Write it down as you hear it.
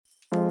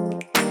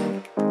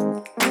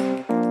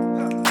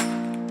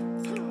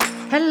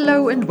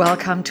Hello and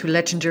welcome to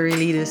Legendary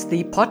Leaders,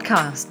 the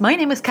podcast. My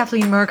name is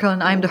Kathleen Merkel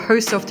and I'm the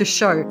host of the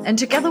show. And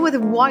together with a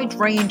wide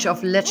range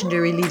of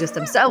legendary leaders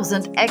themselves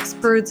and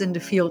experts in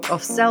the field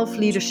of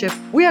self-leadership,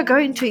 we are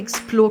going to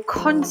explore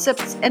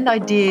concepts and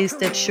ideas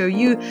that show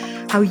you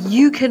how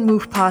you can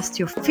move past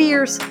your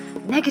fears,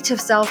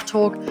 negative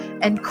self-talk,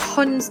 and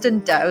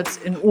constant doubts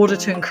in order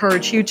to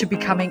encourage you to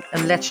becoming a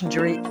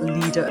legendary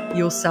leader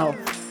yourself,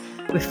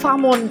 with far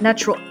more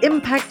natural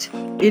impact,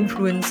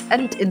 influence,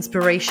 and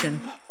inspiration.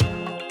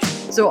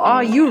 So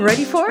are you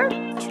ready for it?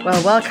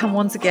 Well, welcome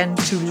once again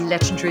to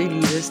Legendary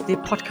Leaders, the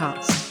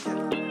podcast.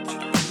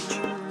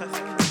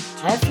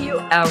 Have you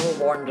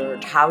ever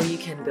wondered how you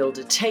can build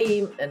a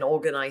team, an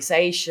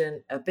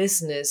organization, a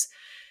business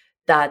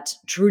that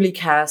truly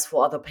cares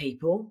for other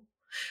people?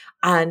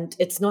 And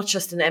it's not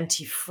just an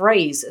empty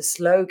phrase, a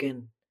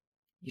slogan.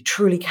 You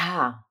truly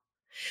care.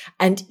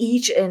 And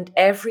each and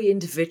every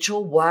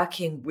individual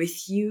working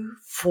with you,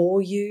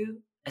 for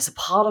you, as a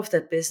part of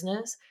that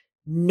business,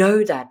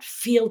 know that,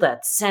 feel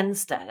that,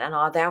 sense that, and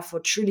are therefore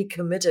truly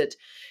committed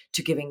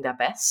to giving their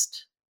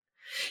best.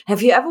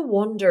 Have you ever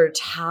wondered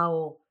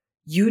how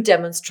you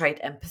demonstrate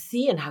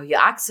empathy and how you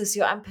access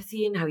your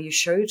empathy and how you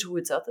show it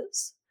towards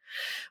others?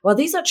 Well,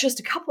 these are just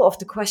a couple of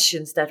the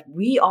questions that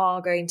we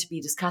are going to be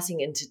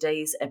discussing in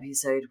today's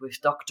episode with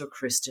Dr.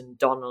 Kristen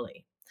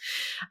Donnelly.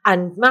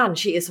 And man,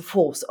 she is a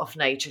force of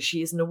nature.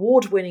 She is an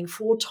award-winning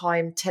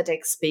 4-time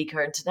TEDx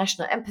speaker,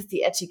 international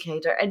empathy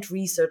educator, and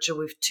researcher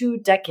with 2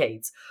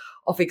 decades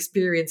of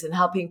experience in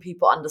helping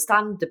people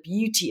understand the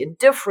beauty in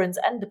difference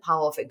and the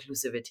power of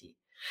inclusivity.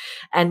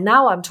 And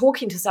now I'm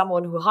talking to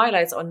someone who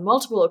highlights on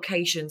multiple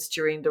occasions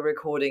during the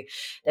recording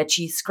that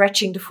she's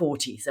scratching the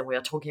 40s, and we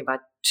are talking about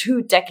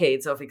 2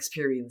 decades of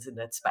experience in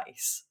that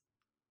space.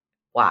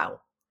 Wow.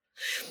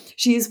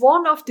 She is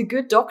one of the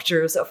good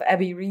doctors of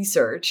Abbey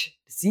Research,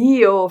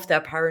 CEO of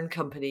their parent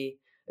company,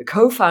 a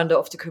co-founder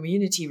of the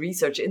Community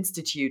Research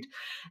Institute,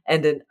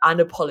 and an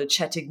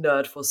unapologetic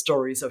nerd for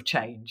stories of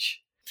change.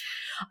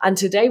 And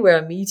today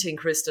we're meeting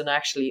Kristen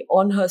actually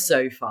on her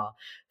sofa,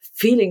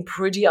 feeling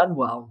pretty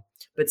unwell,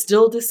 but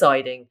still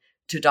deciding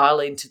to dial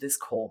into this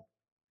call.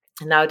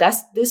 Now,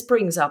 this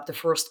brings up the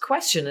first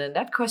question, and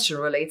that question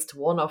relates to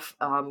one of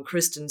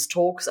Kristen's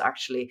talks,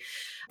 actually,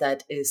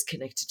 that is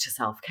connected to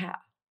self-care.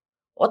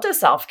 What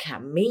does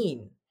self-care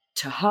mean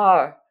to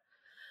her?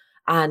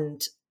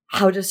 And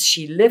how does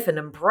she live and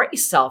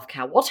embrace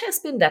self-care? What has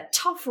been that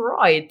tough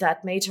ride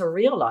that made her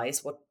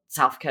realize what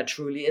self-care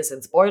truly is?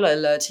 And spoiler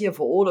alert here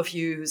for all of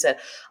you who said,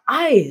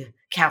 I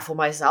care for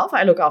myself,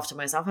 I look after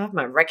myself, I have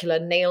my regular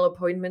nail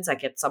appointments, I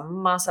get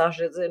some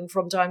massages in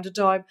from time to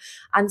time,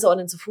 and so on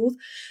and so forth.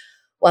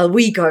 Well,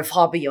 we go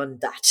far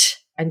beyond that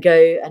and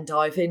go and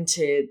dive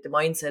into the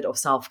mindset of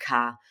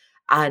self-care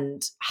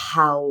and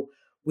how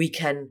we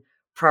can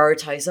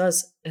prioritize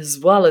us as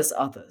well as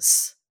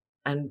others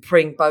and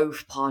bring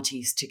both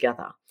parties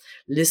together,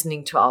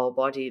 listening to our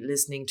body,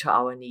 listening to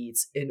our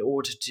needs in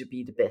order to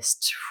be the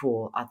best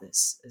for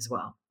others as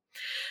well.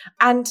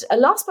 And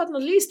last but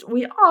not least,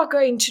 we are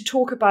going to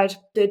talk about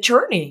the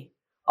journey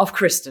of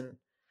Kristen,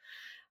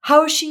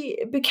 how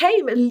she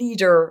became a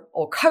leader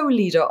or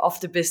co-leader of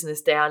the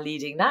business they are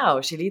leading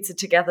now. She leads it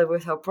together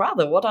with her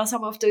brother. What are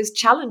some of those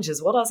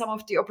challenges? What are some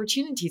of the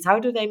opportunities? How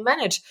do they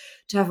manage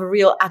to have a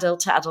real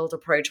adult-to-adult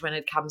approach when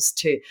it comes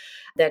to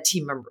their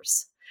team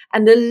members?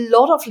 And a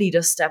lot of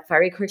leaders step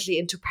very quickly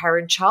into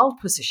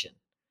parent-child position.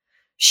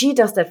 She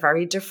does that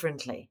very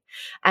differently.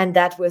 And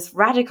that with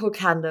radical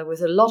candor,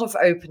 with a lot of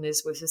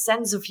openness, with a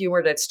sense of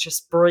humor that's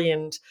just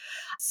brilliant.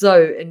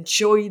 So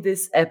enjoy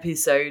this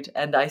episode,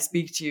 and I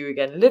speak to you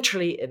again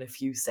literally in a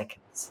few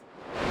seconds.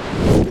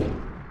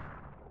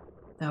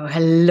 Oh,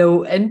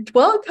 hello and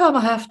welcome.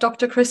 I have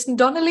Dr. Kristen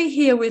Donnelly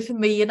here with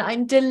me, and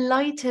I'm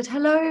delighted.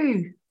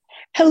 Hello.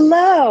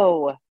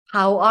 Hello.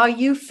 How are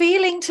you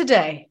feeling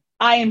today?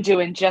 I am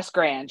doing just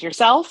grand.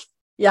 Yourself?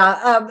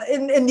 Yeah,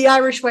 in the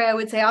Irish way, I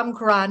would say I'm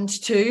grand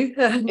too.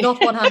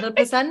 Not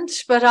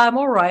 100%, but I'm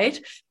all right.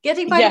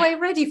 Getting, by the way,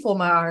 ready for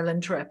my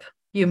Ireland trip.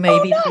 You may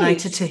be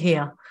delighted to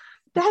hear.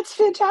 That's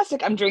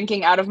fantastic. I'm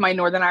drinking out of my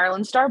Northern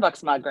Ireland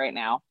Starbucks mug right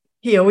now.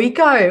 Here we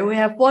go. We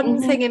have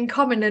one thing in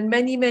common and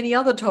many, many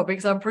other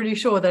topics I'm pretty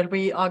sure that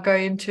we are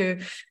going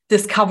to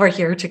discover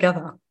here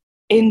together.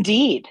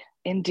 Indeed.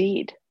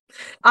 Indeed.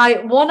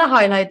 I want to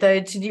highlight, though,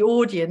 to the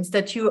audience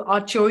that you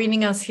are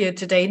joining us here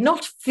today,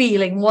 not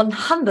feeling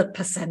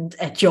 100%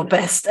 at your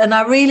best. And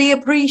I really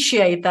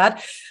appreciate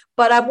that.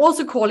 But I'm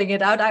also calling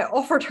it out. I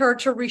offered her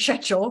to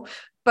reschedule,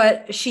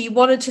 but she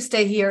wanted to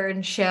stay here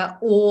and share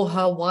all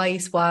her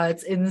wise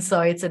words,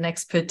 insights, and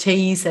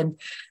expertise and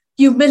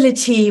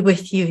humility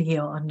with you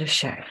here on the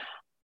show.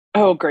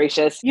 Oh,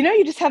 gracious.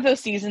 You just have those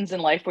seasons in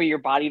life where your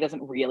body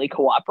doesn't really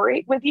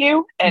cooperate with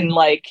you. And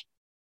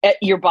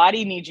your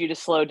body needs you to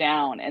slow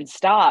down and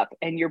stop.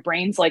 And your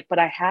brain's like, but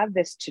I have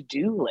this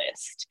to-do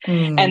list.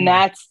 And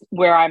that's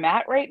where I'm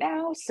at right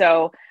now.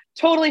 So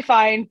totally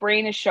fine.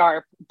 Brain is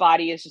sharp.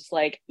 Body is just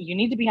like, you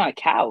need to be on a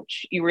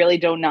couch. You really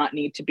do not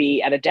need to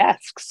be at a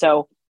desk.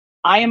 So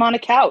I am on a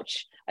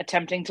couch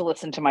attempting to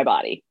listen to my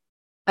body.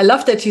 I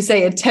love that you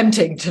say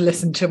attempting to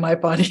listen to my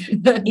body,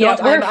 Yeah,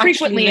 not I'm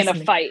actually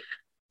listening.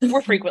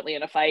 We're frequently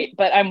in a fight,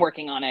 but I'm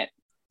working on it.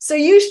 So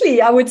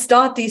usually I would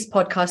start these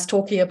podcasts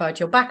talking about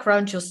your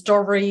background, your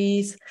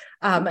stories,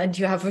 and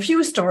you have a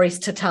few stories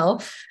to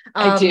tell.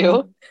 I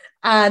do.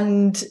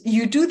 And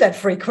you do that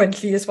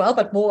frequently as well,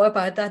 but more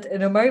about that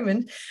in a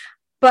moment.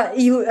 But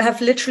you have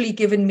literally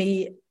given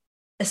me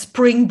a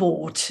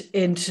springboard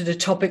into the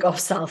topic of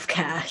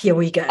self-care. Here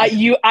we go.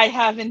 I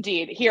have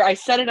indeed. Here, I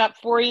set it up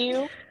for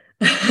you.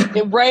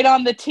 Right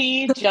on the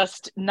tee,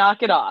 just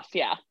knock it off.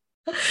 Yeah.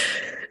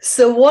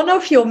 So one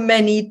of your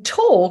many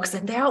talks,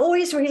 and there are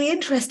always really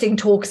interesting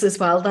talks as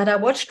well that I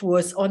watched,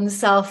 was on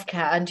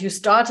self-care. And you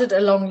started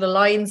along the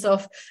lines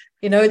of,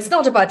 it's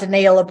not about a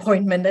nail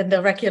appointment and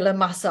a regular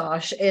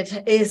massage.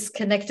 It is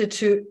connected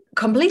to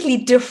completely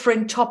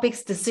different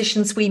topics,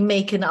 decisions we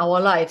make in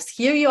our lives.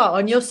 Here you are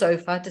on your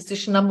sofa,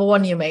 decision number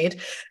one you made,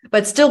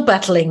 but still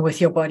battling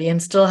with your body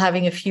and still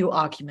having a few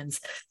arguments.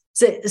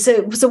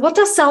 So what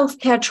does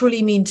self-care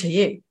truly mean to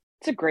you?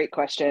 It's a great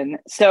question.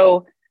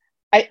 So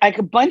I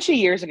a bunch of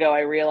years ago,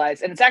 I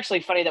realized, and it's actually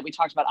funny that we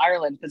talked about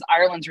Ireland, because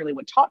Ireland's really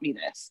what taught me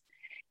this,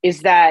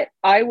 is that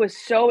I was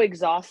so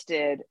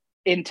exhausted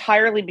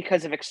entirely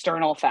because of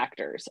external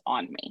factors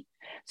on me.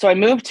 So I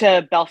moved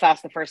to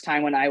Belfast the first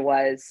time when I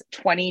was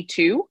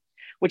 22,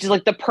 which is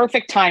like the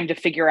perfect time to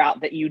figure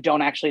out that you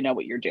don't actually know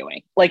what you're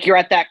doing. Like you're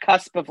at that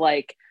cusp of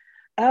like,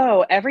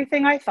 oh,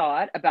 everything I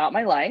thought about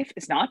my life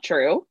is not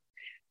true.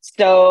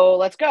 So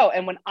let's go.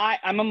 And when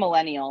I'm a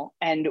millennial,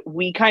 and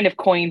we kind of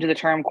coined the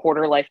term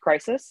quarter life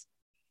crisis.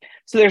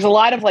 So there's a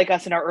lot of like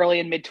us in our early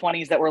and mid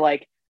 20s that were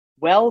like,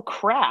 well,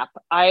 crap,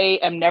 I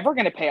am never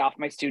going to pay off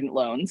my student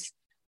loans.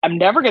 I'm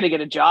never going to get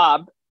a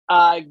job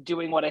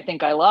doing what I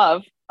think I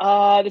love.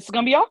 This is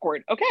going to be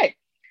awkward. Okay.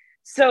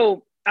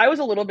 So I was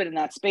a little bit in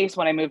that space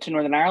when I moved to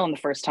Northern Ireland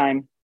the first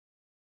time.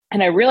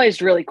 And I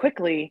realized really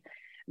quickly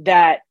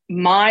that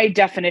my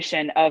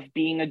definition of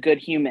being a good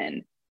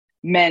human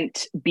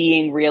meant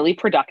being really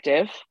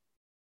productive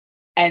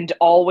and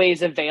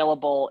always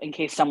available in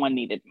case someone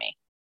needed me.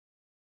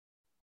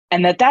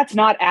 And that's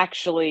not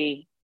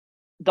actually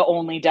the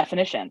only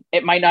definition.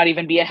 It might not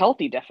even be a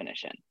healthy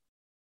definition.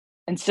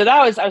 And so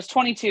I was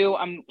 22,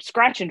 I'm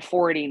scratching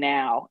 40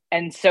 now.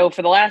 And so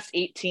for the last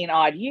 18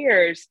 odd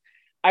years,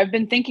 I've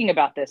been thinking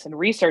about this and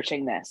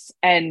researching this.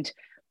 And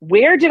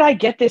where did I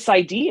get this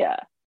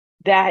idea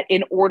that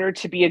in order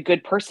to be a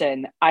good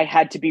person, I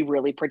had to be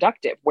really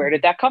productive? Where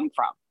did that come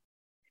from?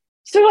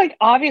 So like,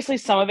 obviously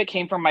some of it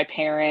came from my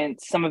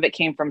parents, some of it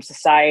came from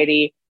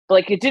society, but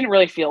like, it didn't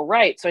really feel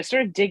right. So I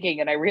started digging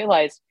and I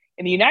realized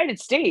in the United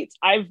States,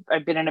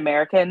 I've been an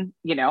American,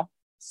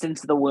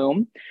 since the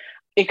womb.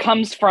 It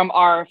comes from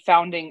our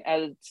founding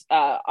as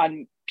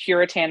on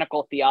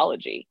puritanical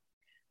theology,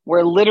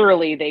 where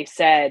literally they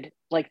said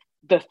like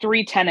the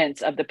three of the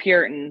tenets of the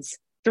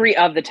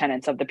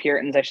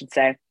Puritans, I should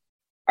say,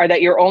 are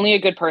that you're only a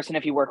good person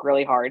if you work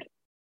really hard.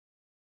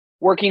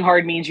 Working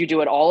hard means you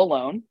do it all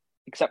alone,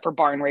 except for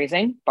barn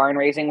raising. Barn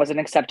raising was an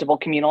acceptable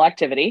communal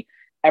activity.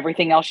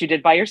 Everything else you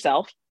did by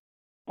yourself,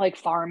 like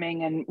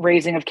farming and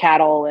raising of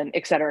cattle and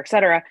et cetera, et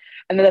cetera.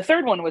 And then the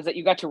third one was that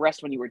you got to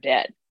rest when you were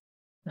dead.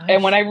 Nice.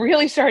 And when I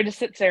really started to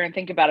sit there and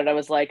think about it, I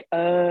was like,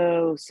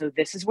 oh, so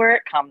this is where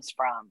it comes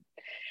from.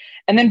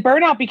 And then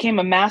burnout became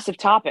a massive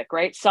topic,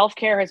 right?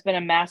 Self-care has been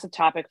a massive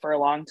topic for a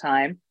long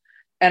time.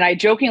 And I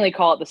jokingly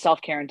call it the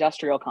self-care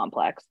industrial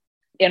complex.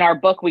 In our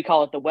book, we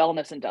call it the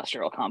wellness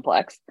industrial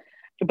complex.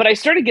 But I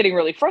started getting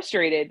really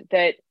frustrated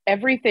that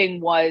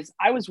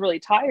I was really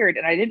tired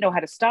and I didn't know how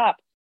to stop.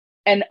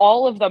 And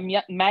all of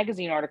the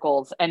magazine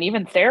articles and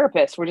even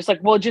therapists were just like,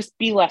 well, just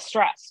be less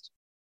stressed.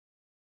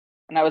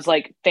 And I was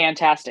like,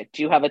 fantastic.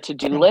 Do you have a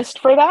to-do list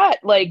for that?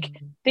 Like,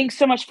 thanks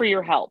so much for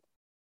your help.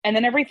 And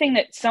then everything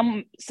that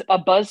a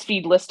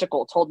BuzzFeed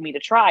listicle told me to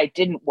try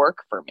didn't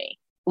work for me.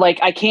 Like,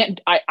 I can't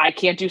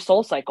do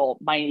SoulCycle.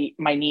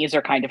 My knees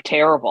are kind of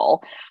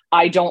terrible.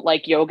 I don't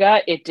like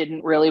yoga. It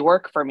didn't really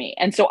work for me.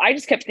 And so I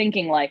just kept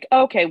thinking like,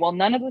 okay, well,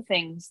 none of the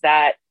things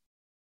that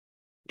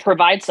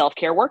provide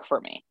self-care work for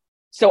me.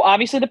 So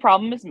obviously the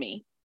problem is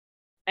me,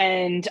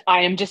 and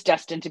I am just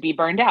destined to be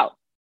burned out.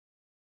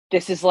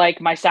 This is like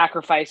my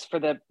sacrifice for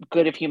the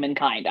good of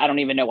humankind. I don't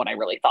even know what I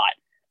really thought,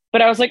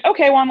 but I was like,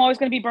 okay, well, I'm always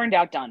going to be burned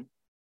out, done.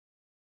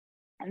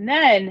 And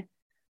then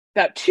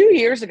about 2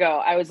 years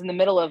ago, I was in the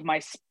middle of my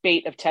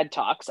spate of TED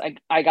Talks.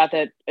 I got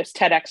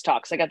TEDx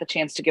Talks. I got the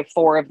chance to give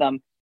 4 of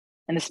them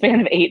in the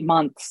span of 8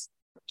 months,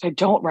 which I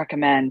don't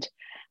recommend.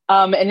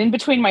 And in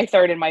between my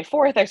third and my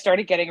fourth, I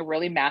started getting a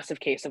really massive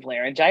case of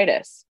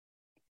laryngitis.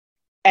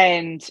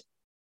 And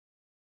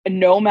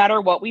no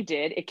matter what we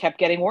did, it kept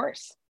getting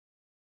worse.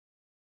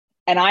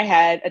 And I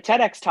had a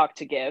TEDx talk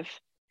to give,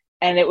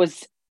 and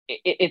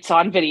it's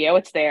on video,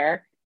 it's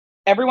there.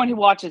 Everyone who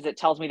watches it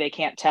tells me they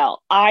can't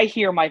tell. I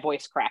hear my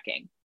voice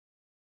cracking.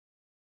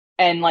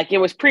 And like, it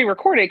was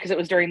pre-recorded because it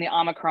was during the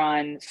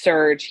Omicron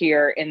surge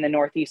here in the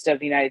Northeast of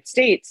the United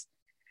States.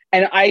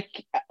 And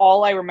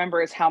all I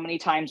remember is how many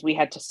times we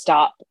had to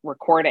stop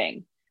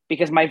recording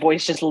because my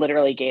voice just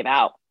literally gave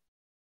out.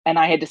 And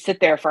I had to sit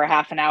there for a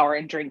half an hour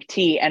and drink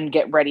tea and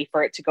get ready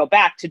for it to go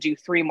back to do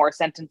 3 more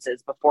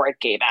sentences before it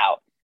gave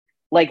out.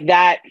 Like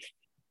that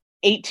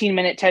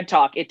 18-minute TED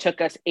Talk, it took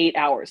us 8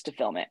 hours to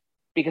film it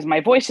because my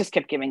voice just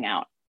kept giving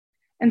out.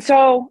 And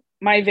so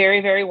my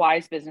very, very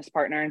wise business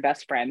partner and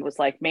best friend was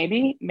like,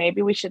 maybe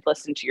we should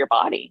listen to your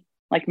body.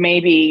 Like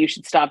maybe you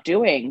should stop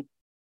doing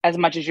as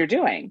much as you're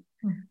doing.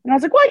 And I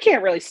was like, well, I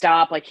can't really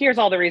stop. Like, here's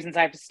all the reasons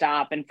I have to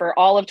stop. And for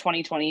all of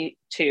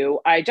 2022,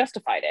 I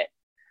justified it.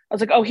 I was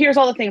like, oh, here's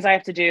all the things I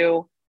have to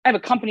do. I have a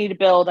company to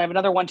build. I have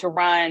another one to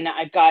run.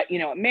 I've got,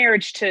 a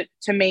marriage to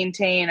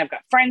maintain. I've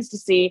got friends to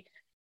see.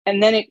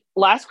 And then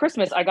last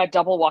Christmas, I got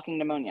double walking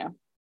pneumonia.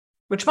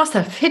 Which must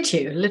have hit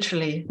you,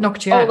 literally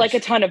knocked you out. Oh, like a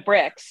ton of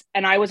bricks.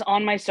 And I was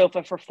on my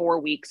sofa for 4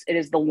 weeks. It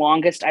is the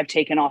longest I've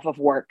taken off of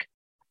work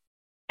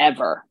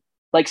ever.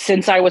 Like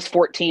since I was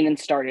 14 and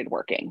started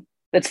working.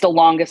 That's the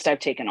longest I've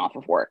taken off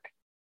of work.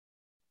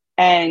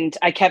 And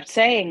I kept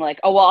saying like,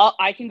 oh, well,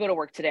 I can go to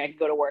work today. I can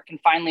go to work. And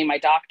finally, my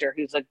doctor,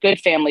 who's a good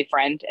family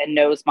friend and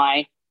knows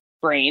my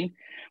brain,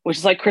 which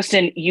is like,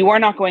 Kristen, you are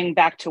not going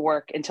back to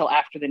work until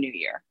after the new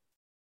year.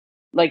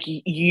 Like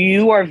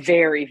you are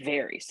very,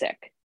 very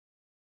sick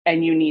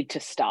and you need to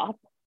stop.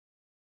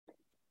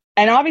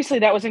 And obviously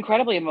that was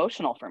incredibly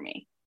emotional for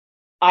me.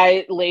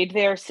 I laid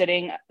there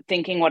sitting,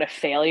 thinking what a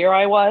failure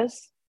I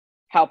was,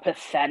 how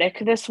pathetic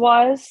this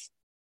was,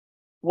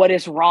 what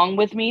is wrong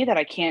with me that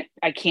I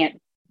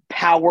can't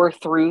power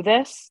through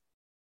this.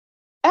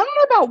 And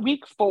about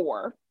week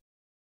 4,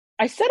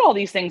 I said all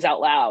these things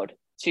out loud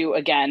to,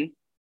 again,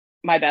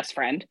 my best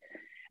friend.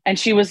 And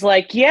she was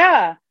like,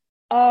 yeah,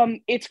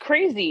 it's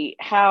crazy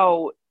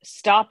how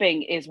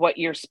stopping is what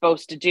you're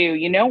supposed to do.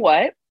 You know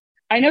what?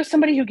 I know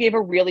somebody who gave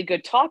a really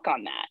good talk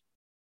on that.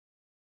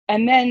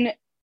 And then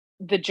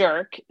the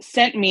jerk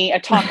sent me a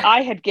talk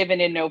I had given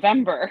in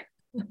November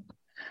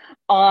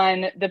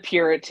on the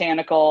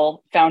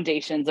puritanical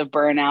foundations of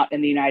burnout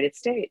in the United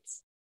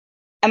States.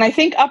 And I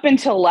think up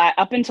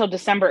until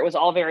December, it was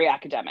all very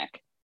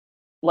academic.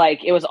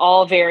 Like it was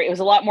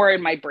a lot more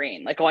in my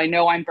brain. Like, oh, I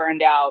know I'm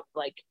burned out.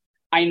 Like,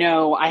 I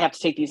know I have to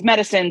take these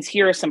medicines.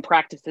 Here are some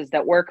practices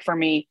that work for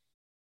me.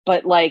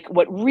 But like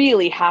what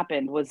really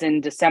happened was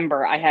in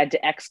December, I had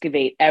to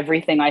excavate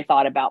everything I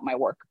thought about my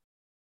work,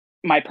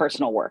 my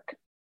personal work.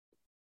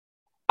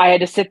 I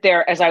had to sit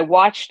there as I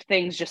watched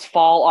things just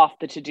fall off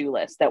the to-do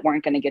list that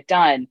weren't going to get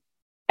done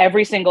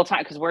every single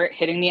time, because we're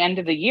hitting the end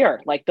of the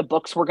year. Like the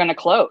books were going to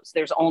close.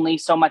 There's only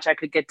so much I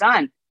could get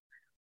done.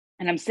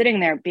 And I'm sitting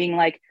there being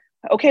like,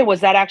 okay,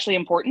 was that actually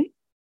important?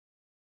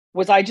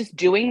 Was I just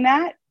doing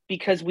that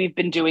because we've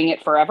been doing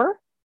it forever?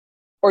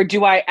 Or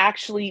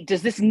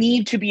does this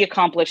need to be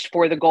accomplished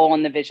for the goal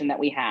and the vision that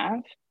we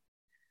have?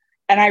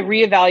 And I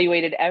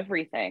reevaluated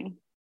everything.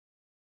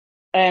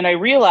 And I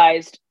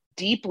realized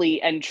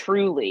deeply and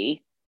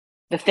truly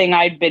the thing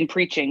I'd been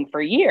preaching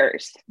for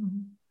years,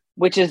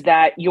 which is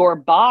that your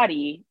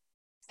body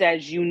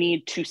says you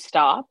need to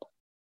stop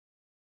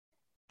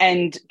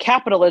and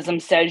capitalism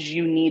says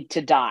you need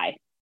to die.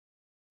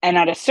 And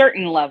at a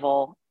certain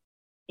level,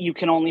 you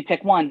can only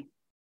pick one.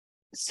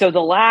 So the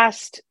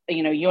last,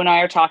 you and I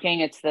are talking,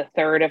 it's the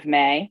 3rd of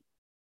May.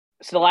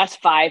 So the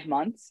last 5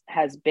 months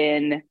has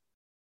been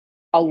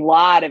a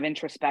lot of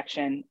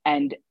introspection.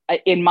 And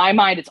in my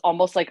mind, it's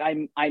almost like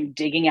I'm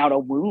digging out a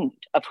wound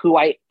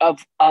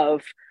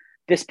of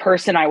this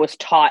person I was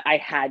taught I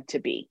had to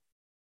be.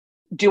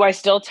 Do I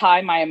still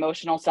tie my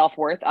emotional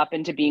self-worth up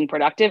into being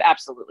productive?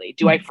 Absolutely.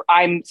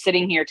 I'm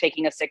sitting here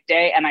taking a sick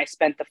day and I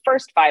spent the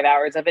first 5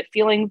 hours of it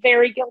feeling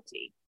very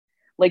guilty.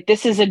 Like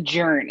this is a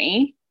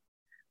journey.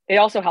 It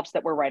also helps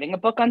that we're writing a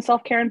book on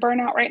self-care and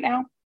burnout right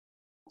now.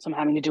 So I'm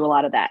having to do a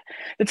lot of that.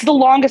 It's the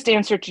longest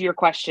answer to your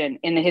question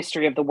in the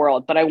history of the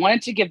world, but I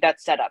wanted to give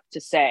that setup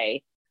to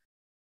say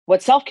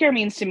what self-care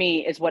means to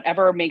me is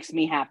whatever makes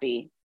me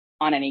happy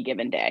on any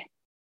given day,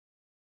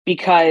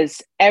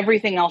 because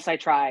everything else I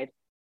tried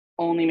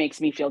only makes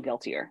me feel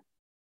guiltier.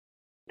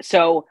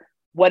 So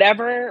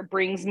whatever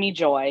brings me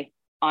joy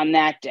on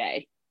that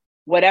day,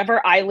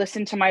 whatever I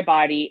listen to my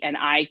body and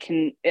I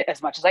can,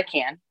 as much as I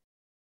can,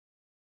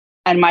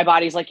 and my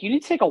body's like, you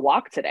need to take a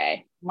walk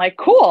today. I'm like,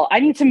 cool, I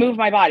need to move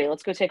my body.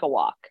 Let's go take a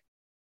walk.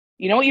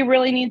 You know what you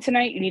really need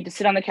tonight? You need to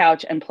sit on the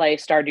couch and play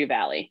Stardew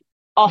Valley.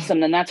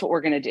 Awesome, then that's what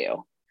we're going to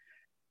do.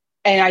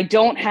 And I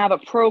don't have a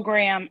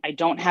program. I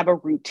don't have a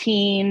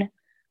routine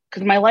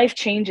because my life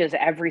changes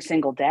every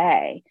single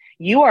day.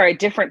 You are a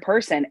different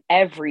person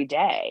every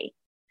day.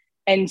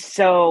 And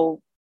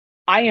so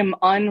I am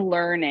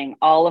unlearning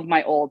all of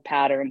my old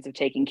patterns of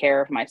taking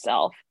care of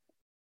myself.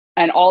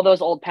 And all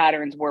those old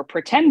patterns were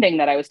pretending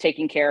that I was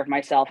taking care of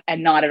myself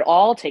and not at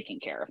all taking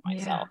care of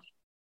myself.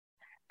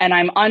 Yeah. And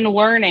I'm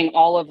unlearning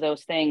all of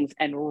those things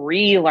and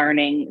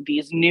relearning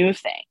these new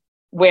things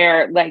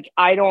where like,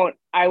 I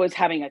was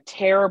having a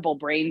terrible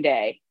brain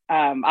day.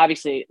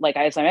 Obviously, like,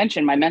 as I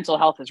mentioned, my mental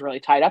health is really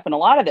tied up in a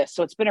lot of this.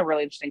 So it's been a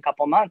really interesting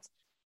couple of months.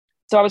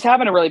 So I was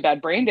having a really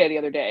bad brain day the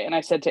other day. And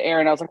I said to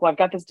Erin, I was like, well, I've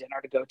got this dinner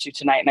to go to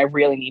tonight and I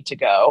really need to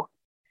go.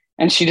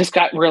 And she just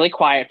got really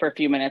quiet for a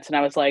few minutes. And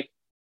I was like,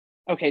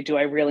 okay, do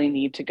I really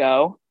need to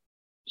go?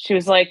 She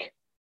was like,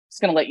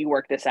 just going to let you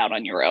work this out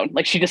on your own.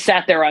 Like she just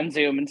sat there on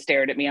Zoom and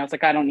stared at me. I was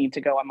like, I don't need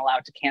to go. I'm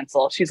allowed to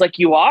cancel. She's like,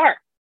 you are.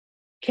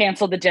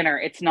 Cancel the dinner.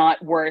 It's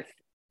not worth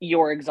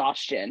your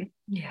exhaustion.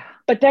 Yeah.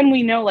 But then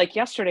we know, like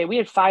yesterday, we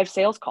had 5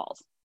 sales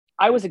calls.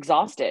 I was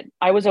exhausted.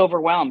 I was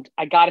overwhelmed.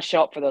 I got to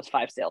show up for those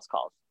 5 sales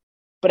calls.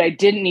 But I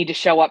didn't need to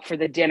show up for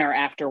the dinner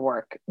after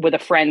work with a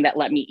friend that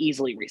let me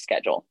easily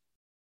reschedule.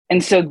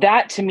 And so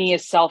that to me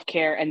is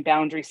self-care and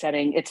boundary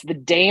setting. It's the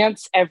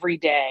dance every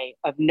day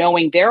of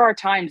knowing there are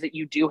times that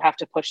you do have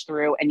to push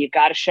through and you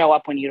got to show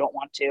up when you don't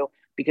want to,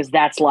 because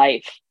that's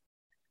life.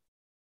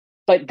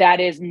 But that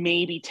is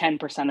maybe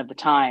 10% of the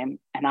time.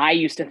 And I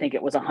used to think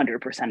it was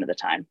 100% of the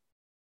time.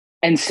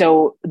 And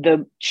so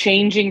the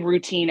changing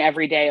routine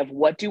every day of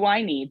what do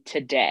I need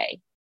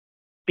today?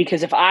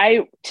 Because if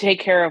I take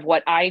care of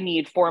what I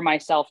need for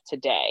myself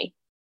today,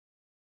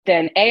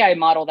 then A, I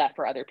model that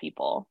for other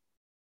people.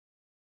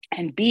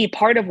 And B,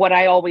 part of what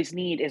I always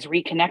need is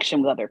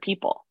reconnection with other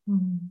people.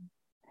 Mm.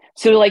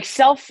 So like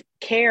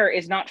self-care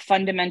is not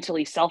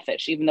fundamentally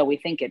selfish, even though we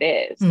think it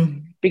is,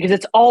 because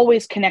it's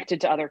always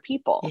connected to other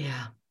people.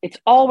 Yeah. It's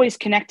always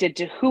connected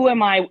to who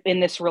am I in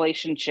this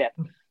relationship?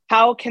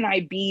 How can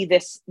I be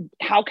this?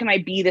 How can I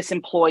be this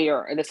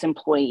employer or this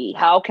employee?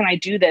 How can I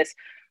do this?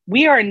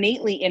 We are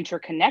innately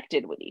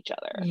interconnected with each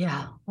other.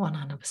 Yeah,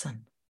 100%.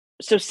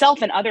 So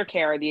self and other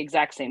care are the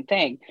exact same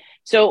thing.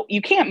 So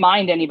you can't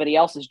mind anybody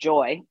else's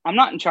joy. I'm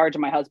not in charge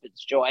of my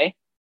husband's joy.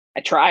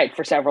 I tried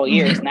for several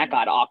years and that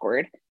got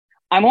awkward.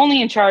 I'm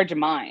only in charge of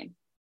mine.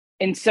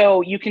 And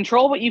so you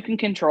control what you can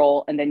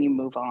control and then you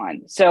move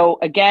on. So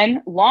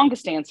again,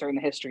 longest answer in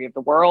the history of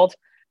the world,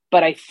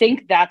 but I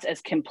think that's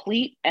as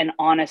complete and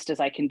honest as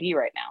I can be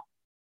right now.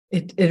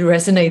 It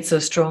resonates so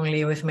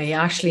strongly with me.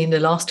 Actually, in the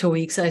last 2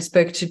 weeks, I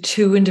spoke to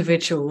 2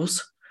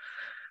 individuals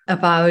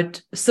about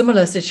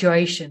similar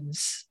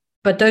situations,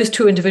 but those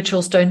 2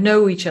 individuals don't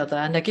know each other.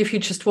 And I give you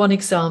just one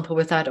example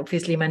without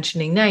obviously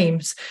mentioning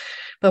names.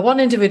 But one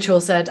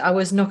individual said, I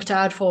was knocked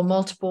out for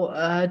multiple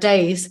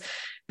days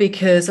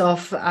because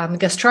of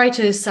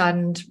gastritis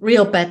and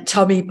real bad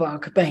tummy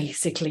bug,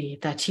 basically,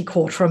 that he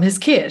caught from his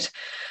kid.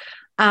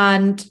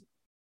 And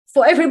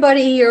for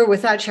everybody here,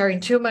 without sharing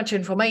too much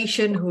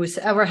information, who's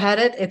ever had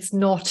it, it's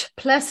not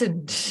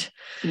pleasant.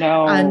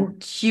 No.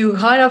 And you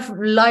kind of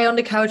lie on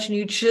the couch and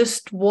you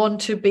just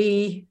want to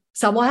be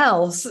somewhere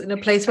else, in a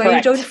place where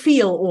Correct. you don't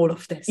feel all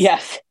of this.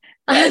 Yes.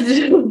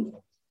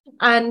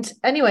 And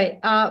anyway,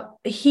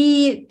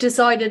 he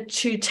decided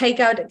to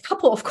take out a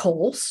couple of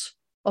calls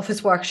of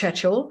his work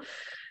schedule,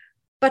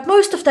 but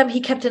most of them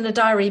he kept in a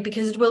diary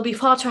because it will be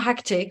far too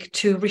hectic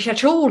to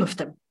reschedule all of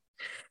them.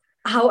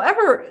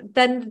 However,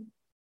 then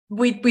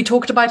we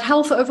talked about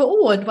health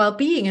overall and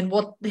well-being and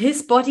what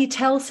his body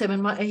tells him.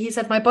 And he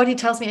said, my body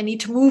tells me I need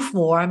to move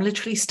more. I'm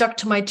literally stuck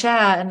to my chair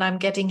and I'm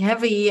getting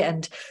heavy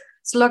and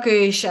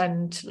sluggish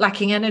and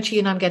lacking energy,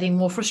 and I'm getting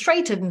more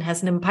frustrated and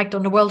has an impact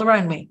on the world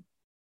around me.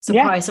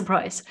 Surprise,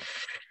 surprise.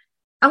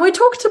 And we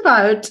talked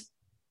about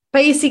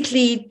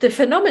basically the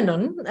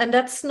phenomenon, and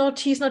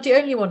he's not the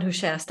only one who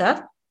shares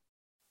that,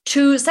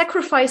 to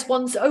sacrifice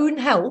one's own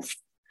health,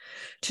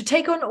 to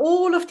take on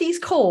all of these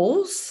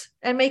calls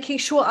and making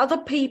sure other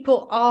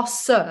people are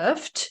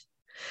served,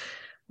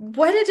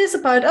 when it is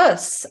about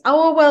us,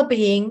 our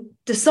well-being,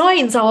 the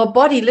signs our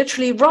body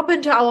literally rub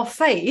into our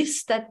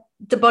face that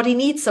the body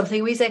needs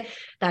something, we say,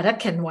 that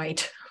can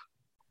wait.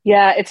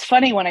 Yeah, it's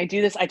funny when I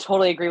do this, I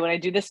totally agree. When I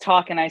do this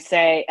talk and I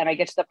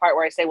get to the part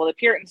where I say, well, the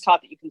Puritans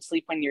taught that you can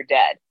sleep when you're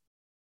dead.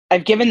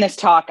 I've given this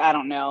talk, I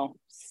don't know,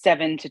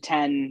 7 to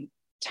 10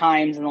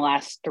 times in the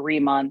last 3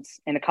 months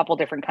in a couple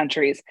different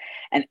countries.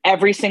 And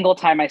every single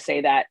time I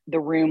say that, the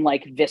room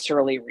like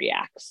viscerally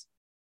reacts.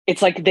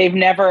 It's like they've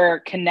never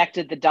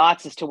connected the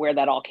dots as to where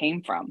that all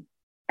came from.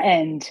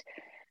 And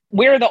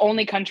we're the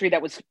only country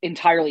that was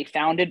entirely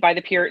founded by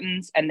the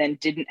Puritans and then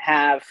didn't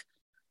have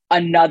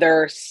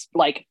another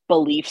like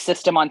belief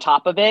system on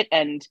top of it.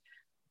 And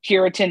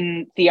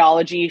Puritan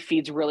theology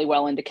feeds really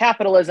well into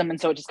capitalism. And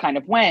so it just kind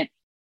of went.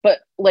 But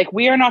like,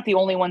 we are not the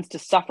only ones to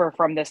suffer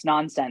from this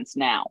nonsense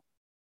now,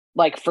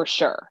 like for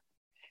sure.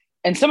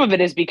 And some of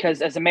it is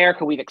because as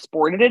America, we've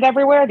exported it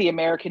everywhere. The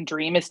American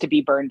dream is to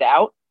be burned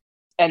out.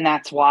 And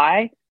that's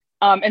why.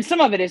 And some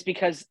of it is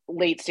because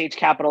late stage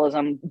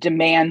capitalism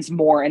demands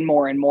more and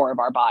more and more of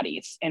our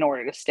bodies in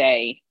order to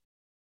stay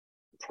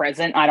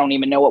present. I don't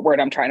even know what word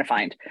I'm trying to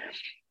find.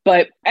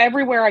 But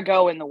everywhere I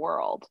go in the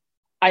world,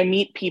 I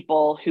meet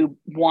people who,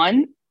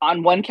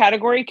 on one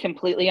category,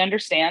 completely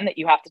understand that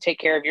you have to take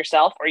care of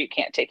yourself or you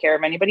can't take care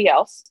of anybody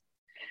else.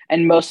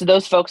 And most of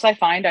those folks I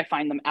find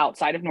them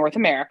outside of North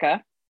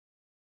America.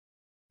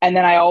 And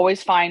then I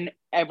always find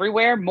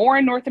everywhere, more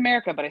in North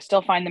America, but I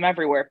still find them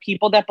everywhere,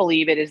 people that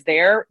believe it is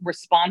their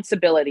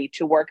responsibility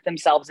to work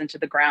themselves into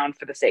the ground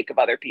for the sake of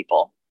other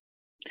people.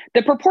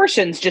 The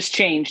proportions just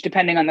change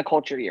depending on the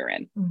culture you're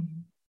in.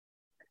 Mm-hmm.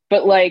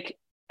 But like,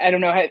 I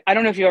don't know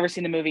if you've ever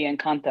seen the movie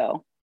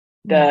Encanto,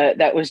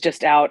 that was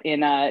just out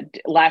in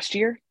last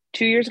year,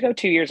 2 years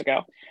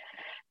ago.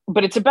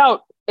 But it's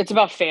about It's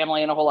about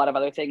family and a whole lot of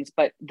other things,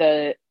 but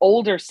the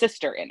older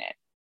sister in it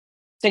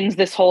sings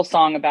this whole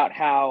song about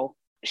how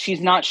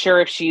she's not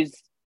sure if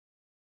she's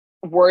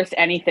worth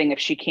anything if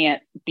she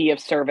can't be of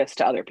service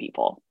to other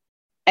people.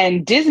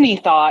 And Disney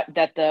thought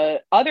that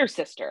the other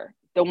sister,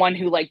 the one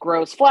who like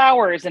grows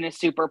flowers and is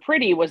super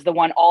pretty, was the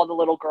one all the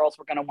little girls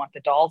were going to want the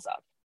dolls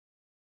of.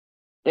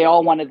 They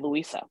all wanted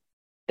Louisa.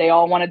 They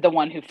all wanted the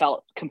one who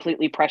felt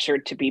completely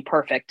pressured to be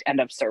perfect and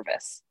of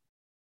service.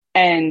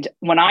 And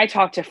when I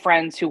talk to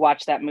friends who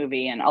watch that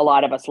movie, and a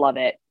lot of us love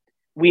it,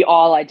 we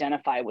all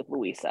identify with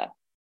Louisa.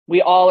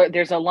 We all are,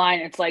 there's a line,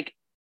 it's like,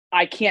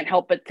 I can't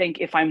help but think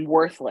if I'm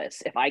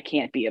worthless, if I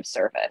can't be of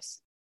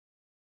service.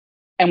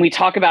 And we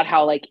talk about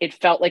how like it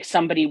felt like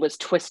somebody was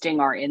twisting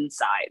our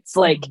insides.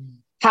 Like,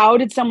 how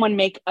did someone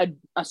make a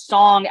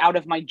song out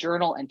of my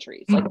journal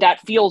entries? Like,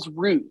 that feels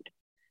rude.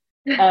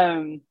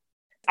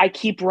 I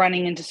keep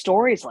running into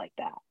stories like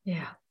that.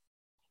 Yeah.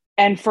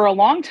 And for a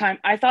long time,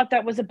 I thought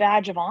that was a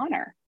badge of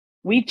honor.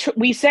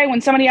 We say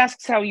when somebody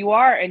asks how you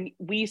are and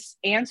we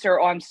answer,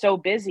 oh, I'm so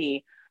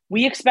busy,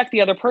 we expect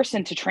the other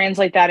person to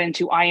translate that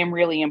into, I am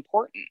really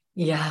important.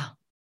 Yeah.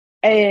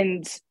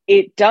 And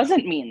it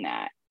doesn't mean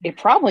that. It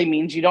probably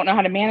means you don't know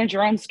how to manage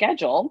your own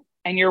schedule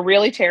and you're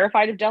really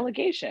terrified of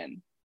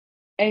delegation.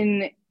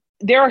 And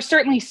there are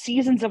certainly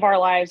seasons of our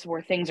lives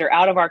where things are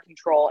out of our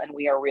control and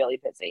we are really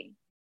busy.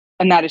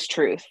 And that is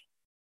truth.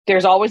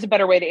 There's always a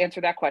better way to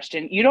answer that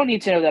question. You don't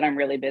need to know that I'm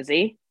really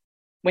busy.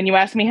 When you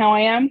ask me how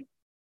I am,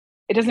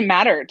 it doesn't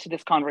matter to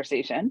this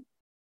conversation.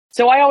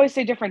 So I always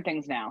say different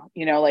things now,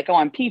 you know, like, oh,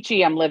 I'm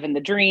peachy, I'm living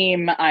the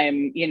dream,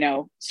 I'm, you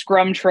know,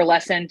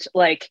 scrumtrelescent,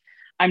 like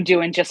I'm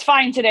doing just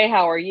fine today.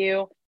 How are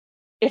you?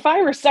 If I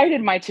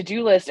recited my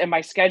to-do list and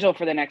my schedule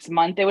for the next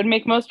month, it would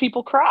make most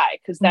people cry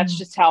because that's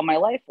just how my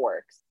life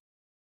works.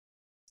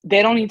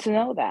 They don't need to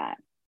know that.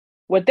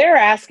 What they're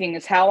asking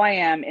is how I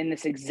am in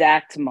this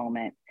exact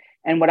moment.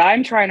 And what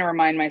I'm trying to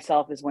remind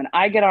myself is when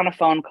I get on a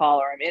phone call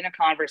or I'm in a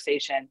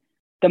conversation,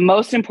 the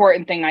most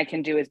important thing I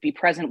can do is be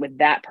present with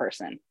that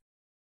person.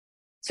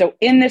 So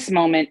in this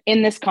moment,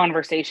 in this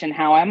conversation,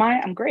 how am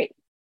I? I'm great.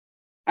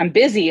 I'm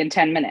busy in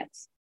 10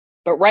 minutes,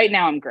 but right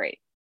now I'm great.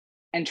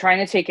 And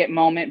trying to take it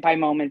moment by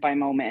moment by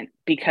moment,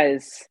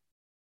 because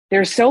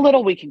there's so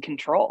little we can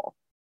control.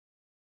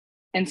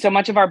 And so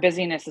much of our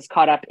busyness is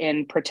caught up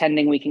in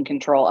pretending we can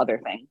control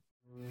other things.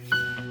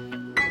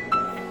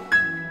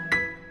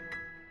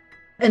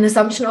 An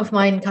assumption of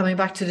mine, coming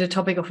back to the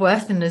topic of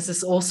worthiness,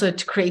 is also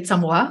to create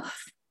some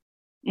worth.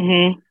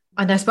 Mm-hmm.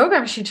 And I spoke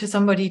actually to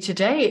somebody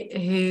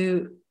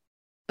today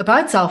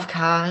about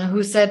self-care,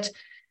 who said,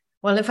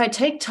 well, if I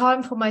take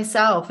time for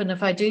myself and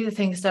if I do the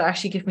things that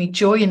actually give me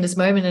joy in this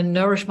moment and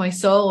nourish my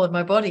soul and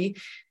my body,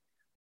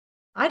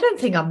 I don't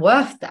think I'm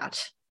worth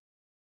that.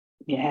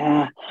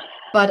 Yeah.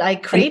 But I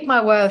create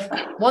my worth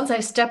once I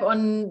step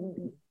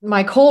on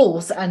my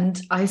calls and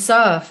I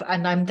serve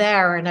and I'm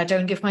there and I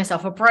don't give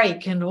myself a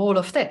break and all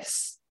of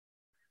this.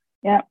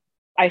 Yeah.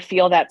 I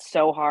feel that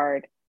so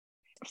hard.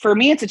 For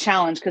me, it's a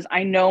challenge because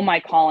I know my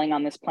calling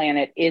on this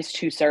planet is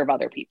to serve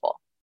other people.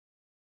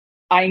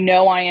 I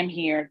know I am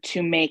here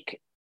to make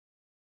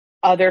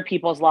other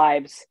people's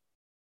lives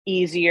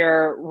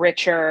easier,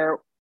 richer.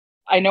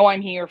 I know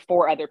I'm here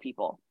for other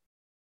people.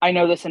 I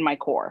know this in my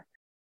core.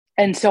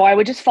 And so I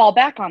would just fall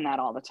back on that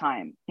all the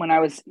time when I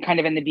was kind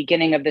of in the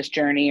beginning of this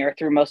journey or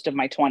through most of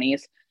my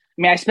 20s. I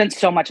mean, I spent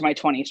so much of my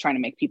 20s trying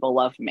to make people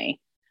love me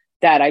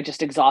that I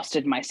just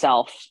exhausted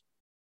myself,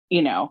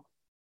 you know,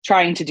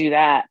 trying to do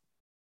that.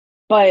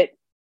 But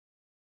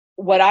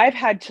what I've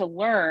had to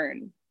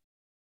learn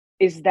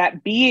is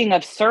that being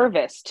of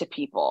service to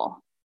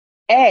people,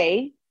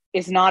 A,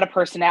 is not a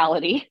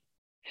personality.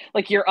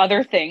 Like your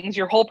other things,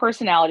 your whole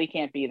personality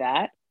can't be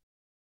that.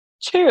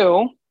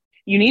 2,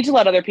 you need to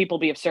let other people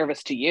be of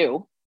service to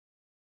you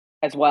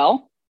as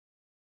well.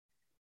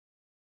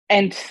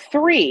 And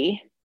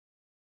 3,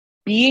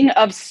 being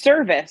of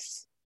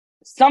service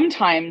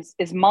sometimes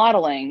is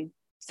modeling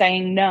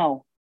saying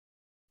no.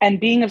 And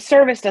being of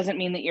service doesn't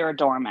mean that you're a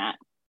doormat.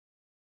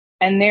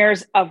 And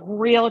there's a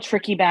real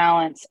tricky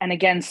balance. And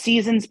again,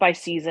 seasons by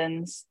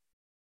seasons.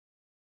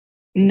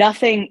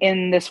 Nothing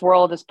in this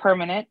world is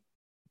permanent.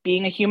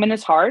 Being a human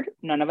is hard.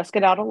 None of us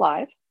get out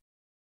alive.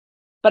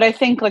 But I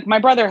think like my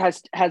brother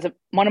has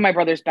one of my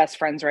brother's best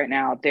friends right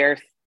now, their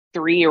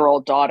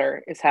 3-year-old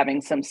daughter is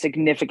having some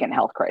significant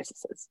health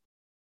crises.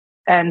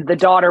 And the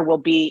daughter will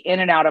be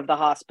in and out of the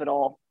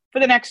hospital for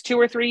the next 2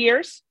 or 3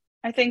 years,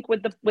 I think,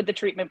 with the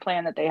treatment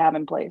plan that they have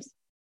in place.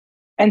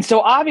 And so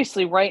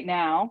obviously right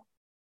now,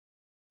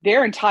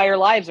 their entire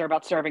lives are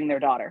about serving their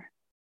daughter.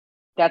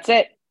 That's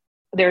it.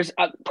 There's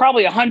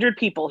probably 100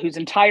 people whose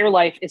entire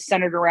life is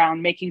centered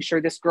around making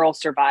sure this girl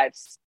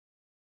survives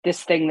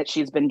this thing that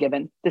she's been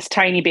given, this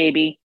tiny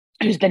baby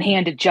who's been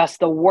handed just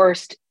the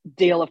worst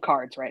deal of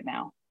cards right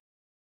now.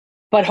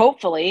 But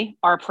hopefully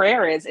our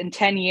prayer is in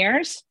 10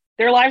 years,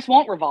 their lives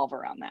won't revolve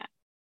around that.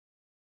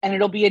 And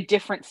it'll be a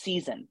different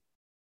season.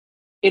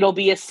 It'll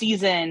be a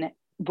season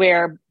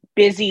where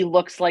busy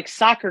looks like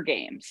soccer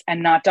games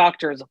and not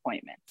doctor's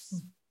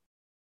appointments.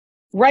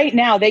 right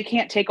now they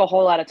can't take a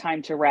whole lot of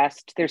time to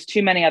rest. There's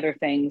too many other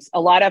things.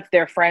 A lot of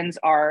their friends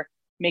are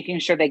making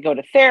sure they go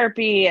to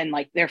therapy, and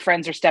like their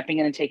friends are stepping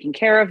in and taking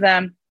care of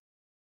them.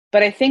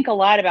 But I think a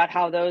lot about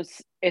how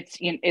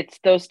it's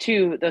those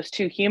two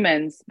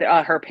humans,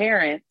 her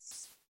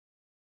parents.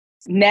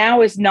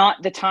 Now is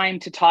not the time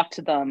to talk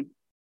to them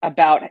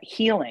about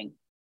healing.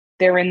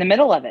 They're in the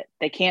middle of it.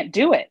 They can't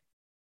do it.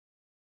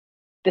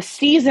 The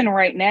season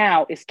right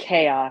now is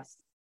chaos,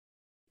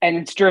 and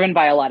it's driven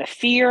by a lot of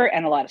fear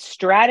and a lot of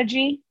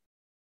strategy.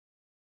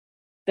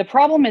 The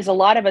problem is a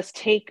lot of us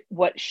take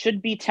what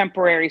should be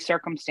temporary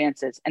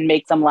circumstances and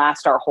make them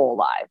last our whole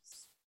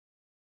lives.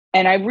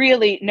 And I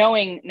really,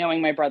 knowing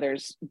my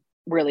brother's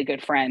really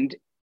good friend,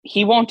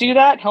 he won't do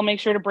that. He'll make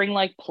sure to bring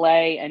like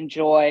play and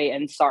joy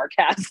and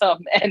sarcasm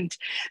and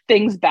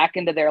things back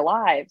into their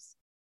lives.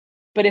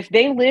 But if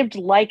they lived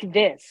like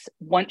this,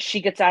 once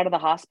she gets out of the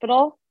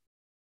hospital,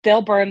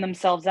 they'll burn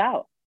themselves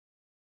out.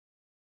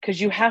 Because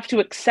you have to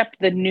accept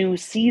the new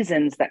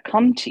seasons that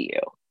come to you.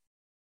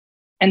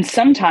 And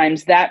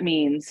sometimes that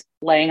means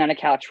laying on a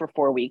couch for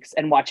 4 weeks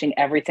and watching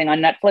everything on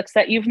Netflix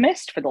that you've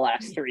missed for the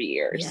last 3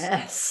 years.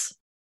 Yes.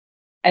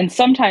 And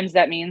sometimes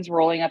that means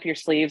rolling up your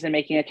sleeves and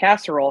making a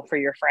casserole for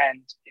your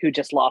friend who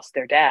just lost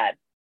their dad.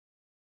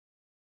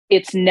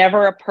 It's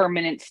never a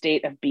permanent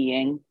state of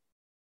being,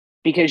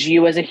 because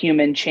you as a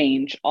human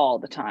change all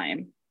the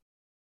time.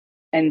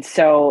 And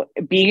so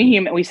being a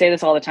human, we say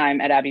this all the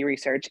time at Abbey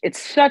Research,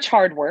 it's such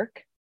hard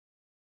work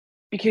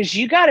because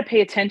you got to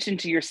pay attention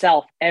to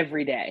yourself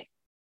every day.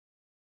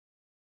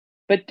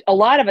 But a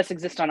lot of us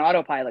exist on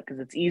autopilot because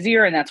it's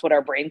easier, and that's what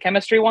our brain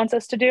chemistry wants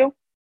us to do.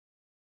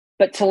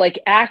 But to like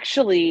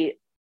actually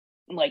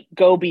like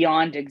go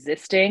beyond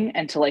existing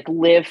and to like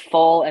live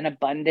full and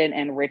abundant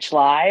and rich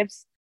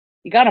lives,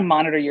 you got to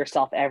monitor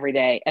yourself every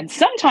day. And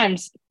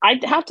sometimes I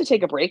have to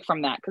take a break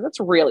from that because it's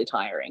really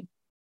tiring.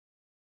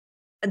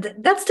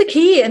 That's the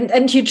key.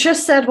 And you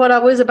just said what I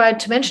was about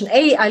to mention.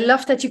 I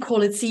love that you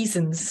call it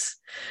seasons.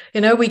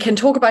 You know, we can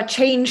talk about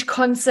change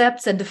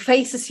concepts and the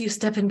phases you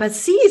step in, but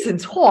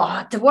seasons,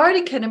 the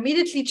wording can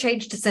immediately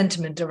change the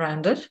sentiment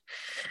around it.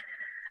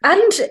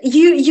 And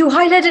you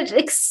highlighted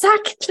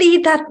exactly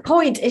that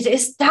point. It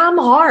is damn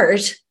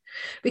hard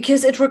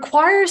because it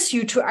requires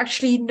you to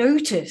actually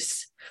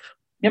notice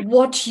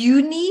what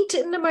you need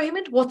in the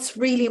moment, what's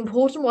really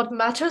important, what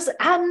matters,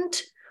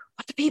 and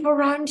what the people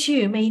around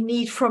you may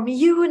need from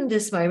you in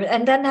this moment,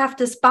 and then have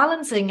this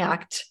balancing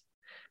act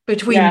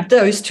between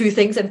those two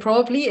things. And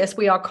probably, as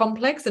we are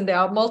complex and there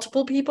are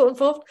multiple people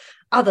involved,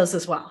 others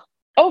as well.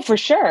 Oh, for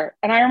sure.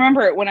 And I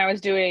remember when I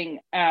was doing,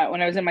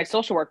 when I was in my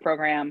social work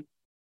program,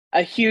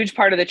 a huge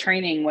part of the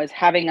training was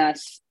having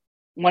us,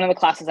 one of the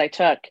classes I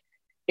took,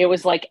 it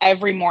was like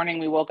every morning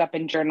we woke up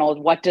and journaled,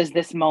 what does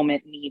this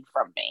moment need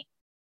from me?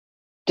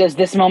 Does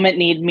this moment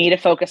need me to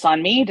focus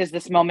on me? Does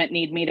this moment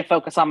need me to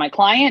focus on my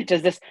client?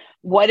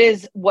 What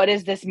is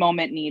this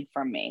moment need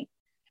from me?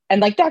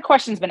 And like that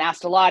question's been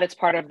asked a lot. It's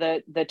part of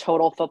the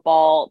total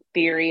football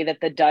theory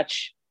that the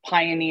Dutch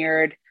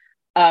pioneered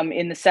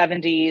in the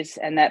 70s,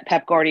 and that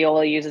Pep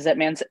Guardiola uses at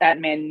Man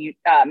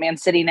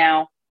City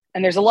now.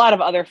 And there's a lot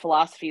of other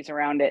philosophies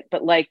around it.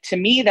 But like, to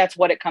me, that's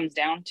what it comes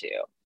down to.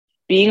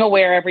 Being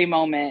aware every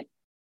moment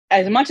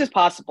as much as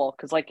possible,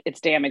 because like it's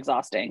damn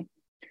exhausting.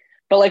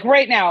 But like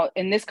right now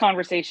in this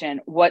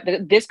conversation, what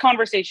this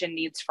conversation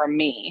needs from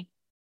me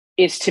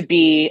is to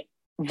be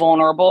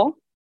vulnerable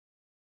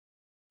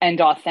and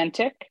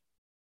authentic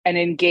and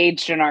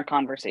engaged in our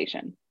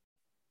conversation.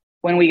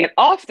 When we get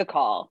off the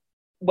call,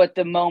 what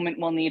the moment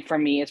will need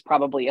from me is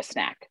probably a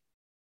snack.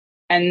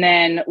 And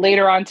then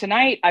later on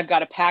tonight, I've got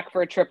to pack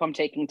for a trip I'm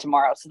taking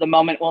tomorrow. So the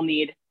moment will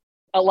need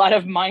a lot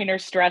of minor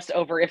stress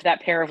over if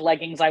that pair of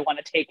leggings I want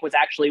to take was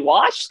actually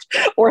washed,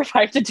 or if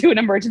I have to do an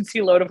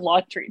emergency load of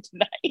laundry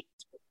tonight.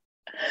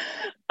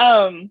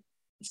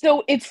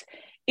 So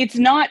it's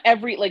not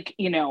every, like,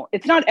 you know,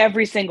 it's not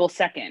every single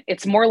second.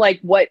 It's more like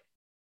what,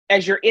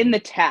 as you're in the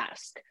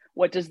task,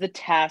 what does the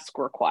task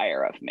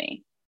require of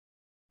me?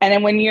 And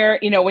then when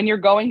you're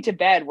going to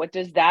bed, what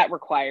does that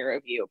require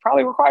of you? It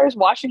probably requires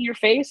washing your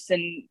face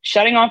and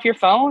shutting off your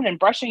phone and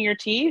brushing your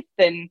teeth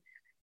and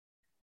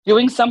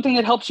doing something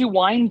that helps you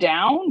wind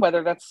down,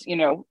 whether that's, you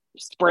know,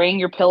 spraying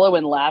your pillow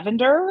in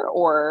lavender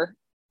or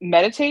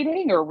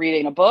meditating or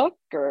reading a book,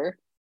 or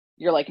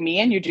you're like me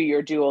and you do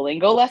your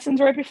Duolingo lessons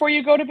right before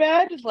you go to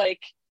bed.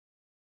 Like,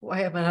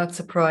 why am I not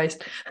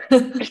surprised?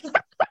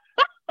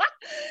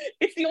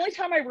 It's the only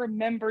time I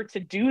remember to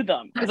do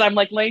them, because I'm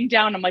like laying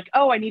down. I'm like,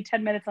 oh, I need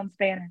 10 minutes on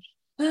Spanish.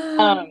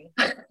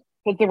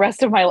 But the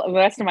rest of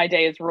my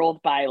day is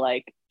ruled by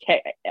like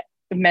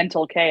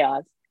mental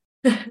chaos.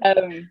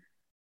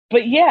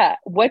 But yeah,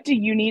 what do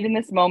you need in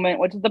this moment?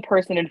 What does the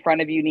person in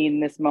front of you need in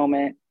this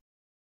moment?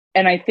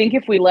 And I think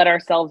if we let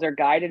ourselves are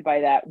guided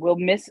by that,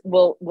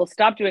 we'll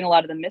stop doing a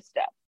lot of the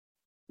missteps.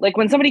 Like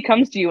when somebody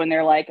comes to you and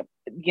they're like,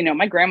 you know,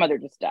 my grandmother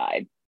just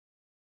died.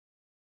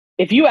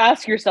 If you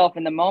ask yourself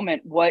in the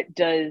moment, what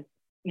does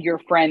your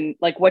friend,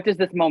 like, what does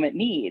this moment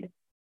need?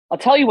 I'll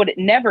tell you what it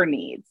never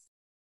needs.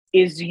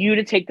 is you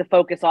to take the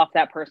focus off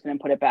that person and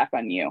put it back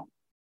on you.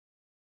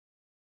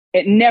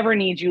 It never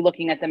needs you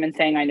looking at them and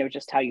saying, I know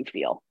just how you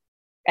feel,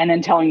 and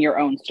then telling your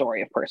own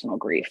story of personal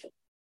grief.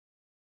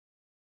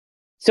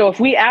 So if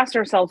we asked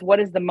ourselves, what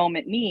does the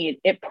moment need?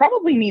 It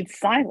probably needs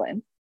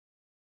silence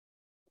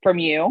from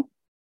you.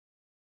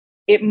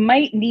 It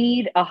might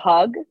need a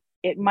hug.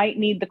 It might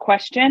need the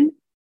question,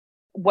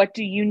 what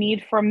do you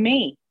need from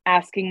me?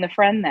 Asking the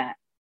friend that.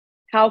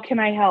 How can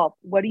I help?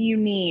 What do you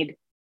need?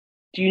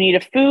 Do you need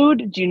a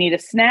food? Do you need a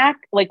snack?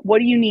 Like, what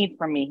do you need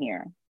from me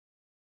here?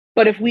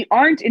 But if we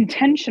aren't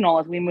intentional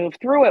as we move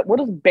through it,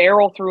 we'll just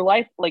barrel through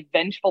life like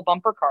vengeful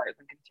bumper cars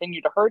and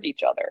continue to hurt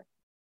each other.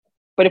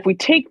 But if we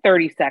take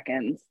 30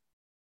 seconds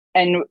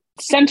and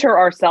center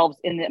ourselves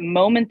in the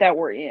moment that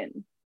we're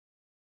in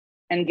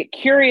and get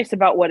curious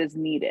about what is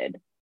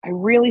needed, I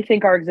really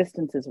think our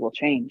existences will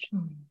change.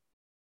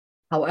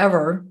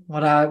 However,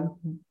 what I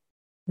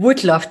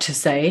would love to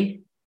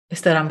say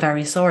is that I'm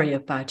very sorry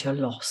about your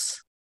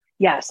loss.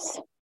 Yes.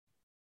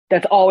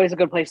 That's always a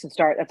good place to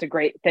start. That's a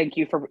great, thank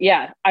you for,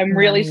 I'm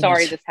really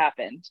sorry this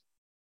happened.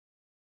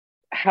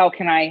 How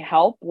can I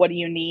help? What do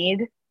you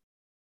need?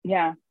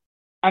 Yeah,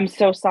 I'm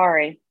so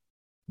sorry.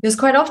 Because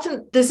quite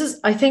often, this is,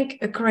 I think,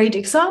 a great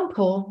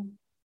example.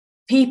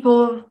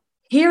 People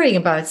hearing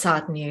about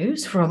sad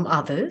news from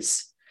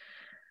others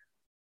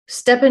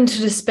step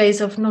into the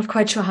space of not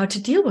quite sure how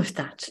to deal with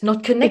that,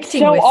 not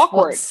connecting with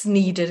what's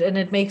needed, and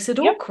it makes it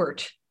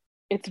awkward.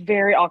 It's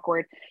very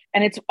awkward.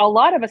 And it's a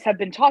lot of us have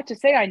been taught to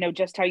say, I know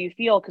just how you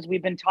feel, because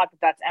we've been taught that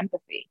that's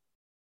empathy.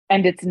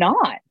 And it's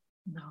not.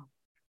 No,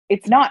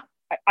 it's not.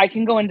 I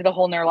can go into the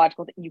whole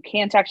neurological thing. You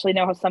can't actually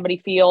know how somebody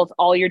feels.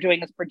 All you're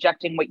doing is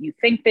projecting what you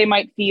think they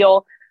might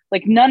feel.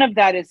 Like none of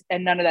that is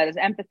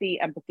empathy.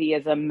 Empathy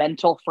is a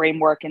mental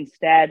framework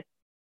instead.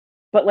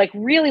 But like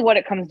really what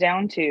it comes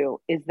down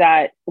to is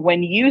that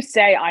when you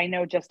say, I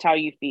know just how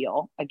you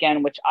feel,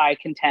 again, which I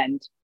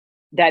contend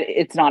that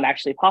it's not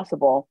actually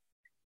possible,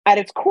 at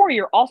its core,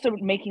 you're also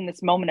making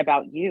this moment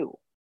about you.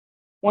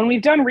 When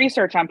we've done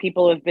research on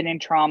people who have been in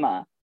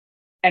trauma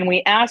and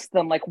we ask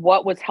them like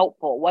what was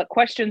helpful, what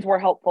questions were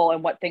helpful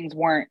and what things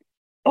weren't,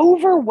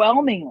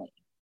 overwhelmingly,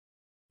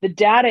 the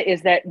data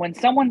is that when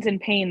someone's in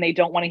pain, they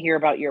don't want to hear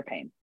about your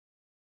pain.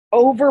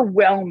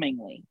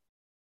 Overwhelmingly.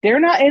 They're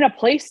not in a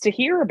place to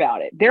hear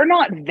about it. They're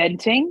not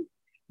venting.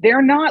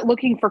 They're not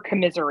looking for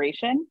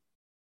commiseration.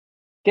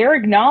 They're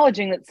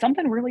acknowledging that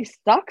something really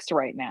sucks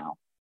right now.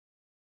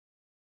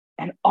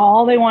 And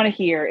all they want to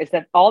hear is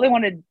that all they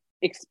want to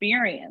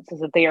experience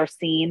is that they are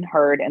seen,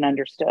 heard, and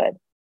understood.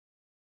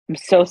 I'm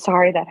so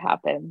sorry that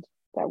happened.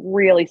 That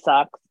really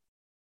sucks.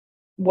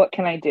 What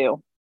can I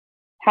do?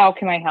 How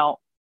can I help?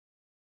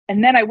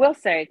 And then I will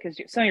say, because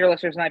some of your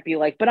listeners might be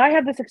like, but I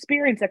had this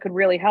experience that could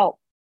really help.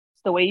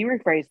 It's the way you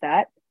rephrase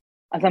that.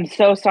 As I'm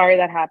so sorry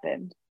that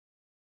happened.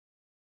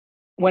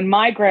 When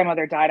my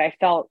grandmother died, I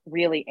felt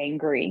really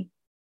angry.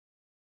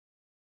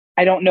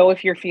 I don't know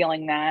if you're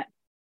feeling that.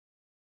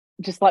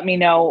 Just let me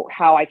know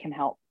how I can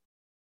help.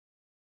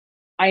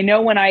 I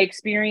know when I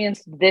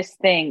experienced this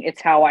thing,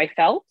 it's how I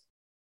felt.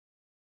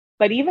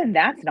 But even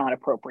that's not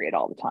appropriate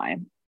all the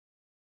time.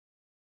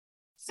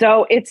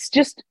 So it's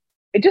just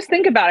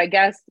think about, I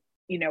guess,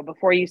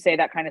 before you say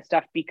that kind of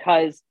stuff,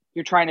 because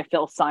you're trying to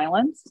fill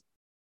silence.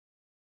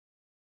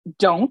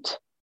 Don't.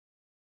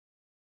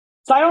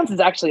 Silence is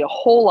actually a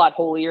whole lot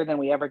holier than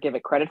we ever give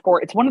it credit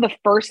for. It's one of the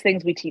first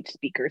things we teach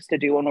speakers to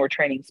do when we're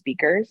training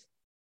speakers,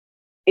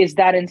 is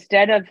that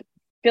instead of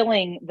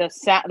filling the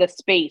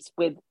space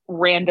with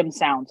random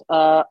sounds,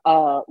 that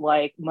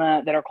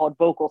are called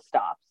vocal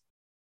stops,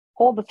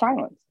 hold the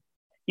silence.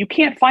 You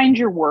can't find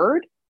your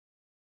word?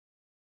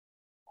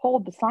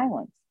 Hold the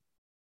silence.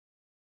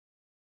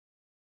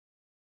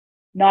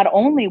 Not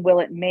only will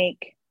it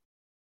make,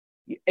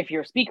 if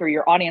you're a speaker,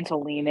 your audience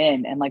will lean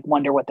in and like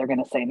wonder what they're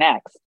going to say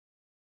next.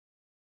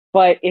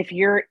 But if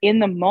you're in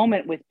the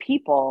moment with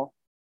people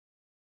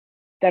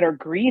that are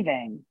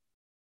grieving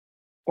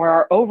or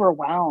are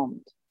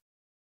overwhelmed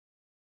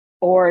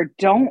or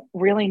don't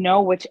really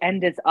know which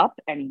end is up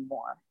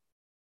anymore,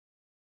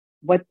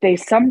 what they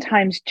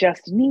sometimes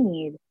just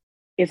need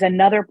is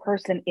another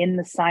person in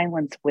the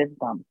silence with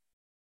them.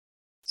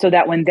 So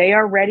that when they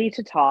are ready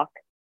to talk,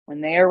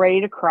 when they are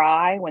ready to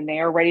cry, when they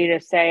are ready to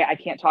say, I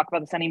can't talk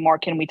about this anymore,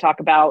 can we talk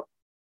about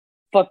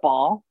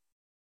football?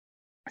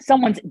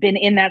 Someone's been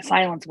in that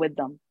silence with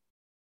them.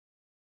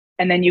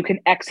 And then you can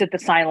exit the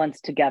silence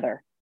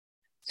together.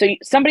 So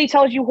somebody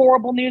tells you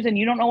horrible news and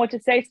you don't know what to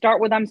say,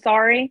 start with I'm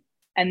sorry,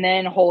 and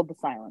then hold the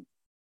silence.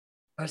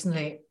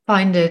 Personally,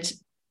 find it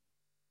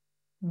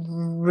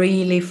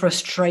really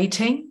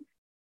frustrating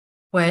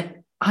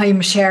when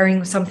I'm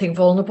sharing something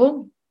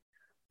vulnerable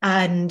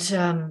and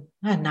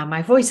now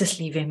my voice is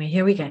leaving me.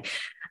 Here we go.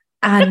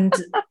 And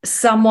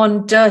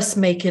someone does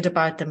make it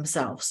about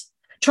themselves,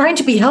 trying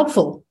to be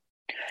helpful.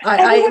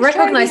 I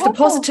recognize the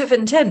positive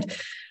intent,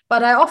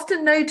 but I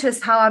often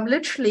notice how I'm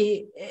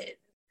literally,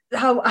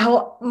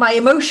 how my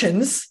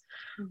emotions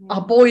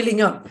are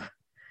boiling up,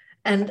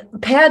 and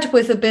paired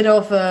with a bit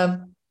of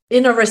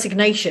inner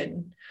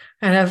resignation,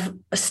 kind of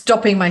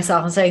stopping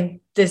myself and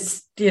saying,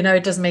 this,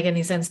 it doesn't make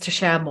any sense to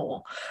share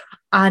more.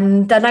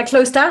 And then I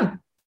close down.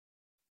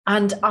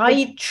 And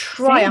I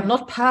try, I'm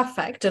not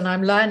perfect and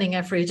I'm learning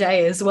every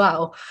day as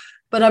well,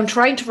 but I'm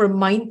trying to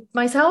remind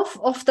myself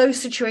of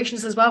those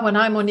situations as well when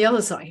I'm on the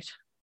other side.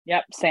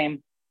 Yep,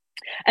 same.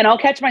 And I'll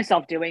catch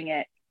myself doing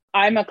it.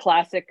 I'm a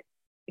classic,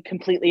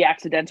 completely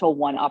accidental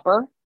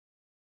one-upper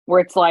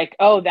where it's like,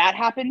 oh, that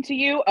happened to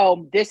you?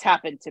 Oh, this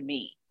happened to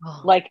me.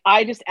 Oh. Like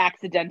I just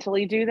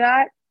accidentally do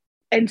that.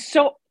 And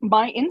so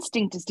my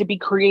instinct is to be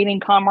creating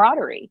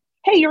camaraderie.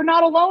 Hey, you're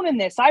not alone in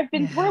this. I've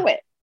been through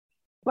it.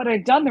 But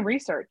I've done the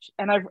research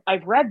and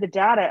I've read the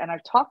data and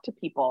I've talked to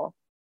people.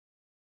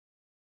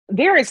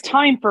 There is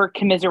time for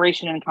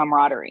commiseration and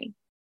camaraderie.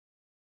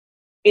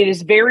 It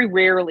is very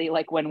rarely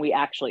like when we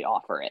actually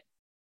offer it.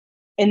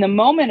 In the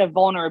moment of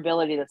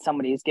vulnerability that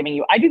somebody is giving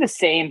you, I do the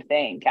same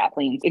thing,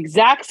 Kathleen,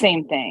 exact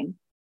same thing.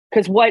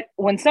 Because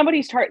when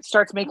somebody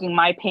starts making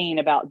my pain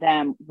about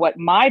them, what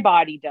my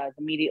body does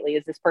immediately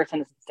is this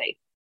person isn't safe.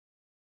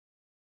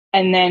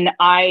 And then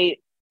I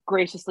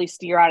graciously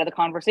steer out of the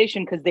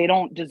conversation because they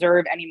don't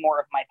deserve any more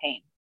of my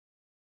pain.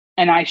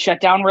 And I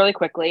shut down really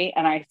quickly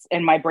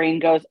and my brain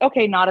goes,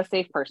 okay, not a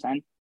safe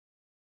person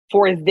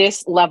for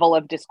this level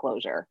of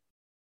disclosure.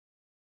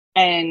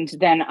 And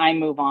then I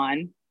move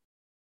on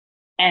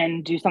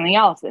and do something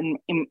else. And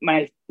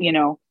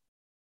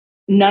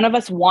none of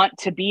us want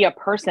to be a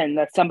person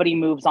that somebody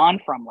moves on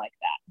from like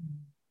that.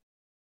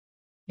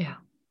 Yeah.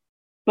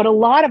 But a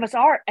lot of us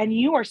are, and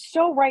you are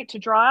so right to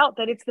draw out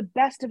that it's the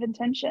best of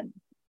intentions.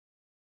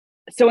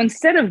 So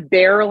instead of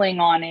barreling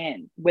on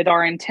in with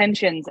our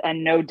intentions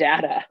and no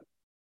data,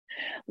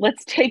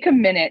 let's take a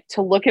minute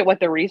to look at what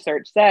the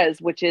research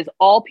says, which is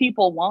all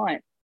people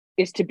want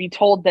is to be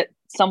told that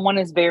someone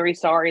is very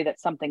sorry that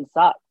something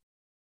sucks.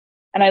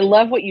 And I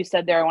love what you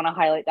said there. I want to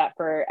highlight that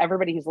for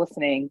everybody who's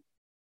listening.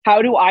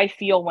 How do I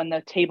feel when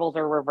the tables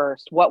are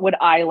reversed? What would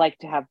I like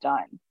to have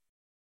done?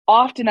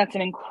 Often that's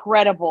an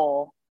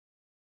incredible,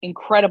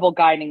 incredible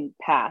guiding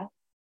path.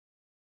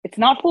 It's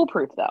not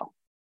foolproof though.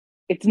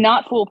 It's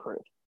not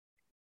foolproof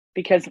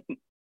because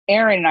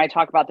Erin and I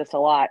talk about this a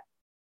lot.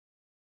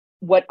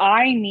 What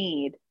I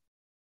need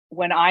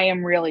when I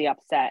am really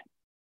upset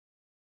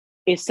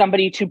is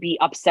somebody to be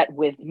upset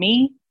with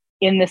me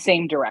in the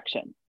same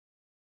direction.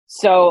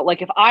 So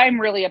like if I'm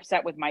really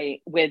upset with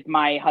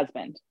my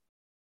husband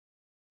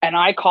and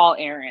I call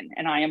Erin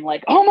and I am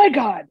like, oh my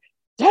God,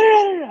 da, da,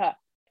 da, da.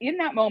 In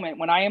that moment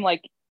when I am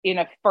like in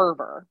a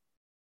fervor,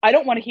 I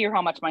don't want to hear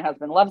how much my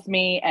husband loves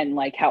me and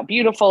like how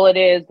beautiful it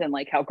is and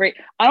like how great.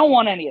 I don't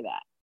want any of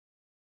that.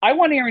 I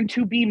want Erin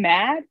to be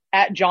mad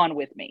at John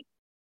with me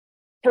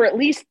for at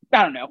least,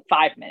 I don't know,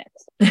 5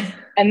 minutes.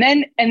 And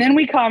then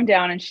we calm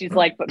down and she's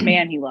like, but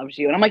man, he loves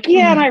you. And I'm like,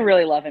 yeah, and I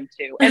really love him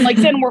too. And like,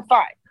 then we're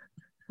fine.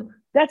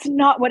 That's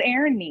not what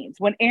Erin needs.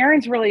 When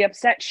Erin's really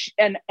upset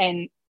and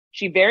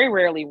she very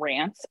rarely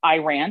rants. I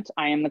rant.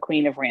 I am the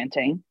queen of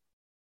ranting.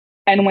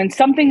 And when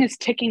something is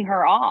ticking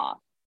her off,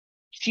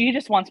 she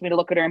just wants me to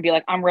look at her and be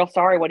like, I'm real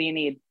sorry. What do you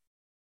need?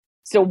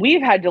 So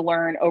we've had to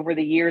learn over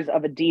the years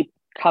of a deep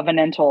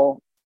covenantal,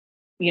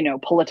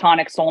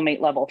 platonic soulmate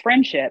level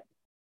friendship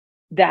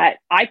that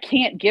I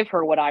can't give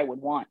her what I would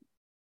want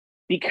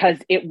because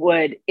it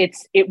would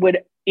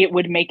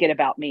make it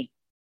about me.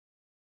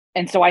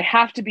 And so I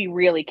have to be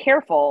really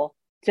careful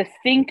to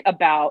think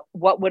about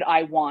what would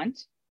I want.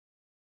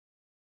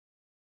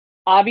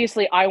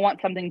 Obviously, I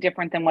want something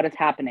different than what is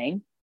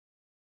happening.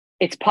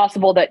 It's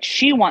possible that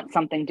she wants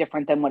something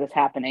different than what is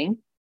happening.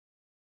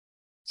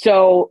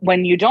 So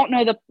when you don't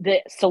know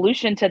the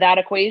solution to that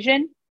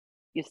equation,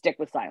 you stick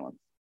with silence.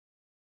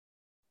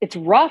 It's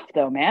rough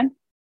though, man.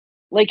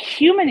 Like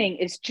humaning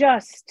is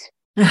just,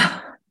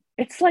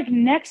 it's like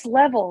next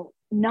level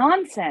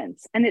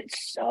nonsense. And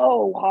it's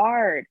so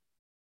hard.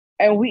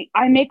 And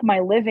I make my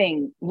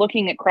living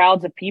looking at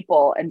crowds of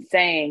people and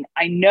saying,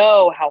 I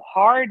know how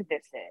hard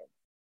this is.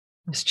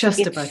 It's just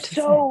about to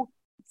so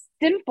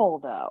simple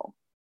though.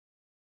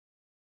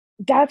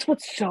 That's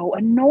what's so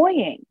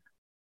annoying.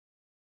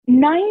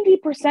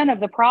 90% of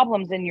the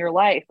problems in your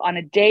life on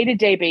a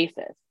day-to-day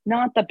basis,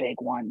 not the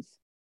big ones,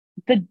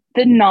 the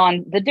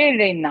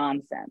day-to-day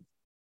nonsense,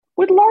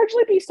 would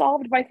largely be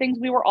solved by things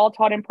we were all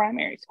taught in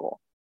primary school.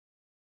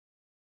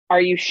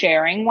 Are you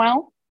sharing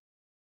well?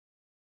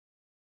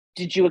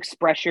 Did you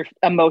express your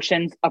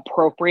emotions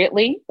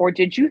appropriately, or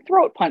did you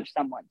throat punch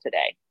someone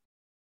today?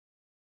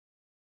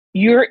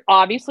 You're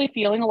obviously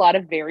feeling a lot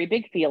of very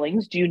big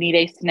feelings. Do you need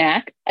a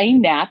snack, a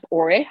nap,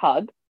 or a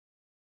hug?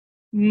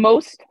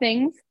 Most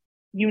things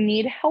you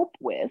need help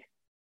with.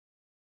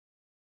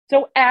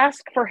 So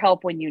ask for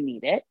help when you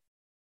need it.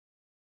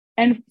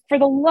 And for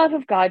the love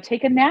of God,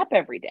 take a nap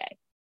every day.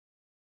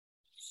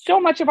 So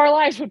much of our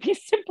lives would be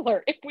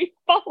simpler if we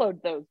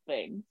followed those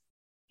things.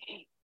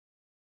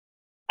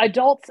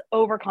 Adults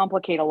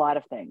overcomplicate a lot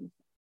of things.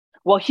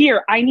 Well,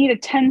 here, I need a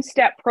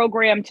 10-step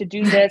program to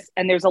do this.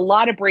 And there's a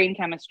lot of brain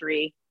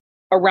chemistry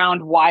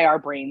around why our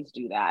brains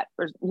do that.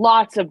 There's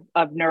lots of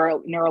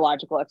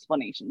neurological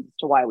explanations as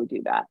to why we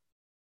do that.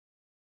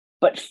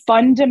 But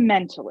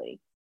fundamentally,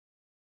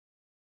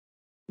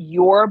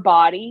 your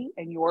body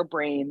and your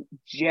brain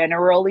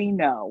generally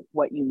know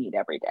what you need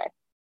every day.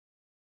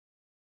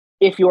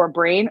 If your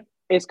brain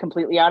is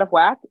completely out of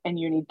whack and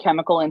you need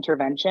chemical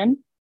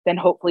intervention, then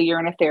hopefully you're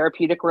in a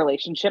therapeutic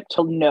relationship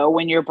to know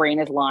when your brain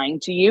is lying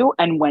to you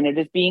and when it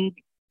is being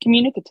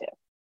communicative.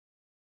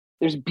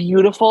 There's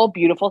beautiful,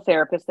 beautiful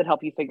therapists that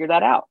help you figure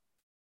that out.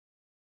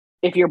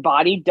 If your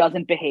body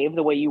doesn't behave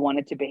the way you want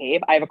it to behave,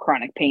 I have a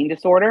chronic pain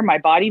disorder. My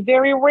body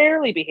very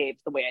rarely behaves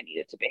the way I need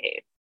it to behave.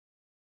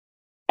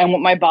 And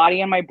what my body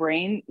and my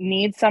brain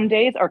need some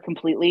days are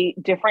completely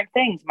different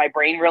things. My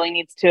brain really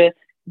needs to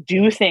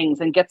do things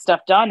and get stuff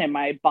done, and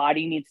my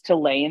body needs to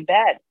lay in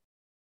bed.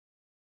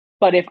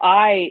 But if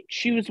I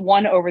choose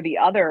one over the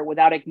other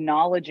without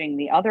acknowledging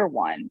the other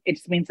one, it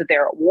just means that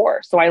they're at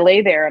war. So I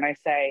lay there and I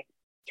say,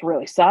 it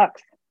really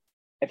sucks.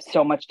 I have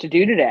so much to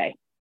do today.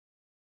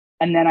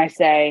 And then I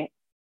say,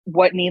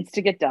 what needs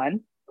to get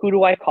done? Who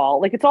do I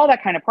call? Like, it's all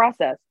that kind of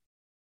process.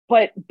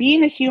 But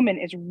being a human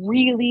is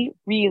really,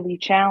 really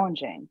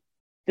challenging.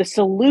 The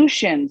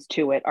solutions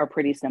to it are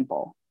pretty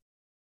simple.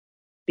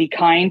 Be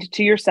kind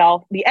to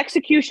yourself. The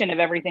execution of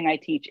everything I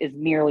teach is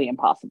nearly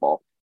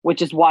impossible,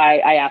 which is why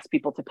I ask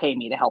people to pay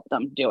me to help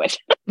them do it.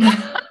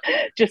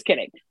 Just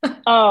kidding.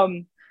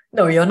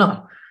 No, you're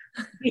not.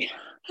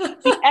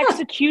 The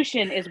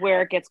execution is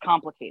where it gets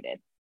complicated.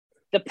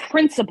 The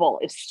principle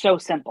is so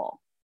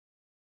simple.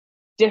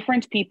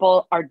 Different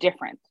people are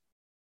different.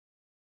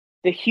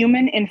 The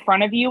human in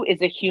front of you is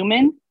a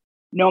human,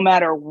 no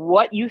matter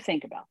what you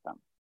think about them.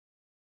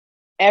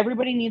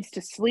 Everybody needs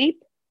to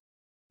sleep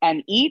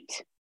and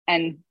eat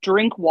and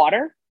drink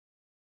water.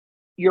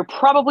 You're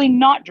probably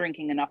not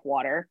drinking enough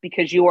water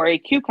because you are a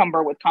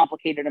cucumber with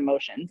complicated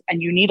emotions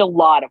and you need a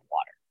lot of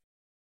water.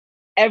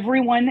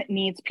 Everyone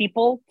needs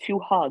people to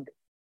hug.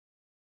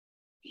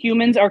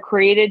 Humans are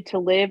created to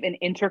live in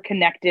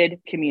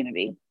interconnected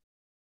community.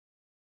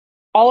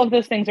 All of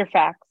those things are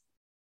facts.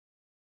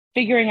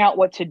 Figuring out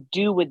what to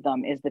do with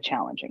them is the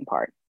challenging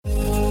part.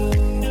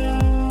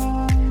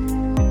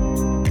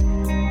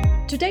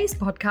 Today's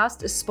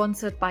podcast is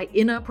sponsored by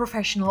Inner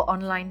Professional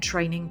online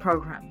training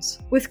programs.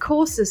 With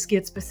courses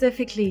geared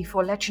specifically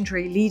for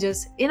legendary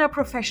leaders, Inner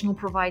Professional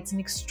provides an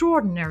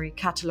extraordinary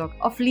catalog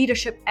of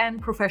leadership and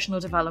professional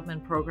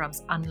development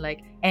programs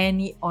unlike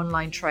any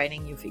online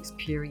training you've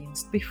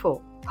experienced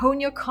before. Hone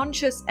your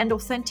conscious and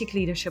authentic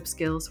leadership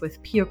skills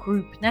with peer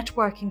group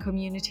networking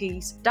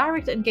communities,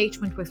 direct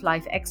engagement with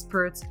live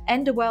experts,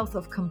 and a wealth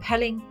of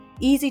compelling,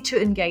 easy to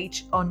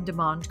engage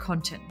on-demand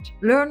content.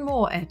 Learn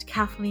more at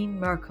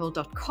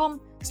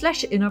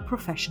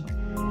kathleenmerkel.com/innerprofessional.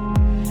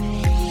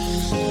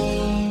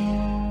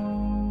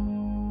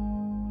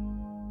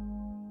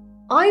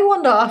 I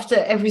wonder, after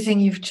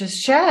everything you've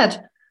just shared,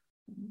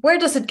 where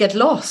does it get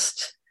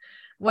lost?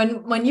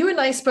 When you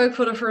and I spoke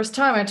for the first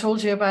time, I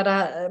told you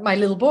about my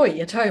little boy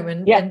at home,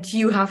 and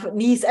you have a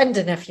niece and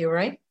a nephew,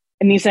 right?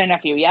 A niece and a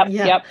nephew,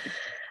 yep.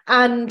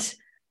 And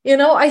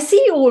I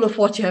see all of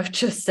what you have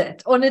just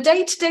said on a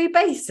day-to-day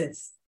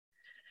basis.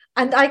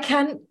 And I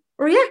can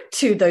react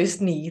to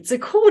those needs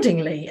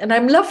accordingly. And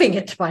I'm loving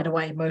it, by the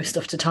way, most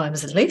of the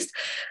times at least.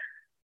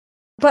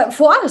 But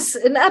for us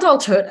in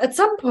adulthood, at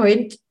some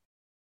point,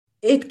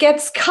 it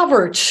gets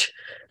covered,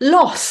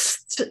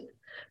 lost.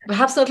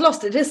 Perhaps not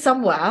lost, it is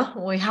somewhere.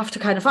 We have to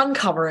kind of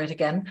uncover it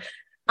again.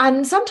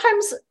 And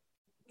sometimes,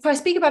 if I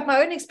speak about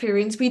my own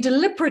experience, we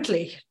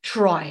deliberately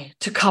try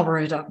to cover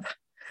it up.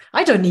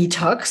 I don't need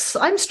hugs.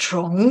 I'm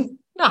strong.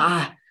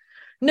 No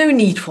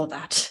need for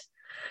that.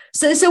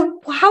 So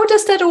how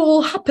does that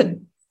all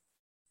happen?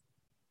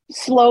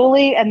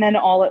 Slowly and then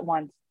all at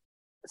once.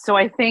 So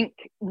I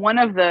think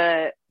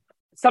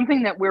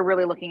something that we're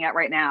really looking at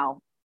right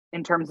now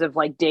in terms of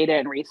like data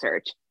and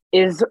research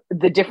is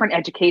the different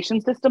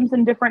education systems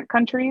in different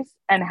countries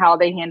and how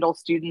they handle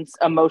students'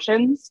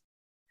 emotions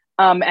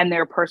and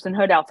their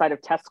personhood outside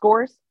of test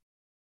scores.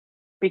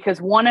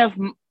 Because one of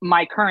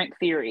my current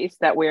theories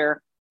that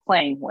we're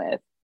playing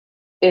with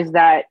is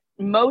that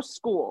most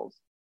schools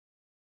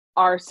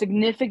are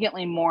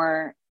significantly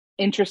more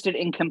interested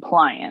in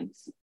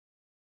compliance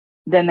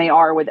than they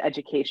are with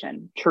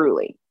education,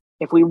 truly,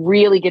 if we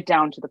really get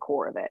down to the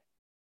core of it.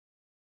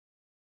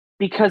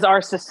 Because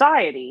our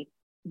society,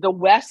 the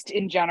West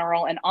in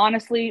general, and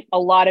honestly, a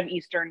lot of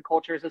Eastern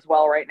cultures as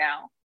well right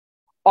now,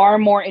 are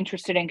more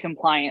interested in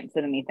compliance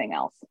than anything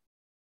else.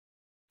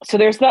 So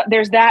there's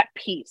that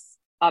piece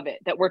of it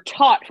that we're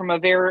taught from a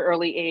very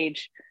early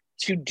age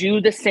to do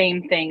the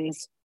same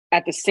things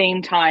at the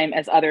same time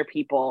as other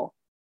people.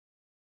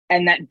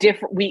 And that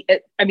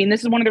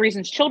this is one of the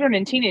reasons children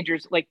and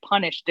teenagers like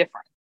punish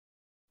different,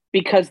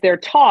 because they're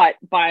taught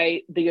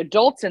by the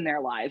adults in their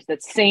lives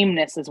that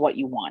sameness is what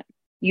you want.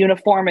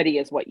 Uniformity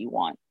is what you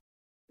want.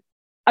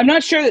 I'm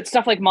not sure that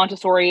stuff like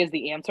Montessori is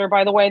the answer,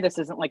 by the way. This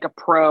isn't like a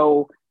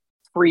pro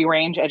free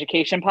range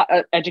education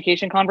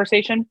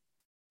conversation.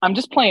 I'm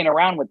just playing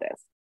around with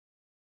this.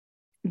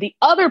 The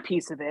other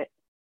piece of it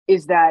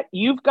is that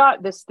you've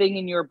got this thing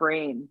in your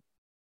brain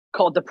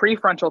called the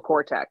prefrontal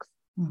cortex.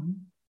 Mm-hmm.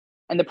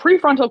 And the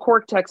prefrontal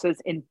cortex's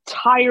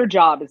entire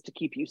job is to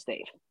keep you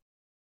safe.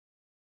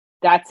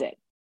 That's it.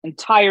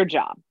 Entire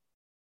job.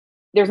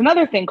 There's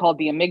another thing called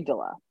the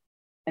amygdala,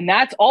 and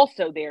that's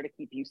also there to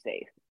keep you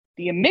safe.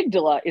 The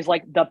amygdala is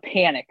like the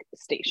panic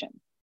station.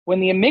 When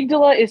the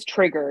amygdala is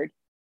triggered,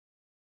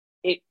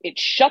 it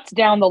shuts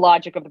down the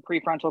logic of the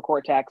prefrontal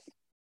cortex,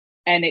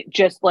 and it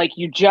just like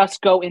you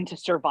just go into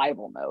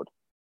survival mode.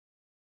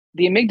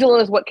 The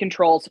amygdala is what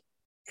controls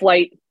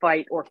flight,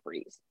 fight, or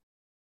freeze.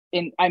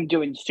 I'm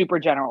doing super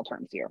general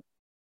terms here.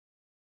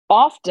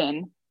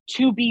 Often,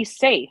 to be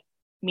safe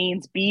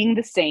means being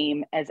the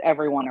same as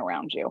everyone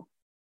around you.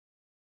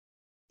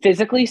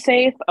 Physically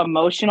safe,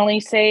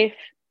 emotionally safe,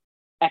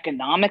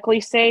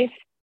 economically safe.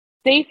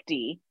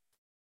 Safety,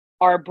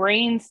 our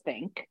brains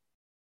think,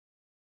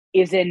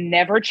 is in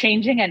never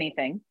changing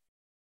anything,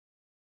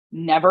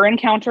 never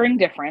encountering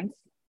difference,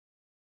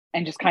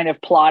 and just kind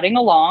of plodding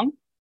along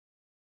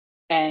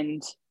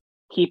and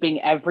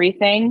keeping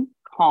everything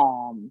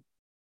calm.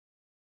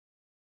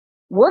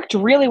 Worked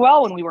really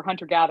well when we were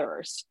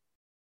hunter-gatherers.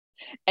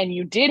 And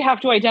you did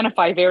have to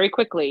identify very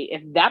quickly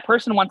if that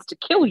person wants to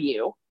kill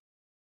you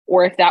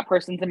or if that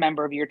person's a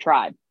member of your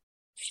tribe.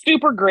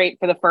 Super great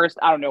for the first,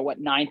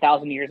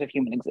 9,000 years of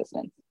human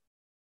existence.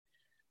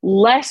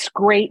 Less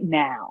great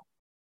now.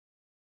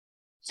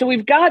 So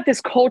we've got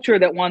this culture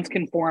that wants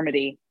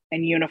conformity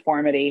and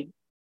uniformity.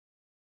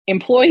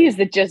 Employees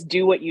that just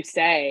do what you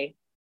say,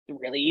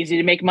 really easy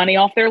to make money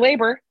off their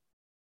labor.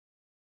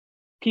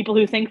 People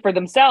who think for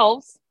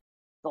themselves,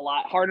 it's a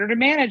lot harder to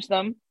manage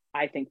them.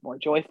 I think more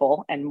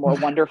joyful and more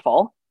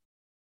wonderful,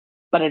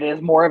 but it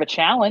is more of a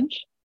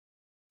challenge.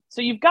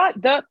 So you've got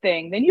the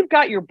thing, then you've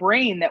got your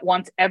brain that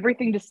wants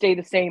everything to stay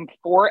the same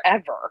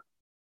forever.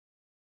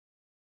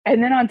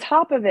 And then on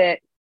top of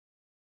it,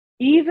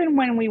 even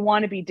when we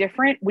want to be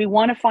different, we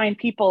want to find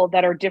people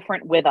that are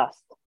different with us.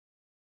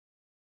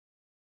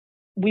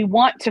 We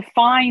want to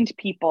find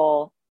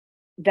people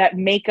that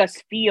make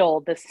us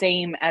feel the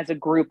same as a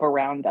group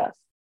around us.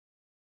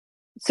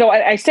 So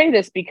I say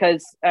this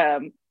because,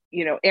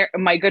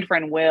 my good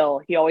friend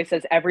Will, he always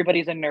says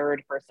everybody's a nerd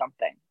for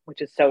something,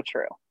 which is so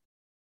true.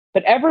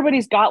 But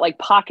everybody's got like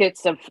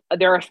pockets of,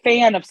 they're a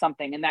fan of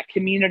something, and that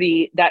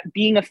community, that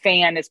being a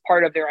fan is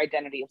part of their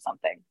identity of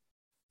something.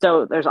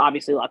 So there's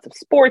obviously lots of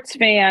sports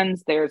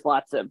fans. There's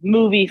lots of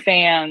movie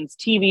fans,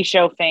 TV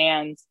show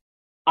fans.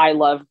 I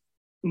love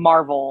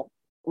Marvel,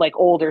 like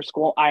older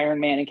school Iron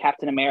Man and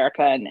Captain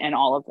America and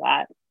all of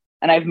that.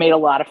 And I've made a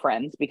lot of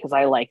friends because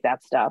I like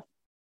that stuff.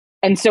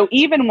 And so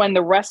even when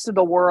the rest of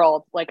the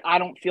world, like I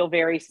don't feel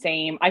very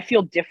same, I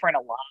feel different a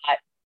lot.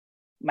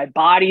 My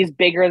body's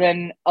bigger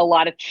than a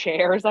lot of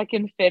chairs I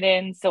can fit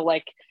in. So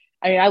like,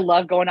 I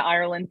love going to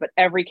Ireland, but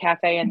every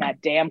cafe in that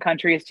damn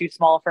country is too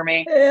small for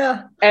me.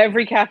 Yeah.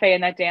 Every cafe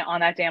on that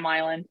damn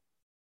island.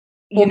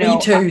 Me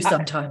too,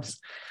 sometimes.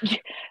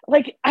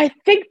 I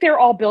think they're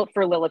all built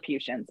for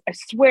Lilliputians. I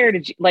swear to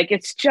you,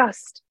 it's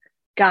just,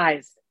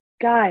 guys.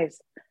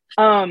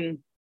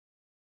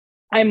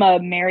 I'm a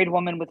married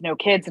woman with no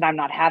kids, and I'm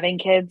not having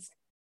kids.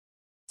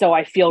 So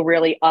I feel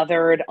really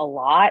othered a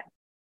lot.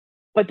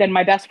 But then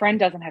my best friend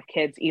doesn't have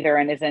kids either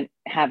and isn't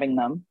having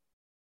them.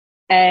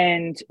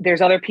 And there's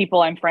other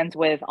people I'm friends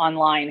with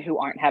online who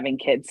aren't having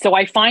kids. So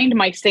I find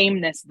my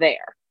sameness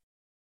there.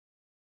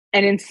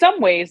 And in some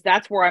ways,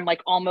 that's where I'm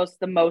like almost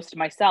the most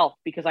myself,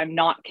 because I'm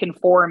not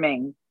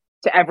conforming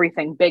to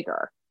everything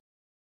bigger.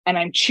 And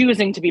I'm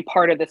choosing to be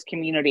part of this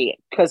community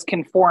because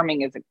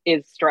conforming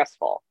is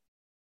stressful.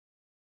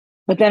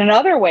 But then in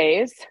other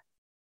ways,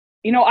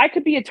 I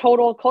could be a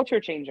total culture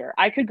changer.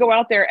 I could go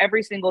out there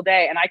every single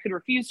day and I could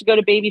refuse to go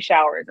to baby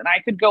showers. And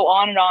I could go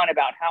on and on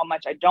about how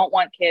much I don't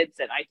want kids.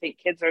 And I think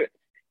kids are,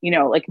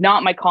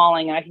 not my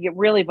calling. And I can get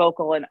really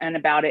vocal and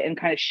about it and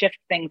kind of shift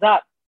things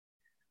up.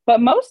 But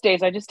most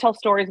days I just tell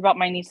stories about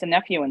my niece and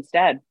nephew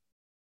instead.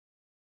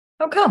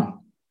 How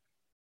come?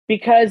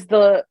 Because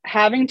the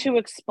having to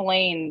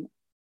explain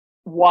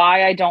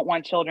why I don't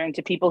want children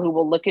to people who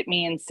will look at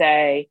me and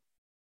say,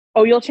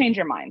 oh, you'll change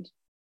your mind.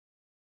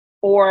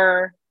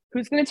 Or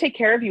who's going to take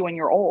care of you when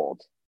you're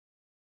old?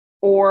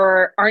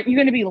 Or aren't you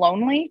going to be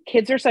lonely?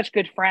 Kids are such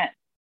good friends.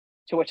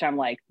 To which I'm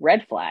like,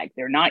 red flag.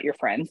 They're not your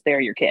friends.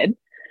 They're your kid.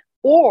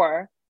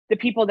 Or the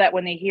people that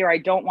when they hear I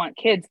don't want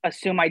kids,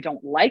 assume I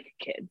don't like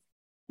kids,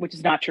 which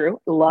is not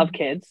true. Love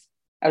kids.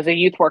 I was a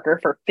youth worker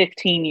for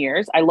 15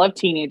 years. I love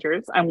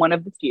teenagers. I'm one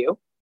of the few.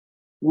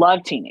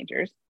 Love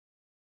teenagers.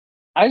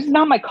 It's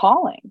not my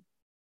calling.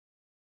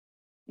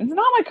 It's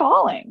not my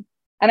calling.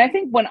 And I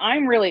think when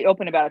I'm really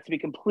open about it, to be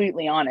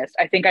completely honest,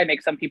 I think I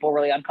make some people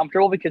really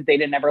uncomfortable because they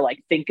didn't ever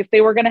think if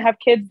they were going to have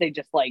kids. They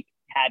just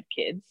had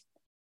kids.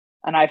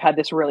 And I've had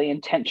this really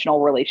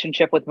intentional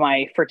relationship with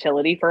my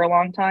fertility for a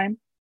long time.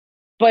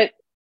 But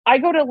I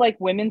go to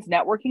women's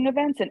networking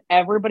events and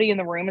everybody in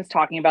the room is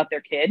talking about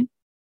their kid.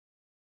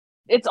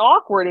 It's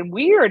awkward and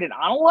weird and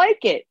I don't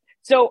like it.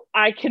 So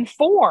I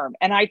conform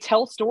and I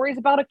tell stories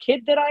about a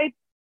kid that I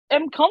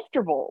am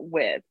comfortable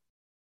with.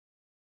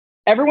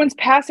 Everyone's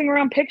passing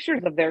around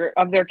pictures of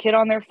their kid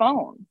on their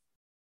phone.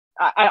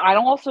 I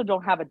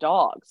don't have a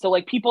dog. So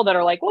like people that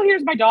are like, well,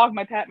 here's my dog,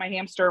 my pet, my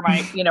hamster,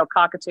 my,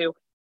 cockatoo.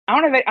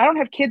 I don't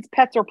have kids,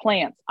 pets, or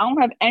plants. I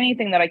don't have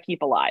anything that I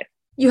keep alive.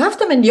 You have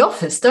them in the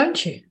office,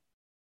 don't you?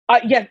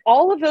 Yes,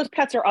 all of those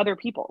pets are other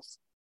people's.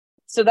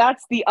 So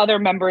that's the other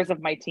members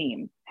of my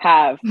team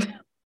have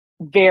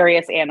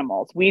various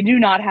animals. We do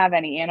not have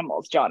any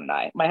animals, John and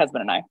I, my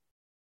husband and I.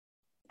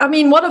 I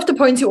mean, one of the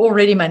points you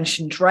already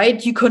mentioned,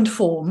 right? You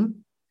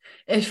conform.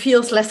 It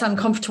feels less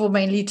uncomfortable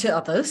mainly to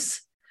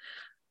others.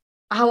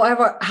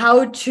 However,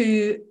 how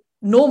to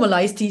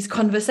normalize these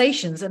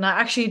conversations. And I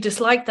actually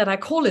dislike that I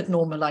call it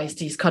normalize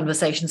these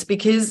conversations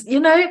because,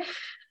 there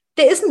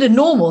isn't a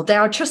normal.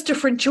 There are just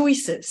different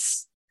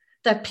choices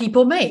that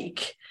people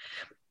make.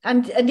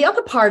 And the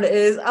other part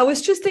is, I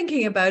was just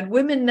thinking about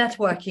women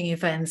networking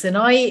events, and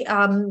I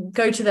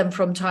go to them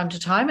from time to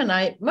time, and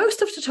I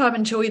most of the time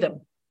enjoy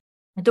them.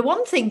 The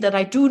one thing that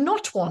I do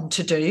not want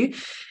to do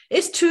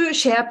is to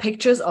share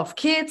pictures of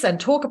kids and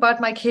talk about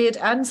my kid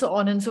and so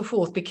on and so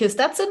forth, because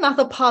that's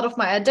another part of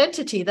my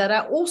identity that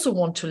I also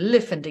want to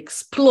live and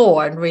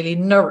explore and really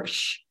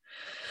nourish.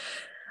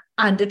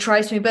 And it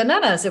drives me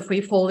bananas if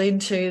we fall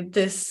into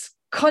this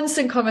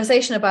constant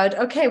conversation about,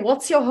 okay,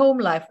 what's your home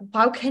life?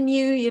 How can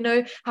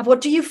you,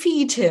 what do you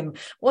feed him?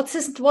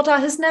 What are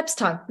his nap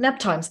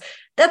times?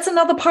 That's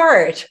another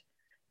part.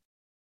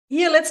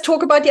 Yeah, let's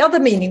talk about the other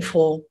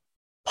meaningful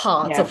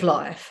parts of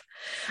life.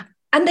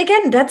 And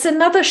again, that's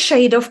another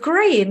shade of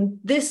gray in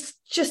this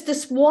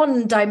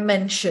one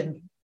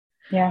dimension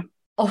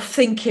of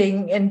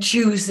thinking and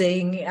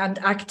choosing and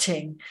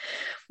acting.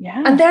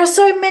 Yeah. And there are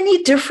so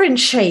many different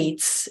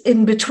shades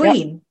in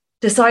between,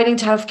 deciding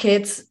to have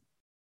kids,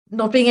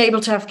 not being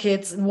able to have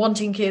kids, and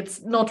wanting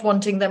kids, not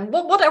wanting them,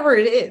 whatever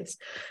it is.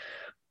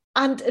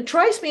 And it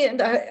drives me,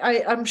 and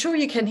I'm sure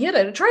you can hear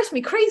that, it drives me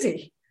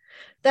crazy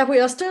that we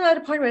are still at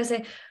a point where I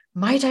say,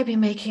 might I be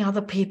making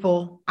other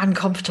people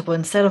uncomfortable,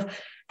 instead of,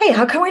 hey,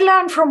 how can we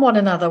learn from one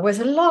another with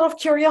a lot of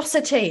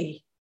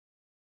curiosity?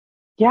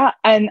 Yeah.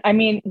 And I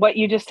mean, what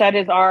you just said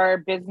is our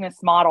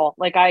business model.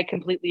 Like, I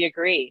completely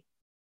agree.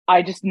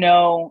 I just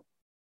know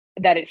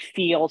that it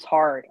feels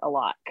hard a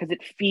lot because it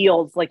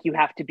feels like you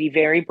have to be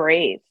very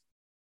brave.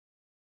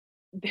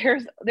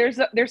 There's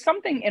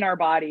something in our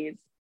bodies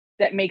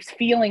that makes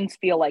feelings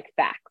feel like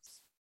facts.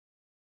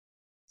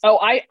 Oh,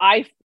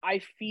 I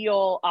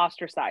feel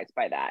ostracized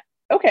by that.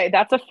 Okay,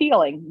 that's a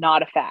feeling,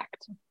 not a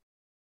fact.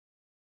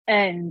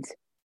 And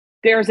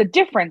there's a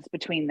difference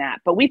between that,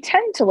 but we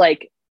tend to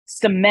like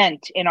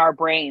cement in our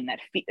brain that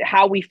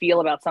how we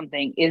feel about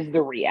something is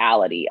the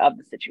reality of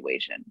the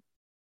situation.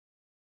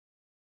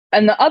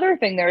 And the other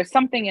thing, there is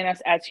something in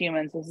us as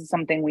humans, this is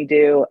something we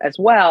do as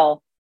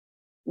well,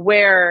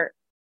 where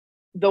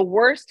the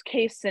worst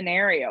case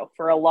scenario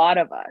for a lot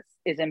of us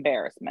is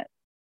embarrassment.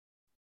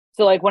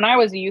 So like when I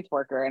was a youth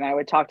worker and I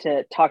would talk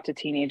to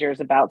teenagers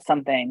about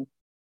something,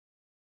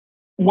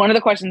 one of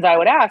the questions I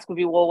would ask would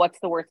be, well, what's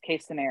the worst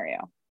case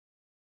scenario?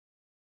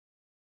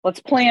 Let's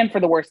plan for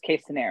the worst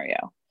case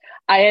scenario.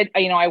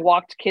 I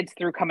walked kids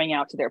through coming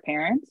out to their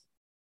parents.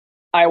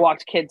 I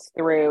walked kids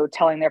through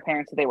telling their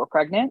parents that they were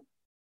pregnant.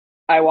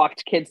 I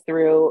walked kids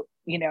through,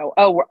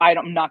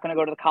 I'm not going to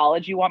go to the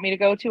college you want me to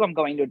go to. I'm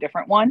going to a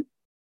different one.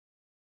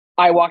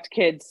 I walked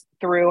kids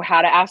through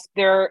how to ask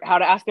their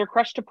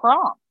crush to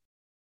prom.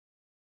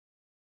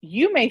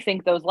 You may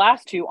think those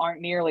last two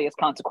aren't nearly as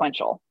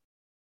consequential,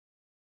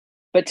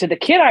 but to the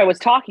kid I was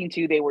talking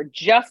to, they were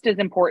just as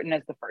important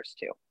as the first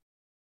two,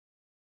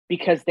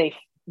 because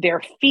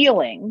their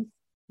feelings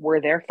were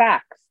their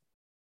facts.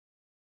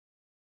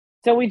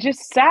 So we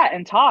just sat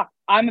and talked.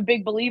 I'm a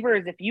big believer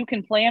is if you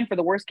can plan for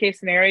the worst case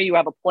scenario, you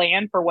have a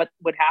plan for what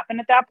would happen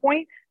at that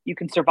point, you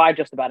can survive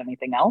just about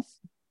anything else.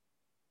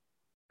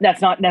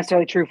 That's not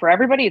necessarily true for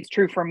everybody. It's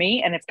true for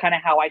me, and it's kind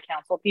of how I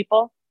counsel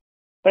people.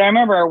 But I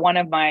remember one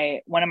of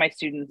my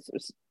students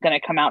was going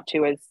to come out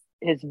to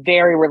his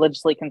very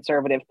religiously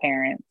conservative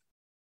parents.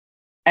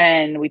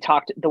 And we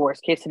talked the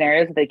worst case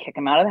scenarios, they kick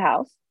him out of the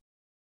house.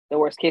 The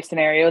worst case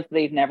scenarios,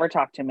 they'd never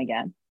talk to him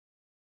again.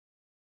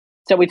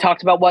 So we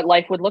talked about what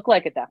life would look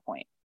like at that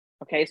point.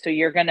 Okay, so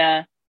you're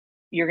gonna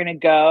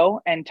go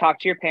and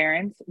talk to your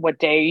parents. What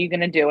day are you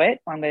gonna do it?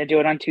 I'm gonna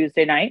do it on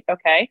Tuesday night.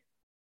 Okay.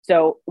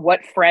 So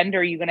what friend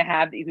are you gonna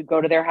have that you could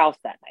go to their house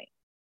that night?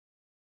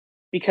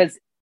 Because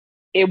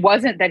it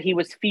wasn't that he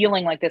was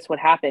feeling like this would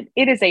happen.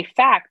 It is a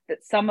fact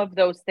that some of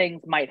those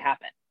things might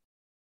happen.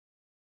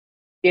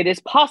 It is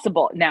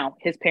possible. Now,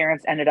 his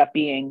parents ended up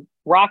being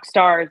rock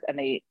stars, and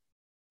they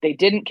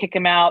didn't kick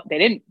him out. They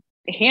didn't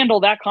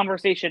handle that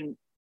conversation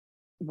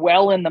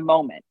well in the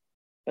moment,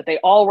 but they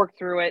all worked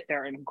through it.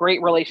 They're in a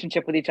great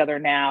relationship with each other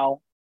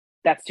now.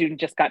 That student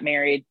just got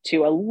married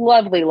to a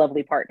lovely,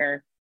 lovely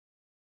partner.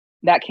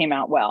 That came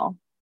out well.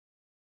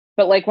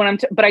 But like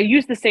but I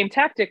use the same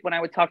tactic when I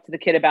would talk to the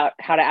kid about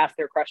how to ask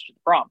their crush to the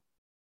prom.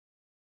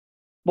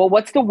 Well,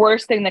 what's the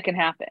worst thing that can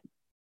happen?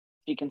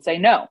 You can say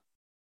no.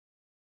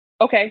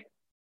 Okay.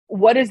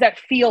 What does that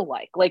feel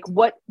like? Like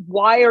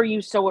why are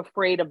you so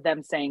afraid of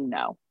them saying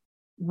no?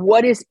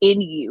 What is in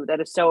you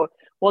that is so,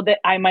 well, that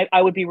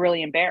I would be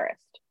really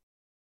embarrassed.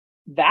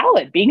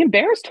 valid. Being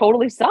embarrassed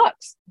totally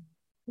sucks.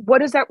 What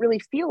does that really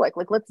feel like?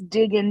 Like, let's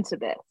dig into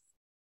this.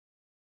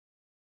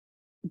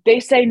 They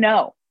say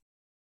no.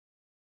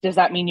 Does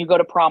that mean you go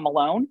to prom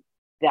alone?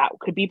 That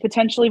could be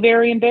potentially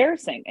very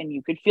embarrassing, and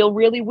you could feel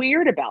really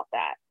weird about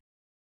that.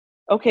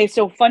 Okay,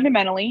 so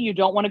fundamentally, you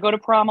don't want to go to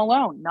prom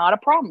alone. Not a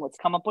problem. Let's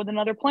come up with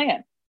another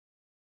plan.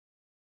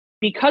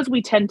 Because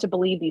we tend to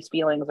believe these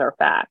feelings are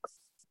facts,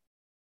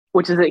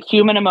 which is a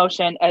human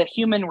emotion, a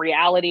human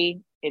reality.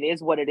 It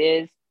is what it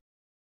is.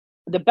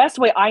 The best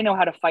way I know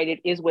how to fight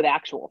it is with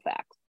actual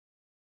facts.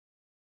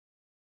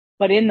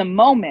 But in the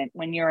moment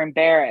when you're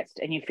embarrassed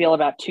and you feel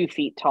about 2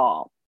 feet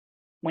tall,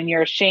 when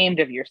you're ashamed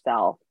of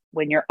yourself,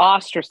 when you're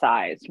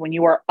ostracized, when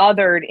you are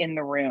othered in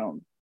the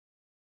room,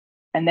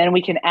 and then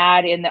we can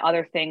add in the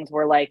other things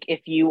where, like,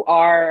 if you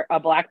are a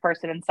Black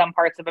person in some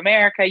parts of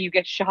America, you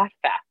get shot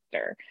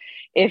faster.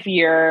 If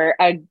you're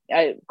a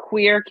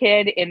queer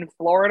kid in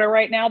Florida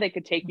right now, they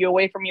could take you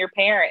away from your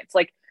parents.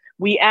 Like,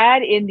 we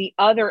add in the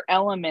other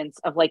elements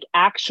of like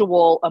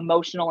actual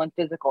emotional and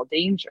physical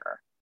danger.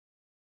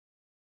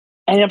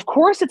 And of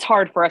course, it's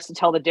hard for us to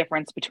tell the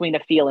difference between a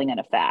feeling and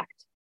a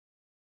fact.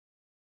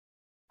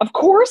 Of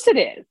course it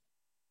is,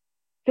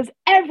 because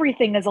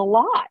everything is a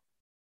lot.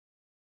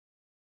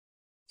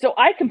 So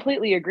I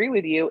completely agree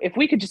with you. If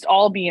we could just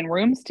all be in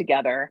rooms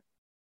together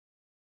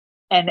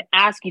and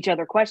ask each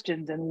other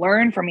questions and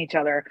learn from each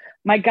other,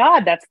 my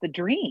God, that's the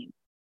dream.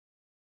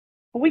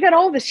 But we got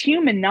all this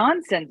human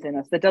nonsense in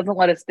us that doesn't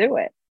let us do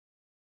it.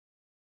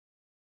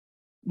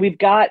 We've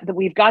got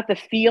the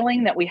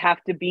feeling that we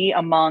have to be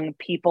among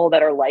people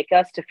that are like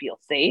us to feel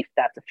safe.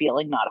 That's a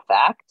feeling, not a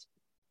fact.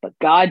 But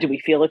God, do we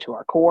feel it to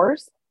our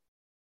cores?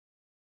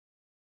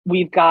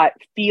 We've got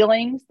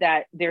feelings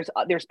that there's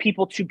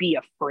people to be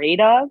afraid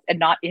of, and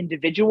not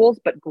individuals,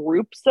 but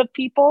groups of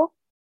people.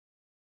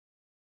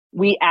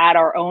 We add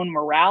our own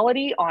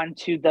morality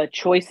onto the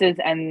choices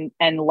and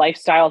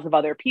lifestyles of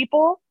other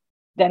people.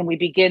 Then we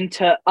begin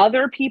to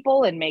other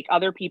people and make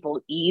other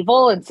people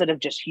evil instead of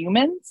just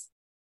humans.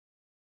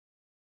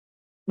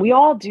 We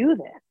all do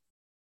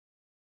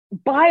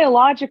this.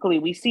 Biologically,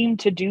 we seem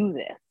to do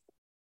this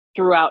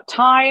throughout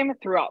time,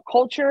 throughout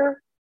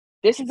culture.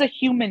 This is a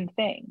human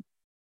thing.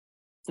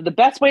 So the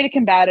best way to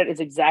combat it is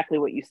exactly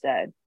what you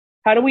said.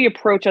 How do we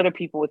approach other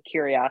people with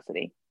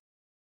curiosity?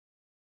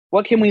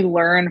 What can we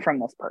learn from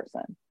this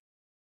person?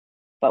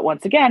 But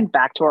once again,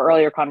 back to our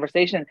earlier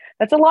conversation,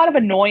 that's a lot of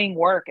annoying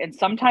work. And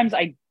sometimes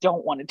I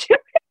don't want to do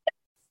it.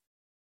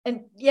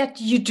 And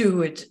yet you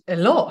do it a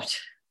lot.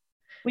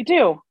 We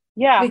do.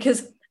 Yeah.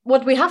 Because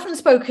what we haven't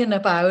spoken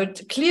about,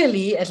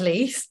 clearly at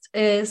least,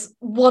 is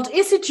what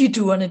is it you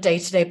do on a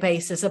day-to-day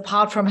basis,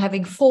 apart from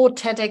having 4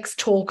 TEDx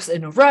talks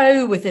in a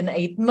row within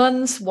 8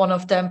 months, one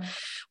of them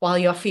while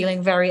you're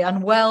feeling very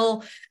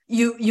unwell.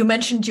 You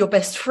mentioned your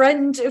best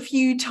friend a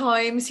few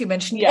times. You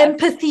mentioned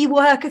empathy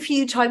work a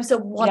few times. So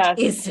what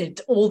is it?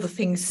 All the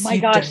things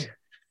you do.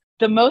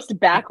 The most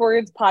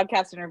backwards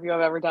podcast interview I've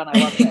ever done. I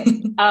love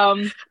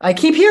it. I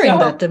keep hearing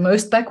that, the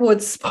most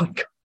backwards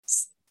podcast.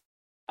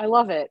 I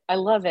love it.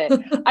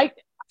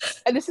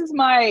 This is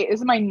my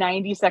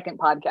 90-second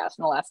podcast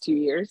in the last 2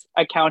 years.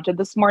 I counted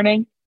this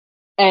morning,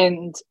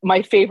 and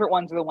my favorite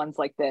ones are the ones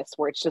like this,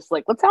 where it's just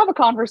like, let's have a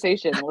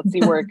conversation. Let's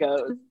see where it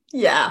goes.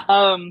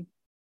 Yeah.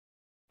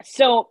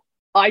 So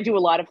I do a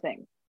lot of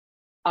things.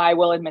 I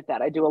will admit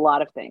that I do a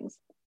lot of things.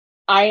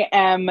 I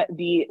am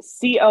the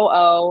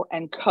COO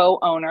and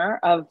co-owner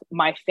of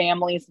my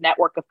family's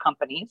network of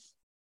companies.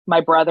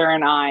 My brother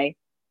and I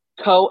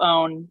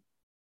co-own,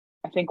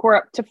 I think we're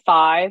up to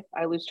 5.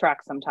 I lose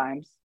track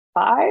sometimes.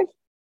 5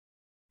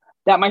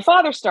 that my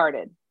father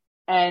started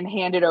and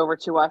handed over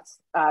to us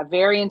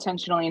very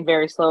intentionally and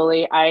very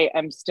slowly. I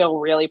am still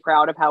really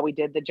proud of how we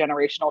did the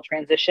generational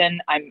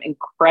transition.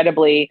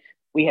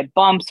 We had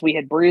bumps, we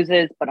had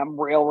bruises, but I'm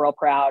real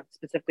proud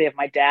specifically of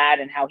my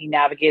dad and how he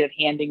navigated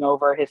handing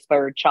over his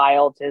 3rd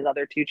child to his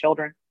other 2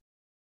 children.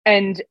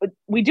 And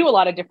we do a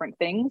lot of different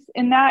things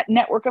in that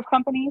network of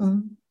companies.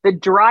 Mm-hmm. The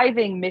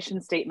driving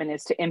mission statement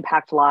is to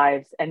impact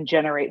lives and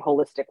generate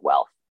holistic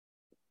wealth.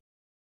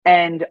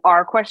 And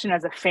our question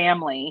as a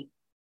family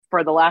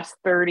for the last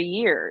 30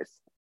 years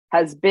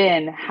has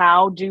been,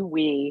 how do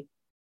we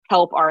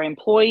help our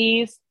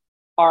employees,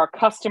 our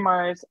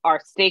customers, our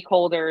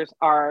stakeholders,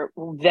 our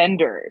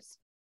vendors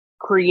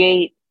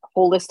create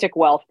holistic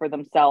wealth for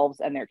themselves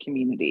and their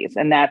communities?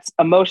 And that's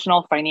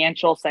emotional,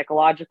 financial,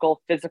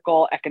 psychological,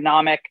 physical,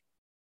 economic,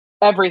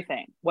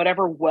 everything,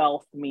 whatever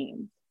wealth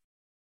means.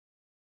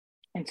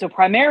 And so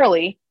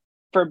primarily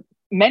for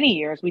many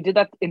years, we did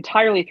that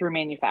entirely through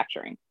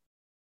manufacturing.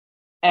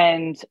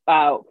 And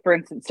for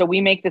instance, so we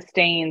make the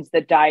stains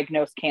that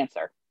diagnose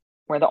cancer.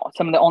 We're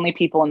some of the only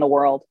people in the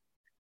world.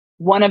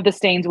 One of the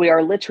stains, we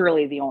are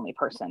literally the only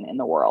person in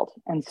the world.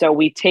 And so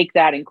we take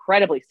that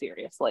incredibly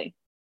seriously.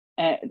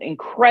 We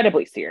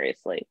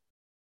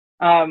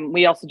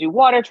also do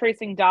water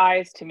tracing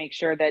dyes to make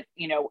sure that,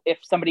 if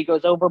somebody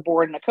goes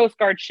overboard in a Coast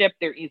Guard ship,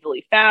 they're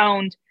easily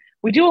found.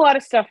 We do a lot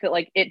of stuff that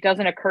like it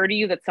doesn't occur to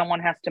you that someone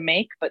has to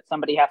make, but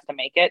somebody has to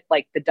make it.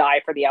 Like the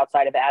die for the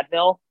outside of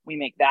Advil, we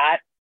make that.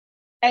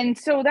 And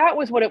so that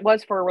was what it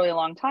was for a really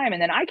long time.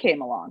 And then I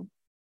came along,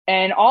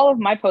 and all of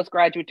my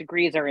postgraduate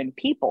degrees are in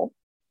people,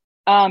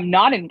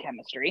 not in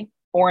chemistry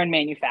or in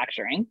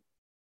manufacturing.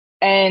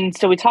 And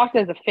so we talked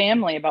as a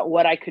family about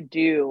what I could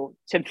do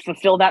to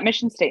fulfill that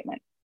mission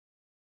statement.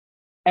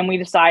 And we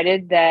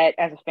decided that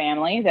as a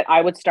family that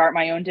I would start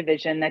my own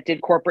division that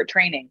did corporate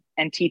training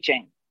and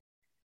teaching.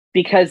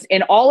 Because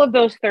in all of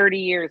those 30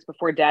 years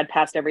before Dad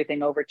passed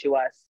everything over to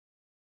us,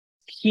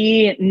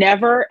 he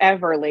never,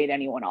 ever laid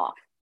anyone off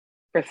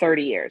for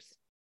 30 years.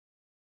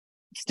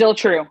 Still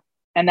true.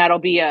 And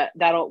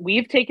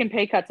we've taken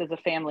pay cuts as a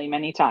family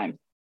many times.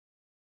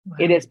 Wow.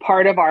 It is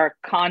part of our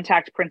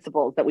contact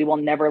principles that we will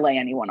never lay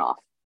anyone off.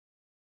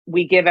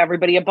 We give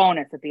everybody a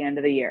bonus at the end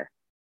of the year.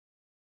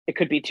 It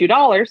could be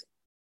 $2,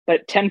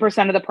 but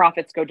 10% of the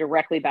profits go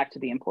directly back to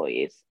the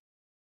employees.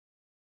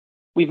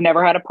 We've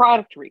never had a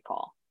product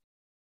recall.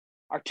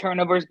 Our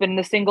turnover has been in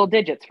the single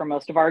digits for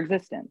most of our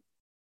existence.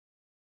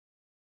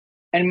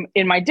 And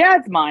in my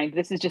dad's mind,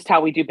 this is just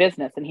how we do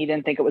business. And he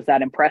didn't think it was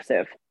that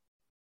impressive.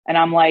 And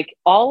I'm like,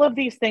 all of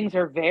these things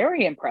are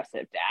very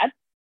impressive, Dad.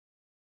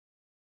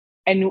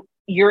 And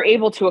you're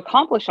able to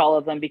accomplish all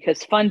of them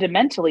because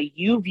fundamentally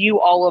you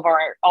view all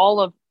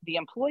of the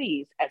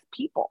employees as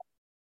people.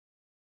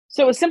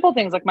 So with simple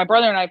things like my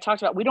brother and I have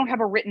talked about, we don't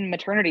have a written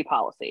maternity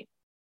policy,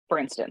 for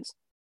instance,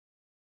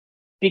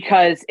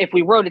 because if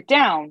we wrote it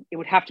down, it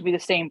would have to be the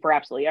same for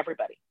absolutely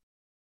everybody.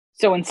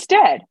 So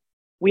instead,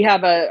 we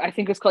have I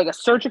think it's called a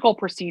surgical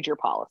procedure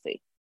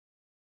policy,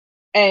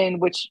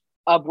 and which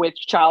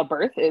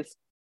childbirth is,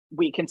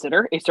 we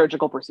consider a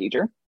surgical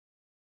procedure.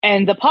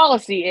 And the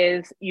policy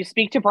is you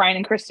speak to Brian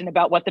and Kristen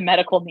about what the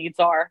medical needs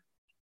are,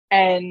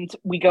 and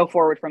we go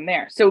forward from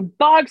there. So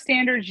bog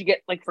standards, you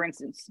get, like, for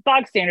instance,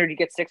 bog standard, you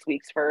get 6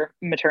 weeks for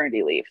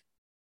maternity leave.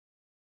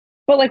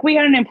 But like we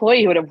had an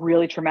employee who had a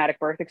really traumatic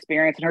birth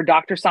experience and her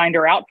doctor signed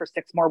her out for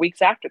 6 more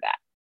weeks after that.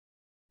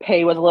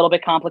 Pay was a little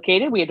bit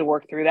complicated. We had to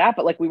work through that,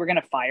 but like we were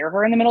going to fire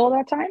her in the middle of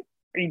that time.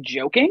 Are you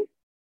joking?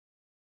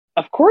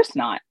 Of course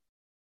not.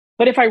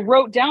 But if I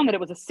wrote down that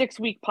it was a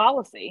 6-week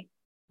policy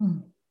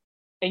and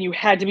you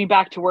had to be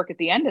back to work at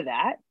the end of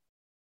that,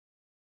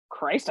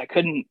 Christ, I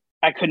couldn't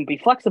be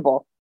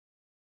flexible.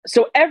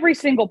 So every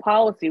single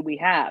policy we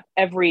have,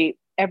 every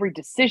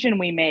decision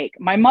we make,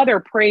 my mother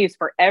prays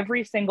for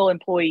every single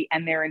employee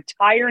and their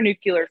entire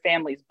nuclear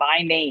families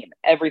by name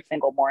every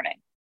single morning.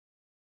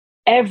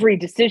 Every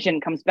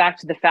decision comes back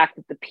to the fact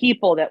that the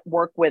people that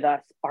work with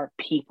us are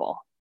people.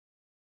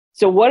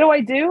 So what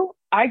do?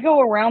 I go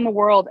around the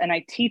world and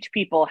I teach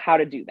people how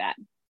to do that.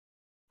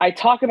 I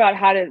talk about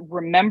how to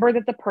remember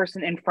that the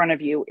person in front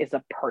of you is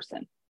a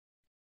person.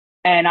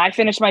 And I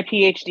finished my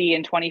PhD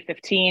in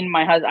 2015.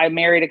 I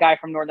married a guy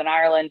from Northern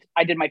Ireland.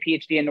 I did my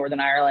PhD in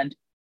Northern Ireland.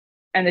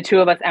 And the two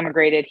of us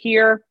emigrated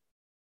here.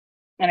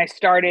 And I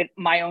started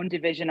my own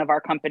division of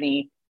our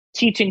company,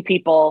 teaching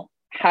people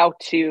how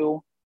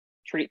to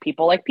treat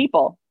people like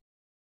people.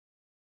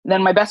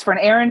 Then my best friend,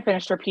 Erin,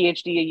 finished her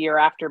PhD a year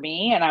after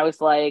me. And I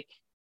was like,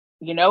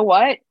 you know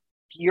what?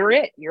 You're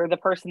it. You're the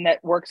person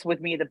that works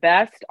with me the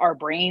best. Our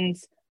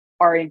brains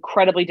are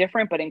incredibly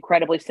different, but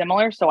incredibly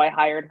similar. So I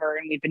hired her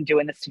and we've been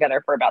doing this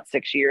together for about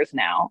 6 years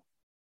now.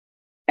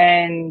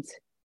 And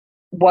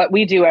what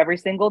we do every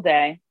single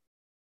day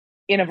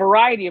in a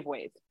variety of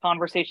ways,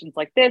 conversations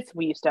like this,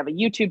 we used to have a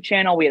YouTube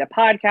channel. We had a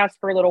podcast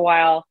for a little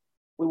while.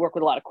 We work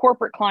with a lot of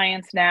corporate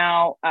clients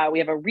now. We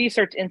have a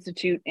research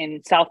institute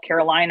in South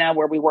Carolina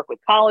where we work with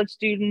college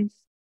students.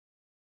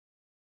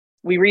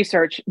 We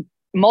research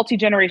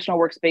multi-generational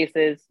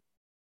workspaces,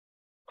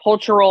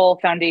 cultural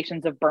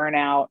foundations of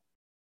burnout,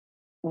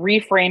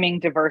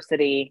 reframing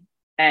diversity,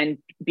 and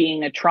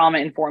being a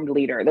trauma-informed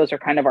leader. Those are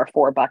kind of our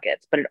 4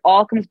 buckets. But it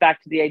all comes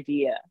back to the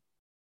idea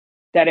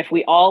that if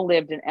we all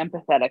lived an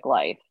empathetic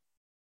life,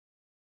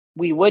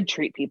 we would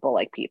treat people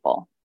like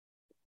people.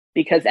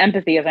 Because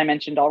empathy, as I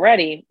mentioned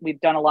already, we've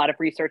done a lot of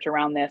research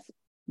around this,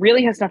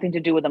 really has nothing to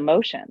do with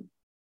emotion.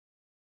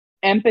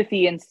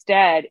 Empathy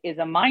instead is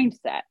a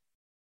mindset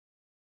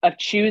of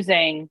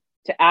choosing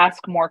to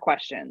ask more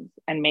questions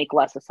and make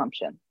less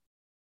assumptions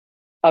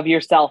of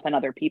yourself and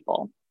other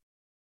people.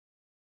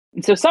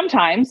 And so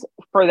sometimes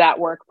for that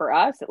work for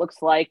us, it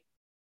looks like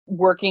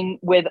working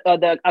with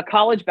a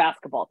college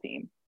basketball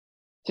team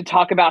to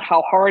talk about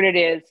how hard it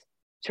is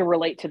to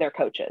relate to their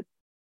coaches.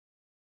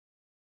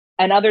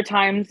 And other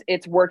times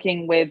it's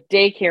working with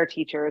daycare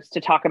teachers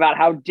to talk about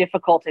how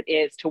difficult it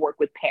is to work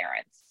with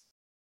parents.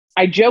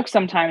 I joke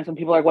sometimes when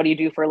people are like, what do you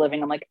do for a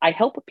living? I'm like, I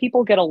help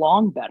people get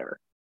along better.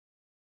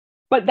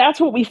 But that's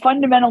what we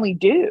fundamentally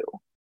do.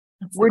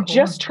 We're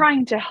just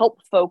trying to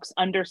help folks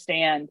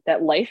understand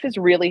that life is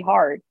really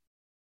hard,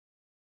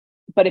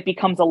 but it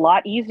becomes a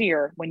lot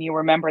easier when you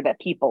remember that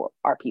people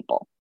are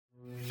people.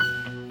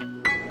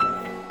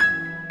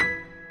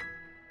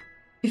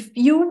 If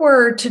you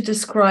were to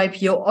describe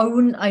your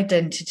own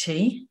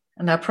identity,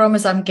 and I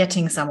promise I'm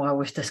getting somewhere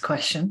with this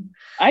question.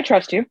 I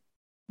trust you.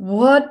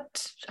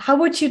 how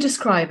would you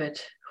describe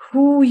it?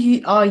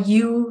 Are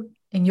you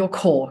in your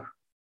core?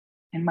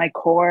 In my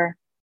core,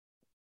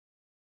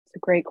 it's a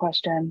great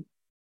question.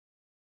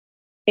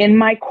 In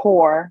my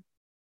core,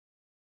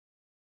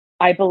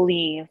 I am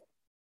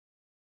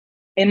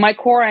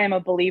a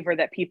believer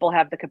that people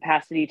have the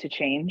capacity to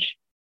change,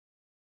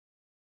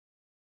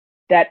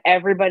 that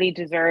everybody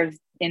deserves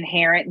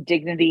inherent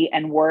dignity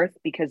and worth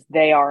because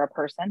they are a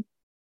person.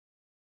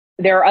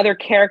 There are other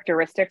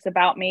characteristics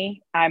about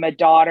me. I'm a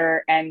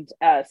daughter and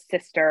a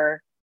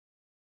sister,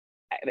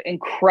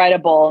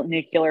 incredible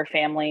nuclear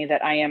family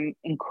that I am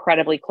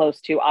incredibly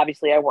close to.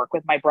 Obviously, I work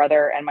with my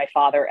brother and my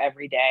father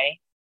every day.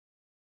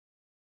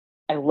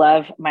 I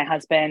love my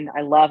husband.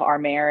 I love our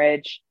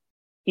marriage.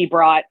 He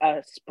brought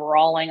a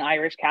sprawling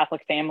Irish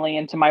Catholic family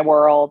into my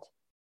world.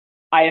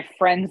 I have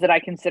friends that I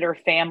consider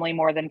family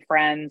more than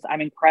friends. I'm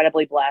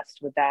incredibly blessed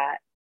with that.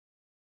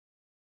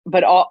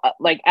 But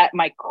at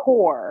my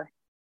core,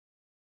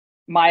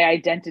 my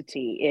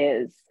identity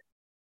is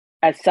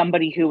as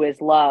somebody who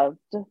is loved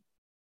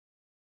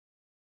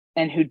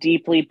and who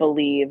deeply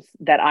believes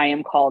that I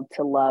am called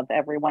to love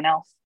everyone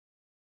else.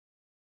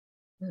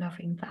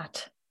 Loving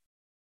that.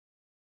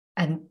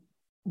 And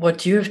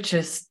what you have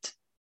just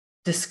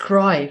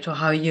described, or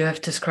how you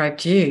have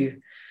described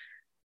you,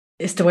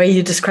 is the way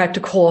you describe the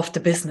core of the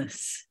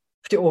business,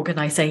 of the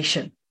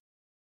organization.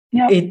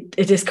 Yep.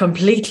 It is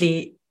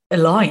completely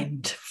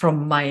aligned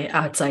from my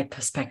outside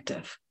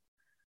perspective.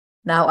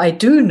 Now, I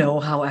do know,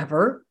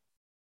 however,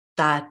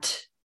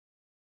 that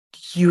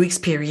you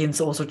experience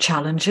also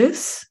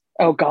challenges.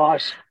 Oh,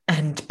 gosh.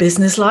 And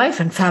business life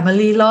and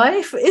family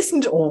life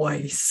isn't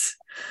always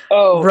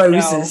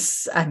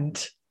roses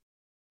and...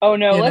 Oh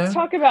no, let's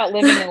talk about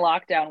living in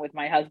lockdown with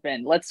my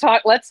husband. Let's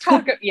talk.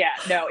 Yeah,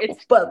 no,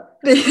 it's...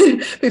 But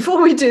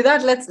before we do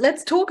that,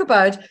 let's talk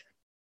about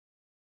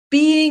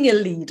being a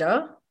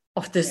leader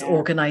of this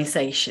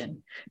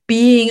organization,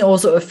 being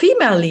also a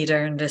female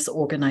leader in this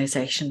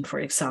organization, for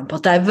example,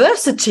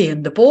 diversity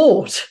in the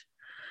board.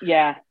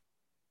 Yeah.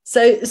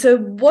 So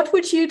what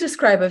would you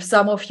describe as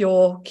some of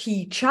your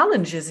key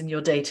challenges in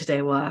your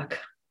day-to-day work?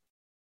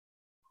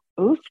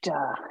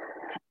 Oofda.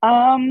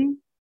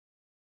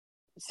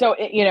 So,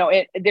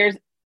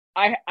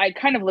 I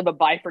kind of live a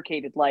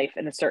bifurcated life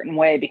in a certain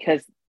way,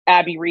 because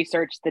Abby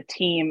Research, the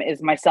team,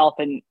 is myself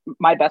and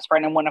my best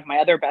friend and one of my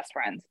other best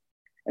friends.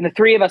 And the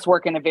three of us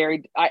work in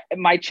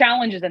my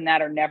challenges in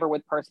that are never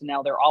with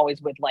personnel. They're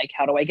always with, like,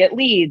 how do I get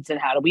leads, and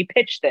how do we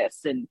pitch this,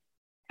 and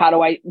how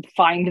do I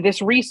find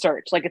this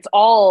research? Like, it's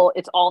all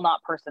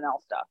not personnel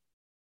stuff.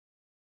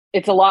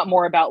 It's a lot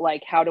more about,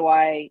 like, how do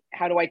I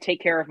take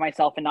care of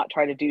myself and not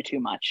try to do too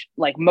much?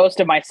 Like,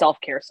 most of my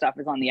self-care stuff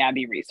is on the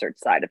Abby Research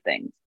side of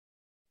things.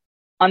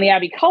 On the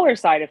Abby Color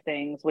side of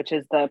things, which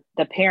is the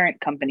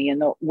parent company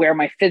and where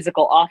my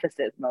physical office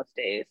is most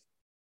days,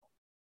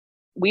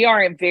 we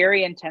are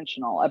very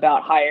intentional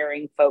about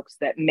hiring folks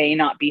that may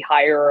not be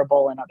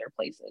hireable in other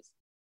places.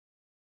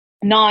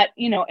 Not,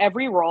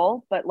 every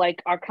role, but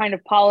like our kind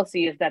of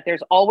policy is that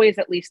there's always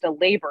at least a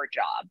labor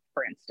job,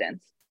 for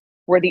instance,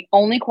 where the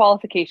only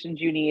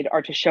qualifications you need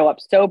are to show up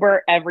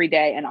sober every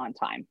day and on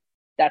time.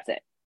 That's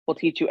it. We'll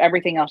teach you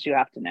everything else you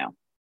have to know.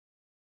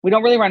 We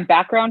don't really run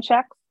background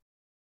checks.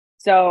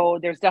 So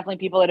there's definitely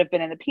people that have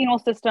been in the penal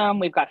system.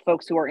 We've got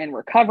folks who are in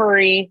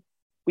recovery.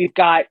 We've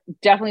got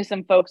definitely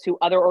some folks who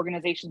other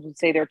organizations would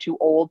say they're too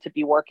old to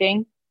be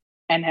working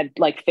and had,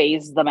 like,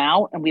 phased them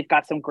out. And we've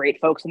got some great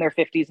folks in their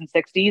 50s and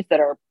 60s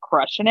that are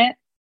crushing it.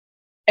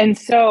 And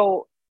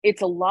so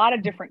it's a lot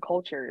of different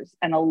cultures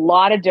and a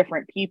lot of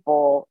different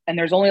people. And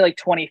there's only like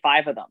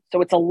 25 of them.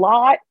 So it's a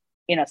lot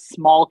in a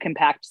small,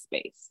 compact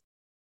space.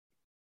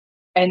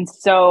 And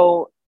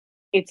so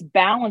it's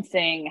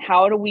balancing,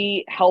 how do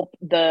we help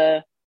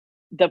the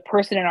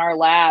person in our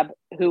lab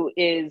who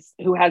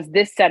has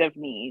this set of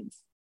needs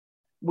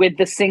with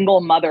the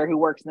single mother who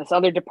works in this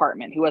other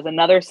department who has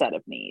another set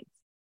of needs?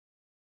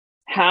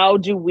 How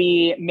do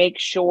we make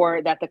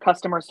sure that the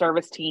customer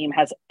service team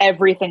has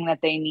everything that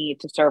they need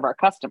to serve our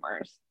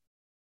customers,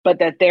 but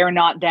that they're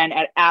not then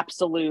at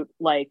absolute,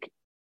 like,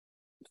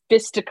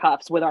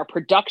 fisticuffs with our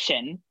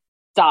production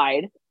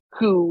side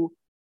who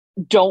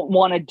don't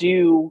want to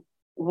do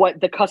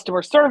what the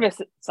customer service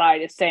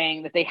side is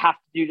saying that they have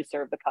to do to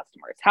serve the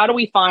customers? How do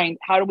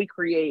we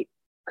create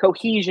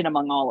cohesion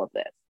among all of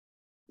this?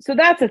 So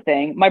that's a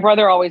thing. My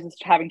brother always is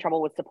having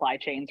trouble with supply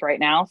chains right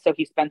now. So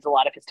he spends a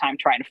lot of his time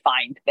trying to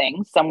find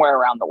things somewhere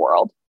around the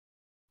world.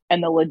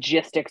 And the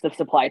logistics of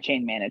supply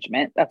chain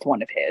management, that's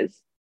one of his.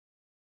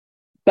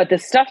 But the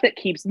stuff that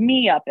keeps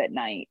me up at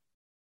night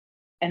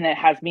and that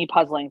has me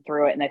puzzling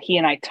through it, and that he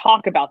and I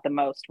talk about the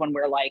most when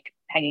we're, like,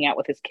 hanging out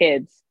with his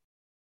kids,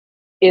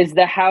 is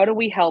how do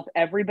we help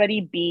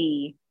everybody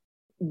be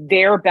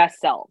their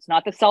best selves,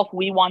 not the self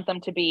we want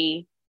them to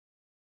be,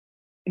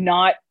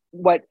 not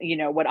what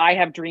I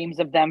have dreams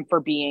of them for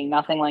being,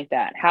 nothing like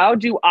that. How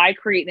do I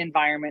create an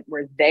environment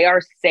where they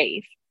are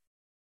safe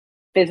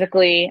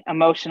physically,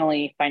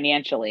 emotionally,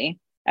 financially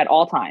at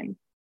all times,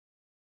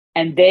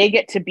 and they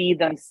get to be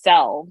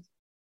themselves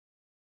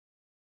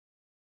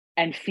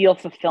and feel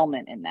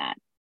fulfillment in that?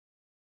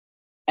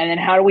 And then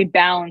how do we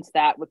balance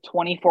that with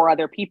 24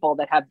 other people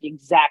that have the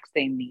exact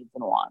same needs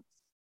and wants?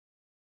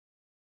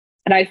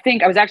 And I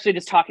think I was actually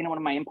just talking to one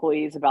of my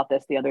employees about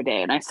this the other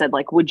day. And I said,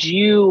 like,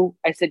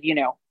 I said,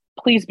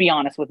 please be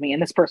honest with me.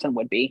 And this person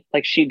would be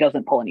like, she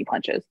doesn't pull any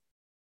punches.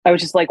 I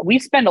was just like, we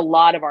spend a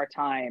lot of our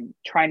time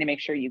trying to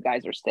make sure you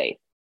guys are safe,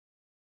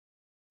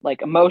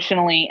 like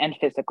emotionally and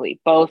physically,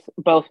 both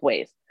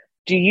ways.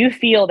 Do you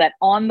feel that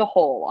on the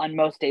whole, on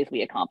most days,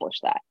 we accomplish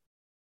that?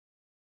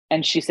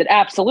 And she said,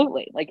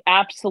 absolutely. Like,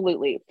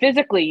 absolutely.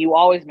 Physically, you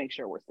always make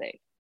sure we're safe.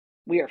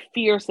 We are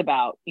fierce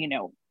about,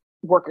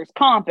 workers'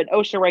 comp and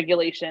OSHA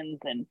regulations.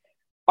 And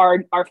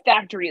our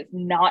factory is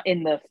not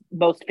in the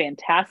most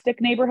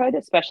fantastic neighborhood,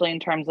 especially in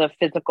terms of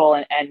physical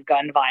and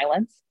gun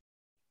violence.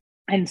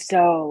 And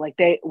so like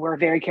we're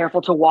very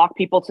careful to walk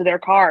people to their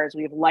cars.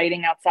 We have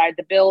lighting outside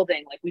the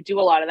building. Like we do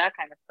a lot of that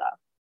kind of stuff.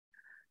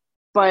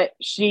 But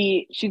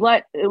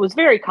it was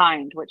very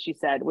kind what she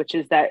said, which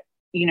is that,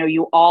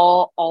 you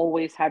all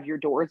always have your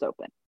doors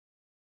open.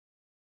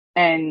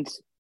 And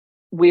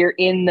we're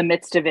in the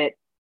midst of it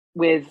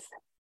with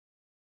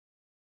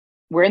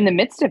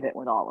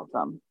all of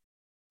them.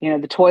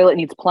 The toilet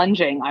needs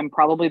plunging. I'm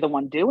probably the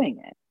one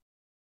doing it.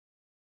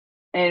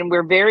 And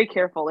we're very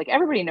careful. Like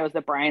everybody knows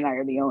that Brian and I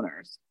are the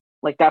owners.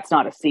 Like that's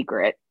not a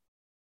secret.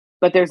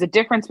 But there's a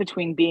difference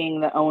between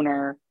being the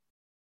owner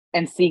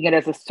and seeing it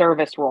as a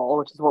service role,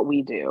 which is what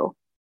we do,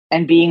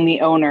 and being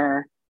the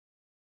owner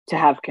to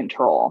have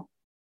control.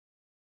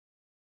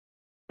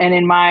 And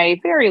in my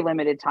very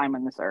limited time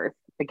on this earth,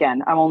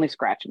 again, I'm only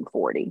scratching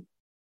 40.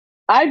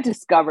 I've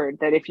discovered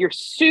that if you're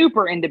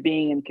super into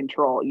being in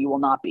control, you will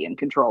not be in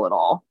control at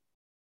all.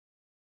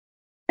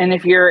 And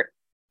if you're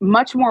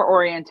much more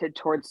oriented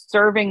towards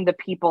serving the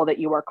people that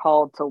you are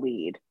called to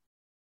lead,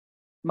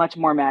 much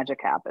more magic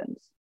happens.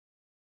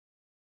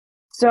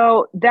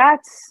 So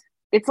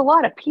it's a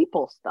lot of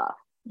people stuff.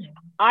 Yeah.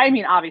 I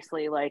mean,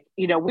 obviously, like,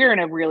 we're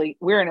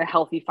in a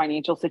healthy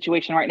financial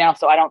situation right now.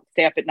 So I don't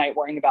stay up at night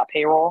worrying about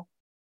payroll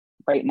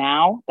right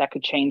now. That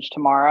could change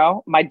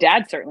tomorrow. My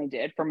dad certainly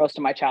did for most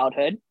of my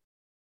childhood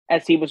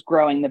as he was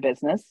growing the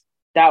business.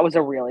 That was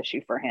a real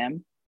issue for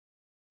him.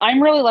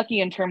 I'm really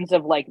lucky in terms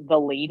of like the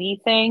lady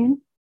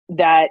thing,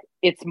 that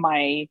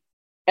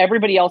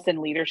everybody else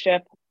in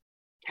leadership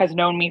has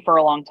known me for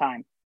a long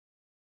time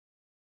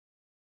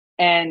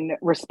and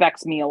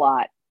respects me a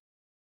lot.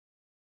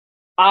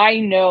 I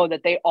know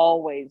that they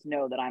always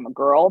know that I'm a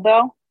girl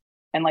though.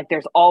 And like,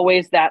 there's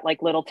always that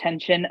like little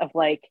tension of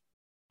like,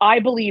 I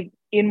believe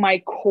in my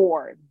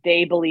core,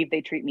 they believe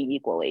they treat me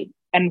equally,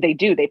 and they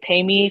do, they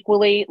pay me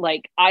equally.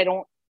 Like, I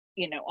don't,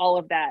 all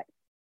of that.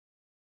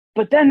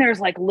 But then there's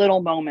like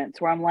little moments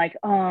where I'm like,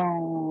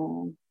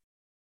 oh,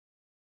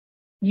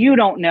 you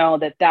don't know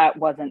that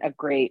wasn't a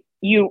great,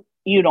 you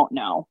don't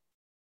know.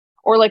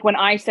 Or like when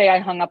I say I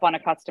hung up on a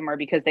customer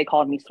because they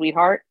called me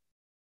sweetheart,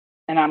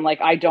 and I'm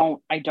like, I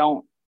don't,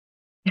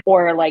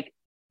 or like,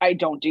 I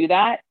don't do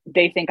that.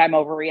 They think I'm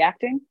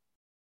overreacting,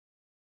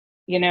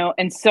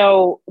 and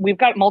so we've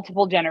got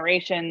multiple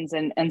generations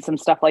and some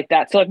stuff like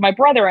that. So like my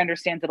brother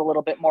understands it a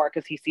little bit more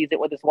because he sees it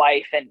with his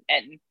wife and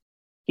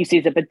he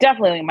sees it, but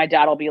definitely my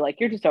dad will be like,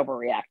 you're just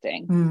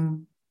overreacting.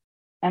 Mm.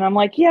 And I'm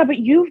like, yeah, but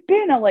you've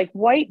been a like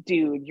white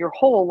dude your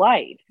whole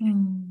life.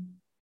 Mm.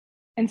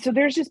 And so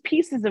there's just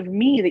pieces of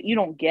me that you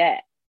don't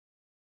get.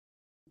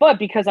 But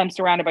because I'm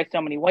surrounded by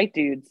so many white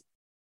dudes,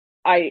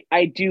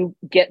 I do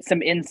get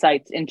some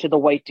insights into the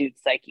white dude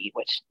psyche,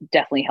 which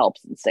definitely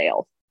helps in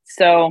sales.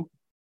 So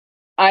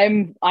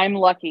I'm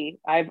lucky.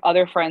 I have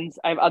other friends.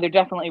 I have other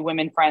definitely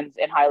women friends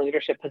in high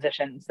leadership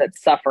positions that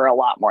suffer a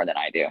lot more than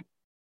I do.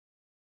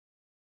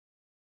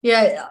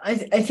 Yeah, I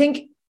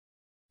think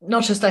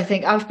not just I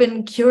think, I've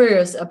been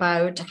curious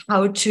about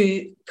how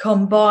to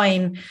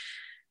combine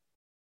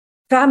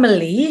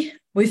family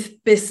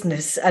with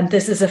business. And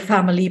this is a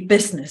family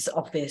business,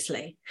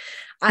 obviously.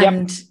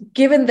 And yep.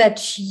 Given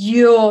that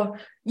you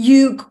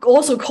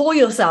also call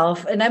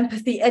yourself an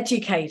empathy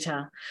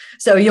educator,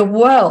 so your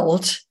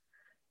world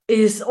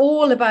is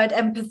all about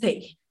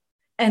empathy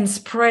and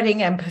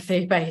spreading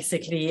empathy,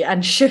 basically,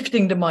 and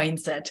shifting the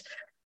mindset.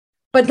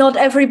 But not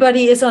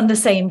everybody is on the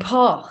same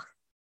path.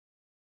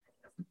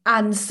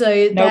 And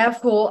so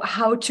therefore,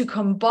 how to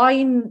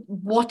combine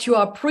what you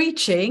are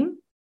preaching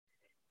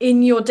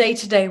in your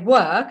day-to-day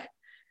work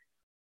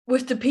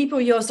with the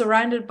people you're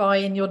surrounded by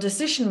in your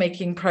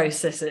decision-making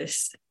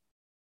processes.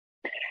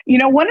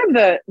 One of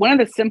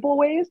the simple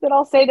ways that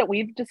I'll say that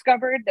we've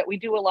discovered that we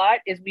do a lot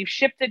is we've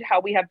shifted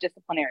how we have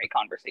disciplinary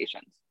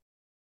conversations.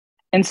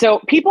 And so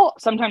people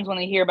sometimes when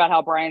they hear about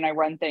how Brian and I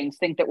run things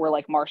think that we're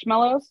like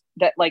marshmallows,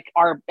 that like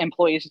our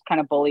employees just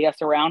kind of bully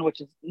us around, which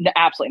is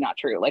absolutely not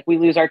true. Like we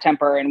lose our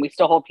temper and we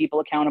still hold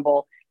people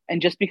accountable.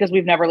 And just because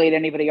we've never laid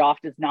anybody off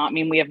does not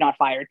mean we have not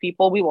fired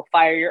people. We will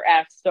fire your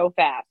ass so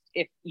fast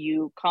if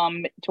you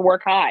come to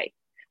work high.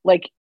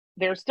 Like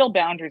there's still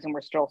boundaries and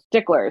we're still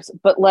sticklers.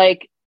 But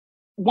like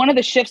one of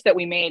the shifts that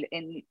we made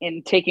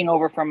in taking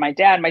over from my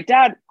dad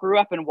grew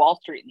up in Wall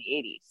Street in the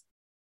 80s.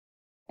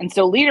 And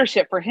so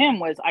leadership for him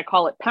was, I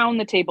call it pound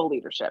the table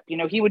leadership. You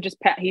know, he would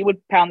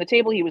pound the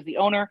table. He was the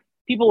owner.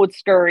 People would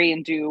scurry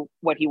and do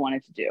what he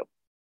wanted to do,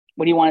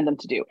 what he wanted them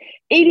to do.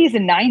 80s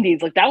and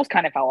 90s, like that was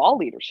kind of how all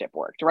leadership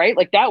worked, right?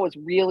 Like that was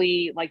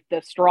really like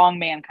the strong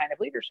man kind of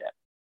leadership.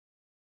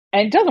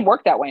 And it doesn't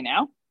work that way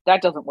now.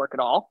 That doesn't work at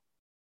all.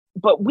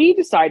 But we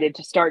decided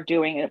to start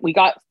doing it. We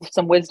got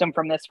some wisdom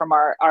from this from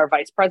our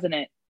vice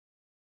president.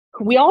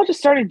 We all just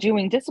started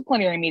doing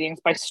disciplinary meetings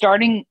by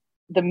starting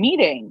the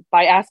meeting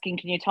by asking,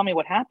 can you tell me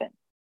what happened?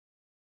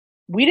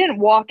 We didn't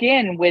walk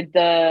in with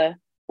the,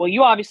 well,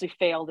 you obviously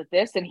failed at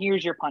this and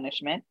here's your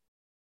punishment.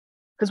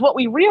 Because what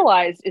we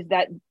realized is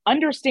that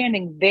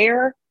understanding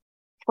their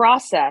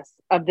process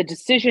of the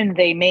decision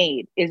they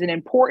made is an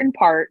important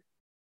part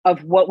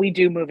of what we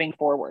do moving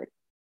forward.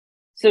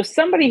 So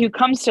somebody who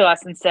comes to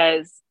us and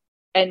says,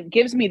 and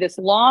gives me this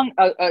long,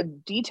 a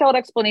detailed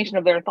explanation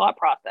of their thought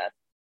process,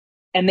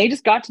 and they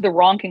just got to the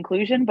wrong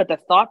conclusion, but the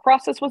thought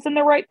process was in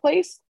the right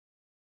place,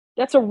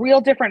 that's a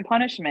real different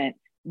punishment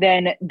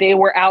than they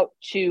were out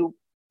to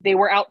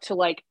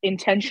like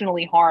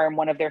intentionally harm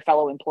one of their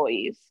fellow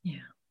employees. Yeah.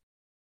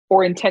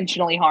 Or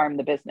intentionally harm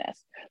the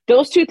business.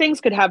 Those two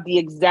things could have the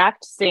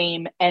exact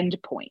same end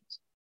point.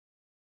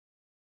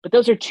 But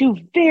those are two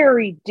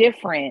very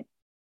different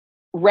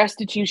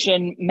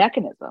restitution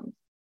mechanisms.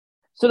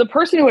 So the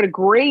person who had a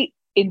great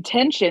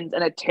intentions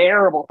and a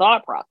terrible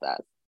thought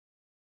process,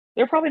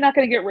 they're probably not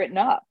going to get written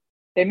up.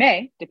 They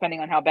may,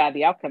 depending on how bad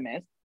the outcome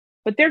is,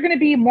 but they're going to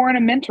be more in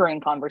a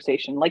mentoring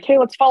conversation. Like, hey,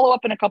 let's follow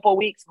up in a couple of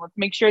weeks. And let's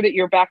make sure that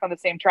you're back on the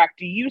same track.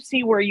 Do you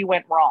see where you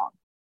went wrong?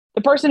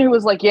 The person who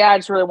was like, yeah, I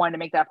just really wanted to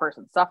make that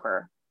person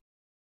suffer.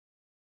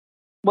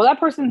 Well, that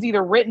person's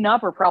either written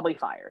up or probably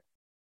fired.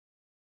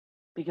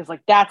 Because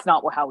like, that's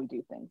not how we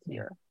do things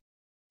here.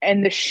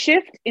 And the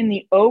shift in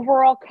the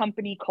overall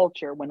company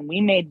culture, when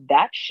we made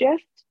that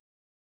shift,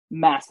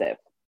 massive.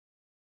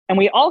 And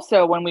we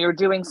also, when we were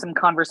doing some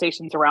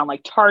conversations around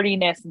like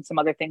tardiness and some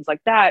other things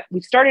like that,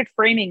 we started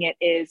framing it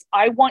as,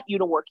 I want you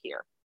to work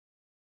here.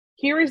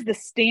 Here is the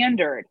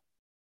standard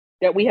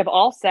that we have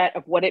all set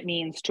of what it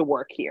means to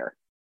work here.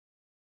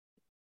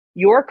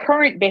 Your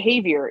current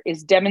behavior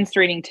is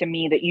demonstrating to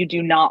me that you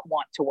do not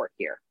want to work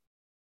here.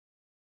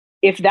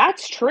 If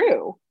that's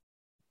true,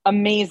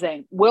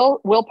 amazing.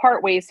 We'll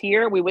part ways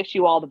here. We wish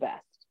you all the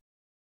best.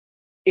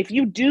 If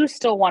you do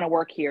still want to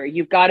work here,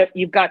 you've got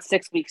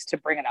 6 weeks to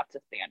bring it up to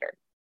standard.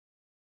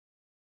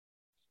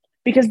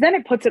 Because then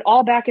it puts it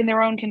all back in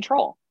their own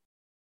control.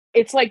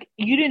 It's like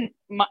you didn't,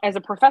 as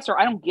a professor,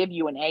 I don't give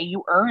you an A,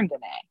 you earned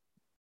an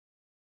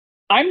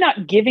A. I'm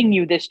not giving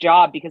you this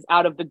job because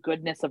out of the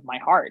goodness of my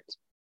heart.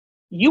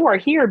 You are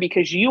here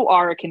because you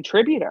are a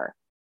contributor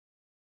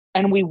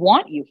and we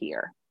want you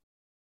here.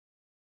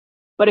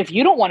 But if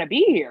you don't want to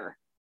be here,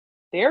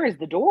 there is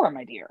the door,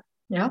 my dear.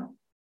 Yeah.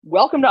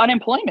 Welcome to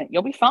unemployment.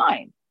 You'll be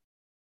fine.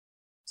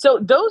 So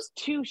those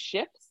two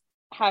shifts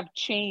have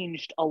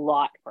changed a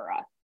lot for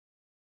us.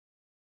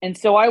 And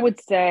so I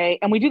would say,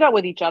 and we do that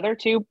with each other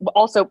too.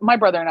 Also, my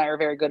brother and I are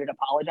very good at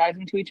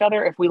apologizing to each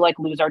other. If we like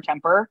lose our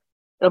temper,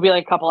 it'll be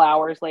like a couple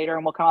hours later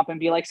and we'll come up and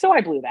be like, so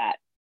I blew that.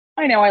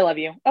 I know, I love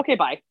you. Okay,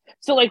 bye.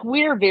 So like,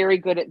 we're very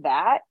good at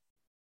that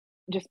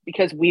just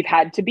because we've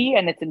had to be,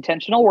 and it's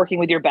intentional. Working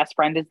with your best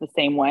friend is the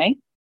same way.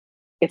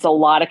 It's a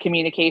lot of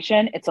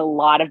communication. It's a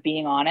lot of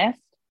being honest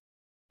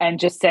and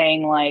just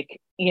saying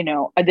like, you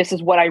know, this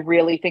is what I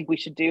really think we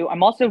should do.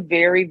 I'm also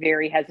very,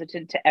 very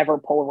hesitant to ever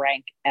pull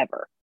rank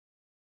ever.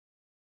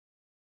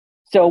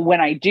 So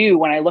when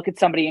I look at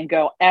somebody and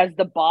go, as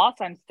the boss,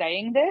 I'm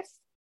saying this,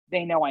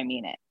 they know I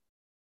mean it.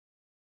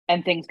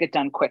 And things get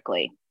done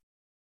quickly.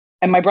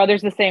 And my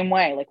brother's the same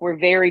way. Like, we're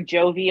very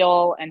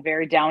jovial and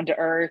very down to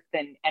earth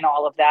and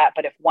all of that.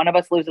 But if one of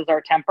us loses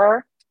our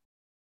temper,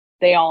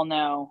 they all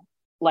know,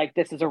 like,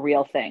 this is a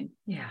real thing.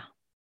 Yeah.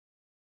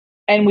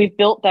 And we've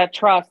built that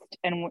trust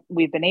and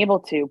we've been able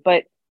to.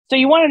 But so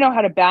you want to know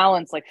how to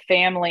balance like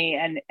family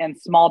and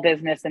small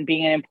business and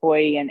being an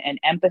employee and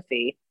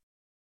empathy.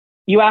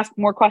 You ask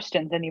more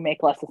questions and you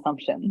make less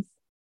assumptions.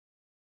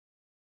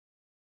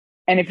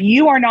 And if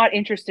you are not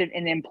interested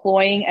in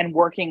employing and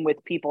working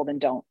with people, then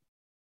don't.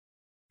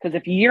 Because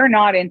if you're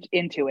not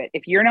into it,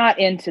 if you're not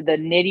into the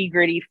nitty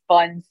gritty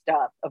fun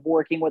stuff of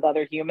working with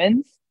other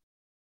humans,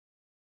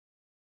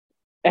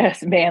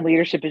 man,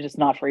 leadership is just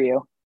not for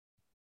you.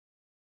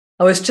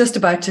 I was just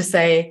about to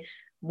say,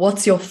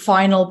 what's your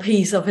final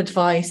piece of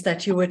advice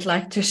that you would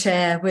like to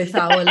share with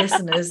our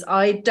listeners?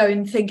 I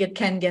don't think it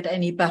can get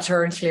any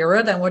better and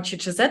clearer than what you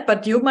just said,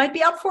 but you might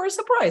be up for a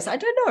surprise. I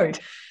don't know.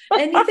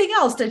 Anything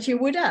else that you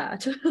would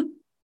add?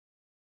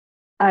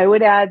 I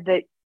would add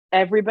that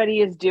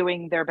everybody is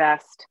doing their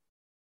best.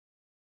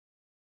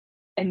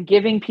 And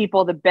giving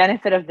people the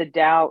benefit of the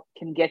doubt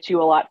can get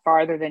you a lot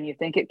farther than you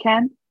think it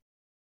can,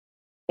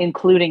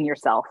 including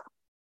yourself.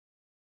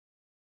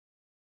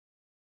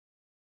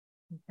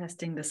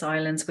 Testing the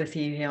silence with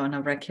you here on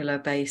a regular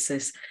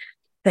basis.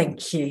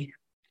 Thank you.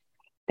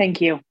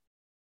 Thank you.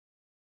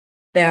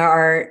 There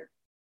are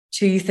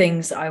two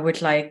things I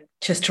would like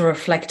just to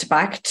reflect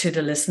back to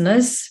the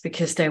listeners,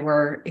 because they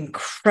were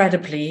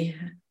incredibly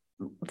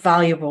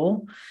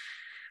valuable.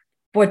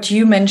 What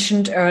you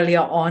mentioned earlier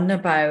on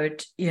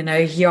about,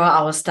 here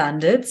are our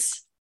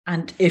standards.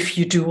 And if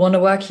you do want to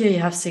work here, you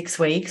have 6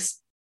 weeks.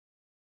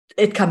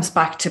 It comes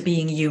back to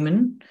being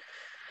human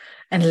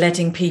and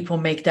letting people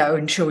make their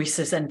own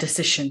choices and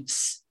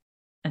decisions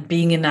and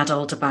being an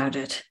adult about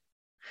it.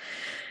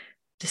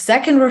 The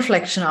second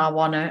reflection I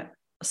want to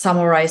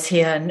summarize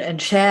here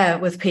and share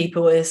with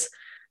people is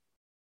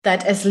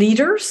that as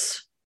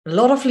leaders, a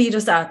lot of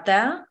leaders out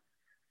there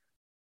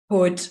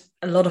put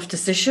a lot of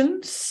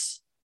decisions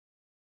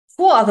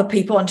for other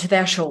people onto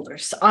their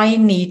shoulders. I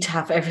need to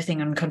have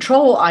everything in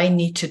control. I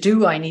need to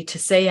do, I need to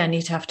say, I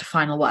need to have the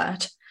final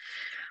word.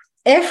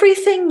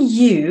 Everything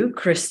you,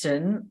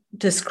 Kristen,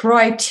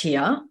 described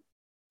here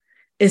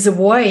is a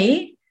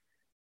way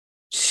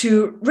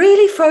to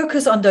really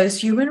focus on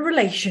those human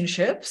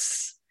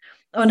relationships,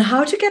 on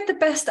how to get the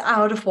best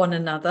out of one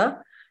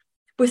another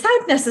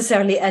without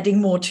necessarily adding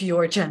more to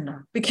your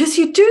agenda, because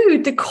you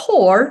do the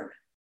core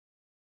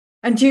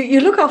and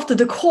you look after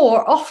the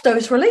core of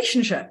those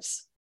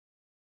relationships.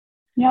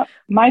 Yep.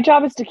 My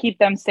job is to keep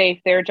them safe.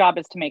 Their job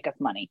is to make us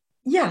money.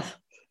 Yeah.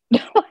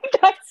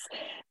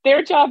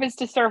 Their job is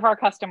to serve our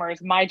customers.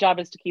 My job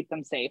is to keep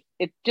them safe.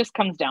 It just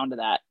comes down to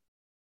that.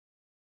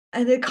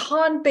 And it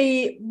can't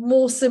be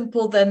more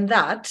simple than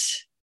that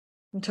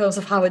in terms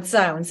of how it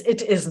sounds.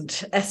 It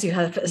isn't, as you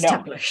have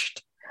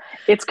established.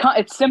 No.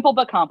 It's simple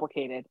but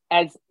complicated,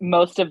 as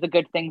most of the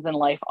good things in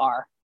life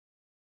are.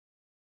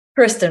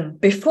 Kristen,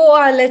 before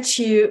I let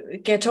you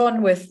get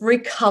on with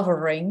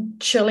recovering,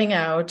 chilling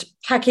out,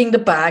 packing the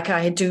bag,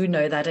 I do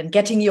know that, and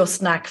getting your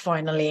snack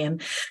finally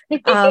in,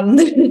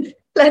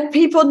 let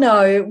people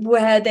know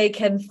where they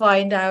can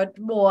find out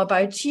more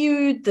about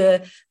you,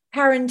 the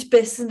parent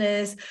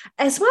business,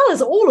 as well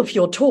as all of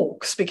your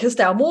talks, because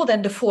there are more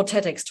than the 4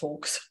 TEDx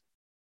talks.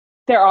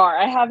 There are.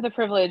 I've had the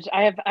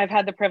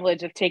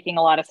privilege of taking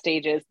a lot of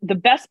stages. The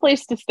best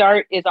place to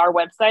start is our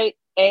website,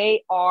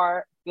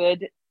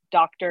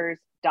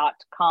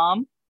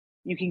 argooddoctors.com.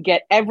 You can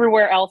get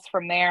everywhere else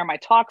from there. My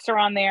talks are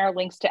on there.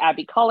 Links to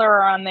Abby Color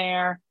are on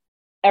there.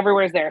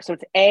 Everywhere's there. So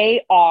it's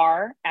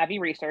Abby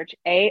Research,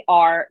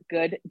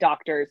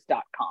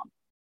 argooddoctors.com.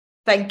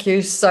 Thank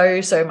you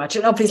so much.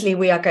 And obviously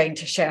we are going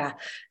to share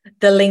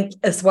the link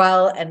as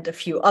well, and a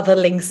few other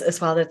links as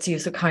well that you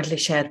so kindly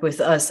shared with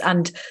us.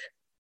 And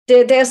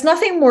there's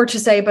nothing more to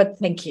say, but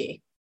thank you.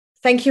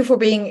 Thank you for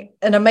being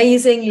an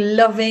amazing,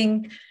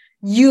 loving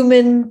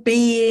human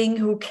being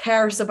who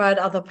cares about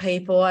other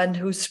people and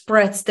who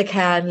spreads the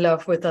care and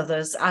love with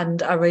others.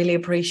 And I really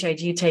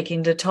appreciate you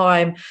taking the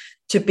time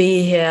to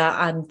be here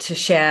and to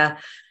share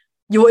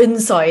your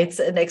insights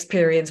and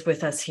experience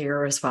with us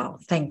here as well.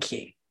 Thank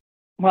you.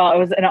 Well, it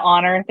was an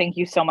honor. Thank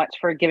you so much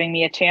for giving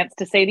me a chance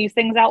to say these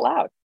things out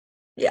loud.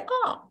 Yeah.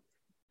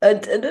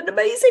 And in an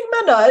amazing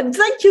manner. And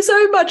thank you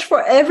so much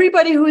for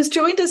everybody who has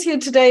joined us here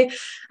today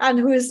and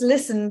who has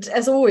listened.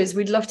 As always,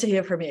 we'd love to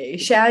hear from you.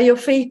 Share your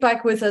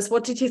feedback with us.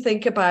 What did you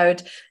think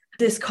about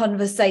this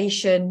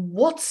conversation?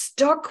 What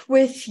stuck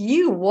with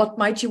you? What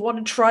might you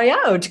want to try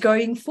out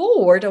going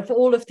forward of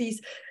all of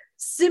these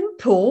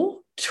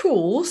simple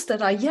tools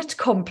that are yet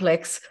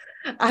complex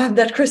and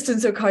that Kristen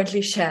so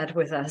kindly shared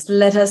with us?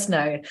 Let us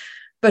know.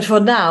 But for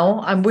now,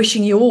 I'm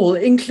wishing you all,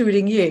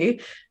 including you,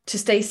 to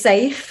stay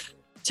safe,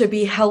 to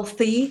be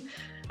healthy,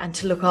 and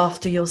to look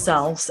after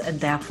yourselves and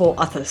therefore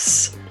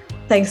others.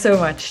 Thanks so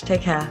much.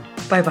 Take care.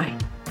 Bye-bye.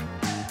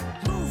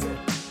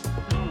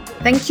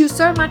 Thank you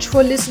so much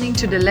for listening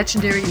to the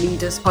Legendary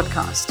Leaders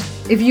podcast.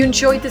 If you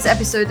enjoyed this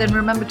episode, then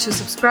remember to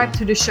subscribe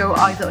to the show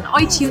either on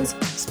iTunes,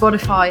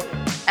 Spotify,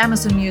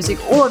 Amazon Music,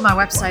 or on my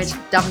website,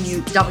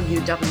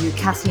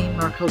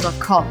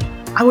 www.kathleenmerkel.com.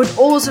 I would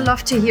also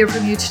love to hear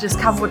from you to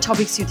discover what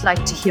topics you'd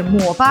like to hear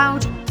more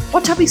about,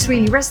 what topics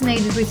really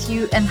resonated with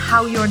you, and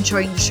how you're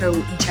enjoying the show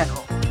in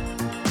general.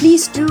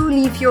 Please do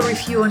leave your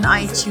review on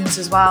iTunes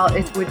as well.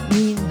 It would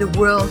mean the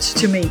world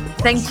to me.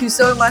 Thank you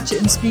so much,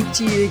 and speak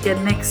to you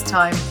again next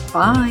time.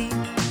 Bye.